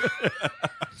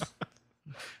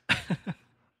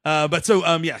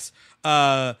 Yes.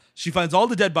 She finds all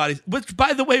the dead bodies, which,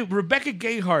 by the way, Rebecca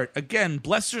Gayheart, again,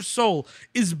 bless her soul,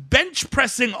 is bench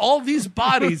pressing all these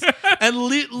bodies and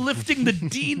lifting the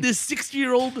dean, this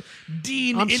 60-year-old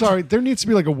dean. I'm sorry. There needs to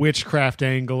be like a witchcraft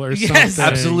angle or Yes, something.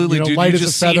 Absolutely, dude. Light You as a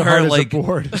just see feather, her hard as a like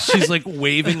board. she's like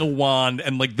waving a wand,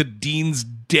 and like the dean's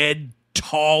dead,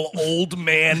 tall old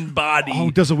man body. Oh,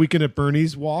 does A Weekend at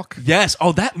Bernie's walk? Yes.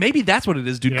 Oh, maybe that's what it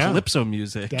is, dude. Yeah. Calypso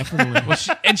music. Definitely. Well,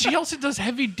 and she also does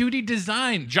heavy duty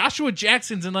design. Joshua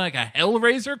Jackson's in like a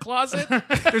Hellraiser closet.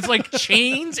 There's like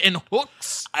chains and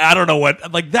hooks. I don't know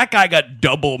what. Like that guy got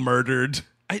double murdered.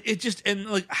 And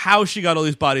like how she got all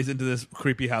these bodies into this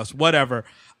creepy house, whatever.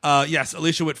 Yes,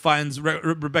 Alicia Witt finds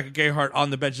Rebecca Gayheart on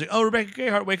the bed. She's like, "Oh, Rebecca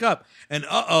Gayheart, wake up!" And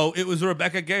it was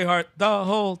Rebecca Gayheart the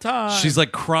whole time. She's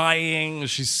like crying.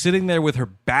 She's sitting there with her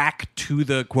back to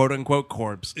the quote unquote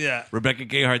corpse. Yeah. Rebecca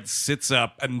Gayheart sits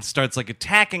up and starts like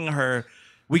attacking her.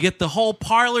 We get the whole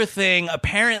parlor thing.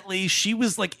 Apparently, she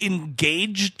was like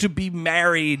engaged to be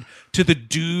married to the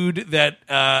dude that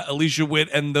Alicia Witt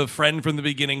and the friend from the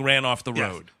beginning ran off the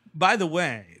road. By the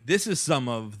way, this is some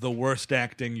of the worst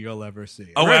acting you'll ever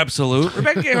see. Oh, absolutely.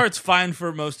 Rebecca Gayhart's fine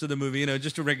for most of the movie,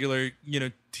 just a regular,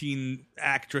 teen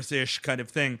actress-ish kind of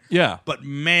thing. Yeah. But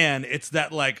man, it's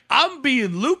that like, I'm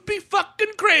being loopy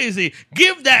fucking crazy.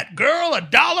 Give that girl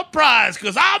 $1 prize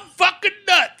because I'm fucking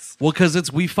nuts. Well,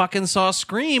 because we fucking saw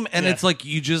Scream, and it's like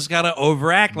you just gotta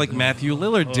overact like Matthew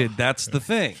Lillard did. That's the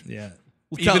thing. Yeah.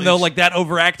 Even though like that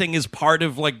overacting is part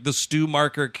of like the Stu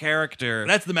Marker character.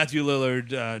 That's the Matthew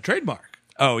Lillard trademark.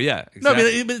 Oh yeah,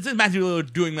 exactly. No, but it's Matthew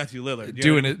Lillard doing Matthew Lillard,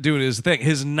 doing his thing,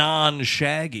 his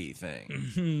non-Shaggy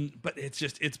thing. But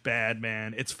it's bad,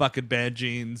 man. It's fucking bad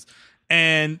genes.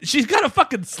 And she's got a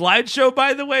fucking slideshow,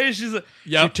 by the way. She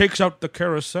takes out the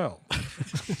carousel.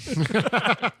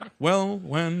 Well,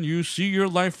 when you see your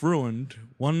life ruined,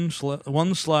 one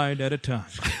slide at a time.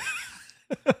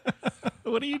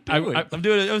 What are you doing?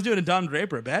 I was doing a Don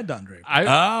Draper, a bad Don Draper.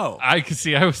 I can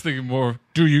see. I was thinking more.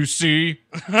 Do you see?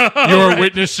 You're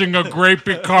witnessing a great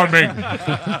becoming.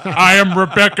 I am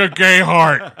Rebecca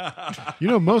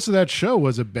Gayheart. Most of that show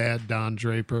was a bad Don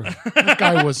Draper. That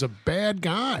guy was a bad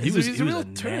guy. He was a real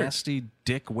nasty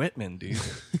Dick Whitman, dude.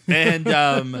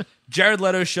 And Jared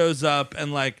Leto shows up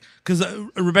and because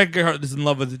Rebecca Gayheart is in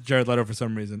love with Jared Leto for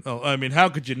some reason. Oh, I mean, how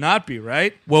could you not be,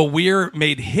 right? Well, we're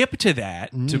made hip to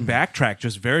that, to backtrack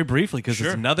just very briefly, because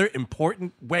it's another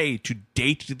important way to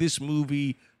date this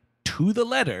movie to the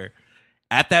letter.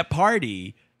 At that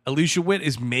party, Alicia Witt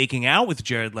is making out with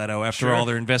Jared Leto after all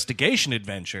their investigation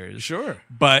adventures. Sure.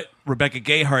 But Rebecca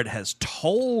Gayheart has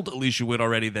told Alicia Witt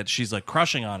already that she's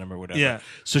crushing on him or whatever. Yeah.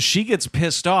 So she gets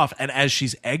pissed off, and as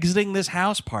she's exiting this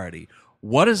house party,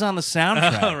 what is on the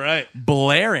soundtrack? Right.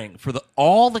 Blaring for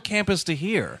all the campus to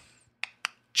hear?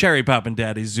 Cherry Poppin'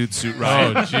 Daddy's Zoot Suit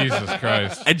Riot. Oh, Jesus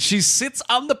Christ. And she sits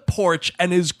on the porch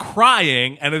and is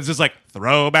crying, and it's just like,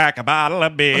 throw back a bottle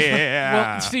of beer.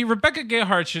 Well, see, Rebecca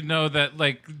Gayheart should know that,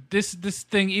 this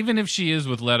thing, even if she is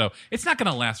with Leto, it's not going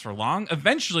to last for long.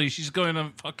 Eventually, she's going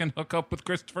to fucking hook up with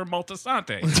Christopher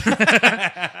Moltisanti.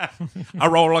 I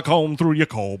roll a comb through your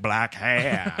coal black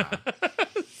hair.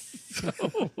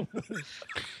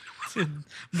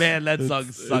 Man, that song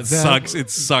sucks. It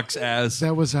sucks ass.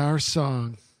 That was our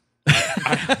song. My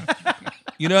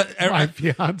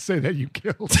fiance that you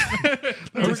killed.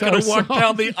 We're going to walk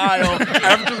down the aisle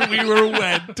after we were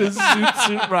wed to Zoot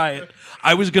Suit Riot.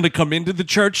 I was going to come into the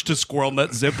church to squirrel nut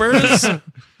zippers.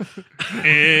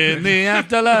 In the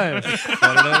afterlife.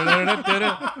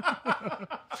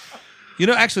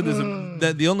 Actually,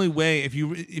 there's the only way if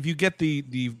you get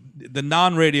the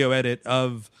non-radio edit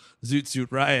of Zoot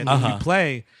Suit Riot that you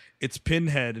play, it's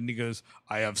Pinhead, and he goes,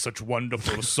 "I have such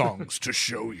wonderful songs to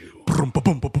show you." Because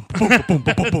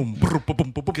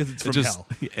it's from hell.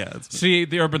 Yeah. See,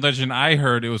 the urban legend I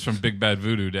heard, it was from Big Bad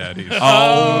Voodoo Daddies.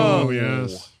 Oh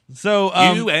yes. So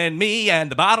you and me and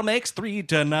the bottle makes three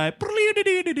tonight.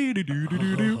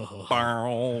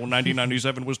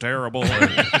 1997 was terrible.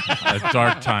 A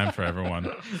dark time for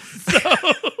everyone.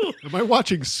 Am I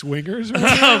watching Swingers? Right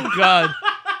now? Oh God.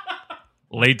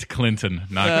 Late Clinton,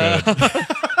 not good.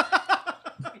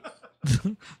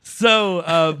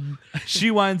 So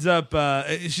she winds up.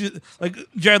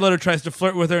 Jared Leto tries to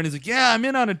flirt with her, and he's like, "Yeah, I'm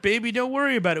in on it, baby. Don't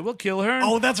worry about it. We'll kill her."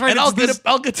 Oh, that's right. And I'll get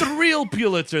the real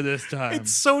Pulitzer this time.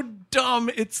 It's so dumb.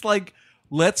 It's like,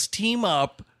 let's team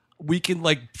up. We can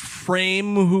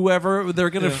frame whoever they're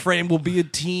going to frame. We'll be a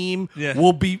team. Yeah.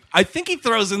 We'll be. I think he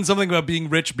throws in something about being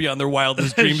rich beyond their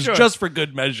wildest dreams, just for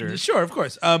good measure. Sure, of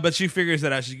course. But she figures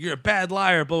that out. She's like, "You're a bad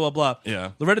liar." Blah blah blah.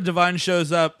 Yeah. Loretta Devine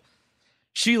shows up.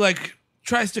 She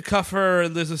tries to cuff her,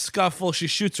 and there's a scuffle. She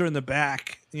shoots her in the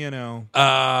back.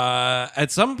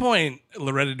 At some point,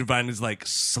 Loretta Devine is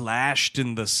slashed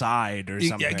in the side or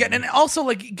something. Yeah, and also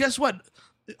guess what?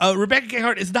 Rebecca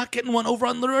Gayheart is not getting one over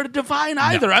on Loretta Devine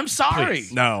either. No, I'm sorry.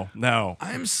 Please. No.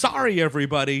 I'm sorry,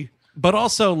 everybody. But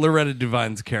also, Loretta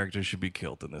Devine's character should be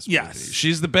killed in this movie. Yes.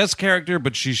 She's the best character,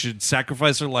 but she should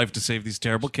sacrifice her life to save these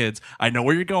terrible kids. I know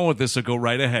where you're going with this, so go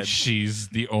right ahead. She's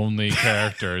the only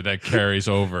character that carries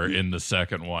over in the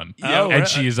second one. Oh, and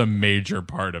she is a major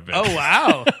part of it. Oh,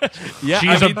 wow. Yeah,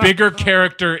 she's a bigger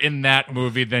character in that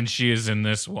movie than she is in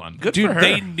this one. Good Dude, for her.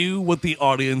 they knew what the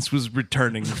audience was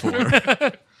returning for.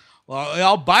 Well,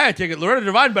 I'll buy a ticket. Loretta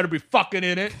Devine better be fucking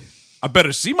in it. I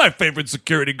better see my favorite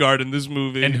security guard in this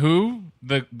movie. And who?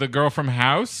 The girl from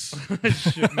House?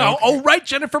 Oh, right.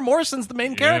 Jennifer Morrison's the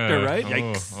main character, right?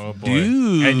 Yikes. Oh, boy.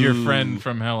 Dude. And your friend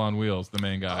from Hell on Wheels, the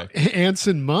main guy.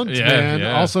 Anson Munt, Yeah, man,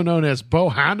 yeah. also known as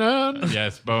Bohannon.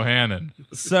 Yes, Bohannon.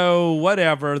 So,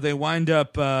 whatever. They wind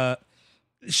up...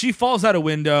 she falls out a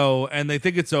window, and they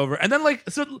think it's over. And then, by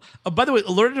the way,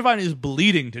 Loretta Devine is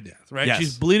bleeding to death, right? Yes.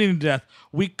 She's bleeding to death.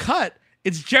 We cut,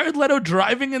 It's Jared Leto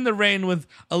driving in the rain with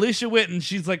Alicia Witt, and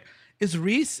she's like, is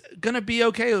Reese gonna be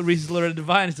okay? Reese is Loretta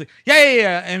Devine. He's like,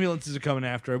 yeah. Ambulances are coming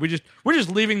after her. We're just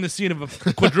leaving the scene of a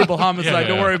quadruple homicide.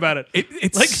 Don't worry about it.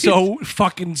 It's like so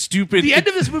fucking stupid. The end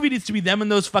of this movie needs to be them in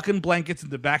those fucking blankets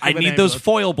in the back. I of an need those ambulance.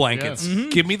 foil blankets.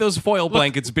 Give me those foil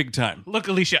blankets, big time. Look,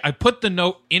 Alicia, I put the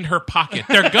note in her pocket.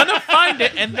 They're gonna find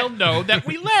it, and they'll know that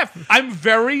we left. I'm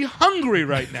very hungry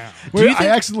right now. Wait, I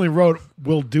accidentally wrote,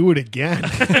 "We'll do it again."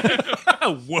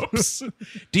 Whoops.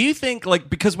 Do you think, like,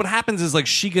 because what happens is, like,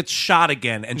 she gets shot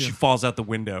again and she falls out the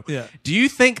window. Yeah. Do you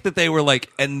think that they were like,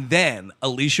 and then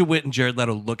Alicia Witt and Jared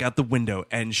Leto look out the window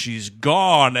and she's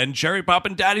gone and Cherry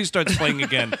Poppin' Daddy starts playing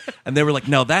again? And they were like,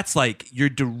 no, that's like, you're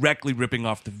directly ripping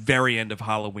off the very end of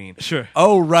Halloween. Sure.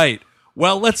 Oh, right.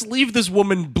 Well, let's leave this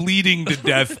woman bleeding to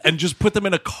death and just put them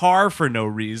in a car for no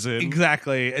reason.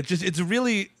 Exactly.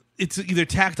 It's either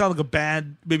tacked on like a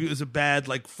bad, maybe it was a bad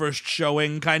like first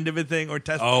showing kind of a thing, or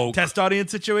test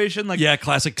audience situation. Like, yeah,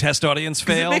 classic test audience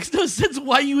fail. It makes no sense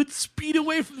why you would speed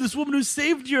away from this woman who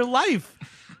saved your life.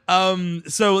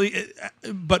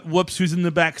 But whoops, who's in the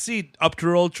back seat? Up to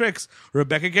her old tricks.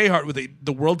 Rebecca Gayheart with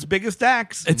the world's biggest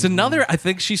axe. It's another. I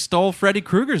think she stole Freddy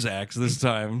Krueger's axe this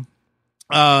time.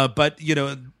 But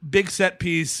big set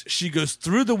piece. She goes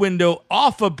through the window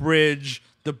off a bridge.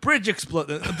 The bridge explodes.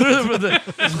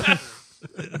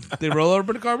 They roll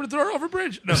over the car and throw her over a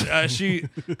bridge. No, she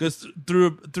goes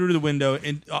through the window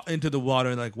into the water.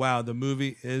 And like, wow, the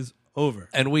movie is over.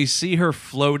 And we see her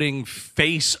floating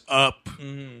face up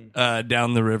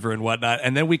down the river and whatnot.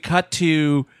 And then we cut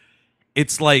to,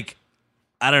 it's like,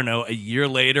 I don't know, a year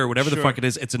later, whatever the fuck it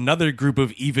is, it's another group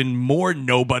of even more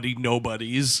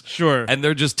nobodies. Sure. And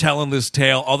they're just telling this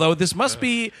tale. Although this must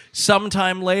be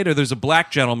sometime later. There's a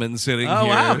black gentleman sitting here. Oh,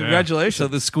 wow. Congratulations. So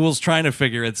the school's trying to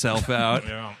figure itself out.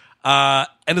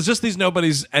 And it's just these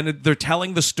nobodies, and they're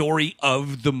telling the story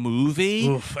of the movie.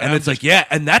 Oof, and it's like, yeah,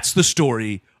 and that's the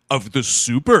story of the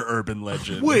super urban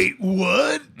legend. Wait,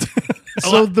 what?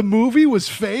 So the movie was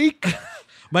fake?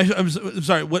 I'm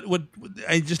sorry. What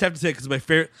I just have to say, because my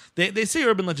favorite. They say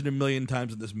urban legend a million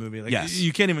times in this movie. Like, yes.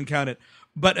 You can't even count it.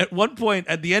 But at one point,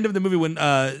 at the end of the movie, when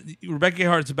Rebecca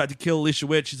Gayheart is about to kill Alicia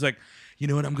Witt, she's like, "You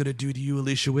know what I'm gonna do to you,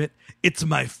 Alicia Witt? It's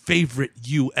my favorite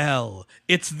UL.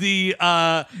 It's the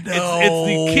it's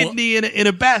the kidney in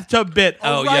a bathtub bit.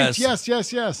 Oh, right. yes.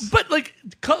 Yes. But like,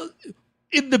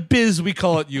 in the biz, we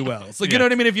call it ULs. Like, you know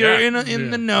what I mean? If you're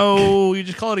in the know, you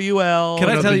just call it a UL. Can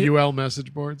I tell you, UL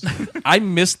message boards? I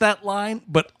missed that line,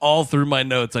 but all through my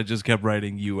notes, I just kept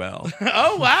writing UL.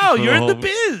 Oh, wow. You're in the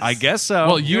biz. I guess so.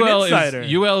 Well, You're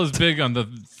an UL is big on the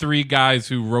 3 guys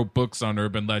who wrote books on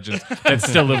urban legends that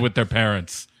still live with their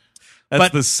parents.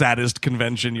 That's the saddest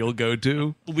convention you'll go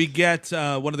to. We get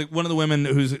one of the women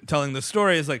who's telling the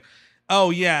story is like, oh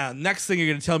yeah, next thing you're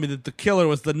going to tell me that the killer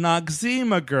was the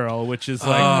Noxzema girl, which is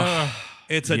like,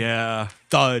 it's a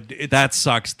thud. That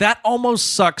sucks. That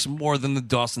almost sucks more than the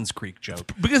Dawson's Creek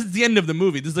joke. Because it's the end of the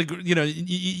movie. This is like,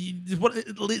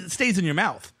 it stays in your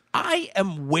mouth. I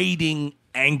am waiting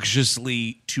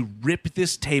anxiously to rip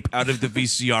this tape out of the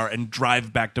VCR and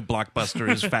drive back to Blockbuster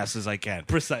as fast as I can.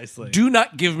 Precisely. Do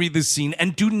not give me this scene,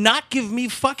 and do not give me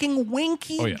fucking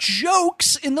winky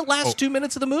jokes in the last 2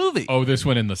 minutes of the movie. Oh, this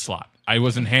went in the slot. I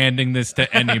wasn't handing this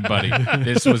to anybody.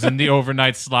 This was in the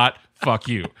overnight slot. Fuck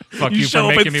you. Fuck you show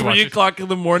for up making at me 3 watch it. o'clock in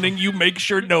the morning. You make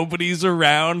sure nobody's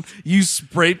around. You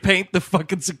spray paint the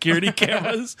fucking security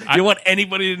cameras. You don't want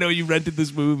anybody to know you rented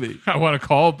this movie.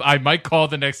 I might call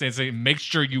the next day and say, make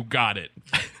sure you got it.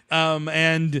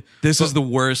 And this is the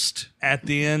worst. At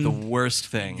the end, the worst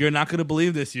thing. You're not going to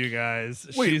believe this, you guys.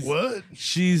 Wait, what?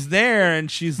 She's there, and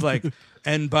she's like,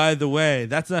 and by the way,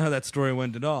 that's not how that story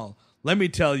went at all. Let me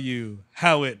tell you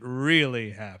how it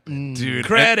really happened. Dude.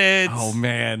 Credits. Oh,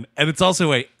 man. And it's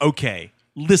also okay,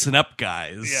 listen up,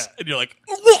 guys. Yeah. And you're like,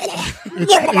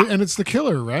 and it's the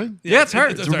killer, right? Yeah, it's her.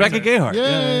 It's Rebecca Gayheart.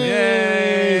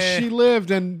 Yay. She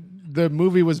lived, and the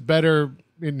movie was better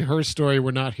in her story we're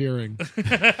not hearing.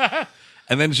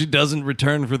 And then she doesn't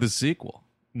return for the sequel.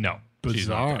 No.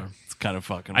 Bizarre. It's kind of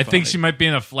fucking I think funny. she might be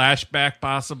in a flashback,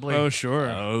 possibly. Oh,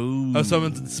 sure. Oh,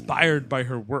 someone's inspired by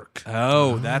her work.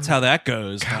 Oh, that's how that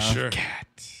goes. Sure.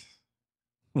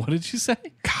 What did you say?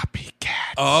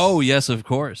 Copycat. Oh, yes, of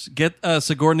course. Get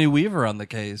Sigourney Weaver on the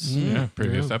case. Yeah,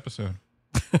 previous episode.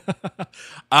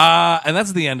 And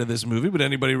that's the end of this movie. Would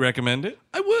anybody recommend it?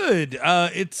 I would.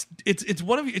 It's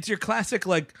one of it's your classic,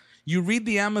 like, You read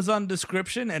the Amazon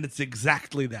description, and it's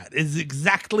exactly that. It's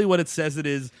exactly what it says it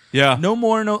is. Yeah. No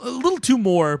more, a little too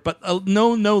more, but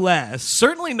no less.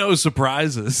 Certainly no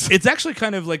surprises. It's actually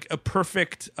kind of like a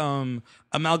perfect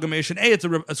amalgamation. It's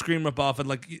a Scream ripoff, and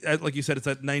like you said, it's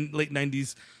that late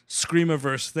 90s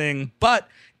Screamiverse thing. But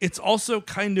it's also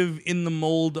kind of in the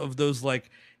mold of those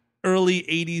like early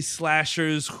 80s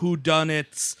slashers,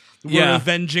 whodunits. We're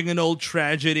avenging an old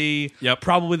tragedy. Yep.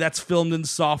 Probably that's filmed in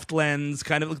soft lens,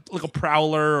 kind of like a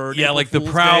Prowler or yeah, April like Fool's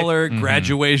the Prowler, Day.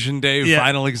 Graduation Day,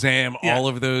 Final Exam, all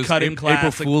of those. Cutting Class,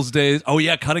 April Fool's Days. Oh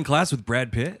yeah, Cutting Class with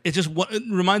Brad Pitt. It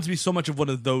reminds me so much of one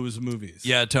of those movies.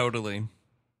 Yeah, totally.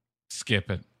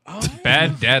 Skip it.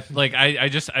 Bad death. Like I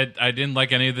didn't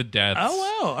like any of the deaths. Oh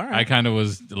wow, all right. I kind of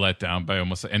was let down by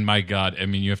almost. And my God, I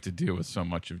mean, you have to deal with so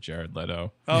much of Jared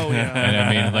Leto. Oh yeah. And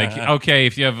I mean, like, okay,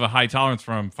 if you have a high tolerance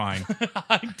for him, fine.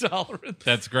 High tolerance.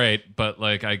 That's great, but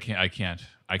like, I can't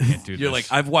do this. You're like,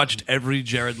 I've watched every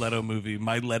Jared Leto movie.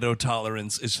 My Leto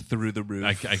tolerance is through the roof.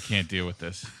 I can't deal with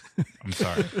this. I'm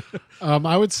sorry.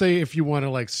 I would say if you want to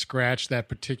like scratch that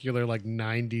particular like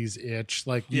 90s itch,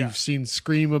 like you've seen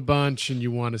Scream a bunch and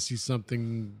you want to see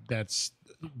something that's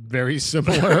very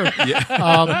similar.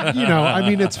 I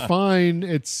mean, it's fine.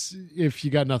 It's if you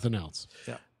got nothing else.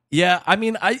 Yeah, I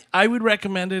mean, I would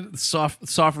recommend it.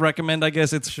 Soft recommend, I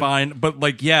guess it's fine. But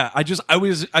like, I was on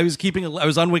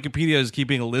Wikipedia. I was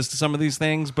keeping a list of some of these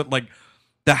things, but like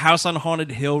the House on Haunted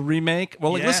Hill remake.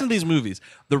 Well, like listen to these movies: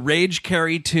 The Rage,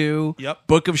 Carrie 2,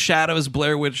 Book of Shadows,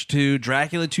 Blair Witch 2,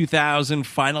 Dracula 2000,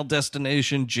 Final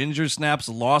Destination, Ginger Snaps,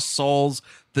 Lost Souls.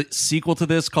 The sequel to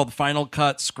this called Final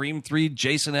Cut, Scream 3,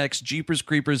 Jason X, Jeepers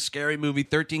Creepers, Scary Movie,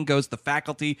 13 Ghosts, The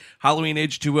Faculty, Halloween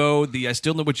H2O, the I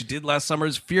Still Know What You Did Last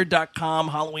Summer's, Fear.com,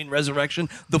 Halloween Resurrection,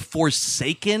 The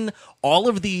Forsaken. All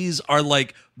of these are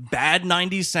like bad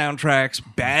 90s soundtracks,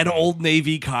 bad Old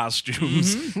Navy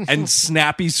costumes, and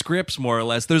snappy scripts, more or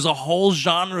less. There's a whole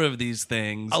genre of these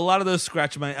things. A lot of those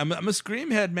scratch my... I'm a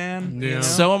Scream head, man. Yeah. You know?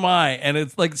 So am I. And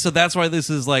it's like, so that's why this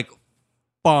is like,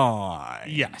 fine.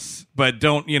 Yes. But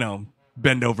don't,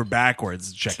 bend over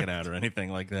backwards to check it out or anything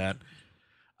like that.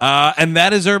 And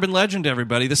that is Urban Legend,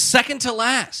 everybody. The second to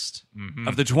last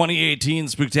of the 2018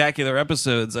 Spooktacular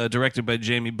episodes, directed by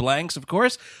Jamie Blanks, of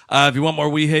course. If you want more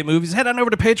We Hate Movies, head on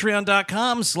over to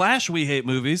patreon.com/We Hate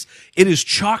Movies. It is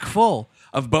chock full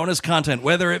of bonus content,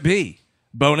 whether it be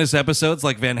bonus episodes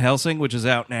like Van Helsing, which is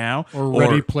out now. Or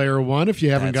Ready Player One, if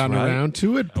you haven't gotten around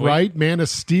to it. Bright, Man of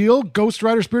Steel, Ghost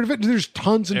Rider, Spirit of It. There's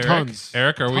tons and tons.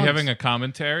 Eric, are we having a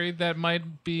commentary that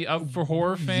might be up for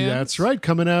horror fans? That's right.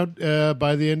 Coming out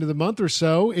by the end of the month or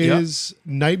so is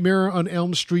Nightmare on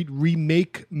Elm Street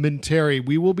remake-mentary.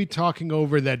 We will be talking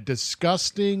over that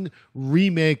disgusting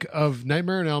remake of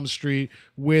Nightmare on Elm Street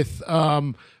with...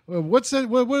 what's that?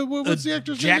 What's the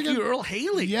actor's name again? Jackie Earl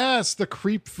Haley. Yes, the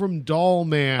creep from Doll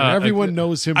Man. Everyone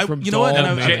knows him from Doll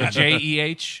Man.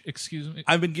 JEH, excuse me.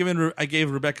 I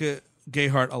gave Rebecca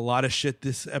Gayheart a lot of shit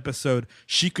this episode.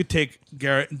 She could take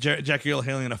Jackie Earl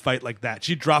Haley in a fight like that.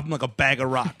 She'd drop him like a bag of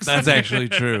rocks. That's actually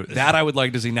true. That I would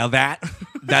like to see. Now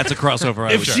that's a crossover.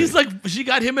 If she's like, she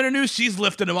got him in her news, she's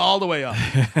lifting him all the way up.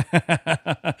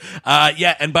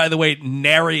 And by the way,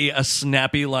 nary a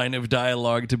snappy line of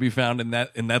dialogue to be found in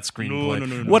that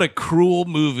screenplay. No. What a cruel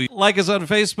movie. Like us on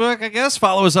Facebook, I guess.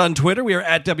 Follow us on Twitter. We are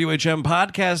at WHM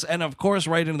Podcast. And of course,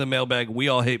 right into the mailbag,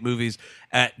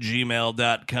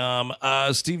 weallhatemovies@gmail.com.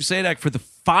 Steve Sadak for the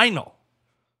final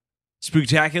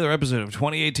Spooktacular episode of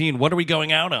 2018. What are we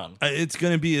going out on? It's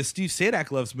going to be a Steve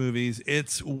Sadak loves movies.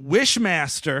 It's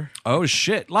Wishmaster. Oh,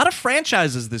 shit. A lot of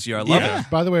franchises this year. I love it.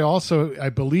 By the way, also, I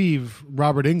believe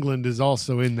Robert Englund is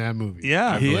also in that movie.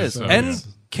 Yeah, he is. So, and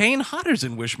Kane Hodder's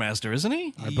in Wishmaster, isn't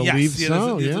he? I believe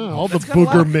so, all the That's got a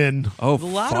lot of- boogermen. Oh, a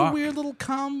lot of weird little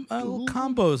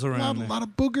combos around A lot of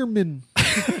boogermen.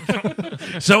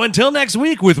 So until next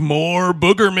week with more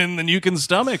boogermen than you can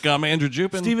stomach, I'm Andrew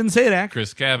Jupin. Steven Sadak.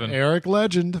 Chris Cabin. Eric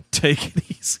Legend. Take it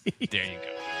easy. There you go.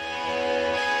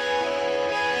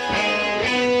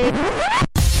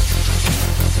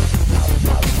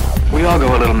 We all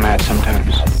go a little mad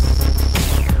sometimes.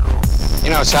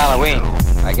 You know, it's Halloween.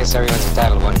 I guess everyone's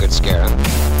entitled to one good scare, huh?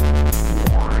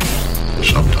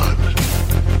 Sometimes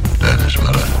that is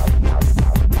murder.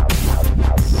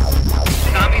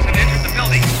 Zombies have entered the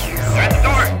building. They're at the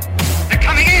door. They're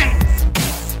coming in.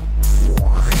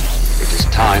 It is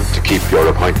time to keep your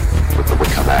appointment with the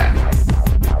Wicker Man.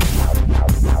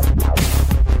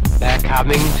 They're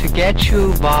coming to get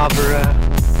you, Barbara.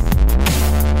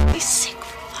 He's sick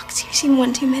for fucks. You've seen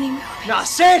one too many movies. Now,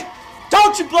 Sid,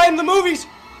 don't you blame the movies.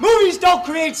 Movies don't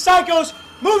create psychos.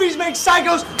 Movies make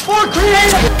psychos more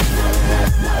creative.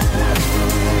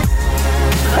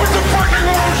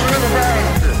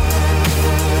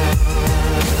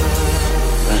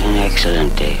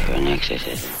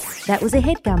 That was a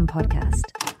HeadGum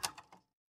podcast.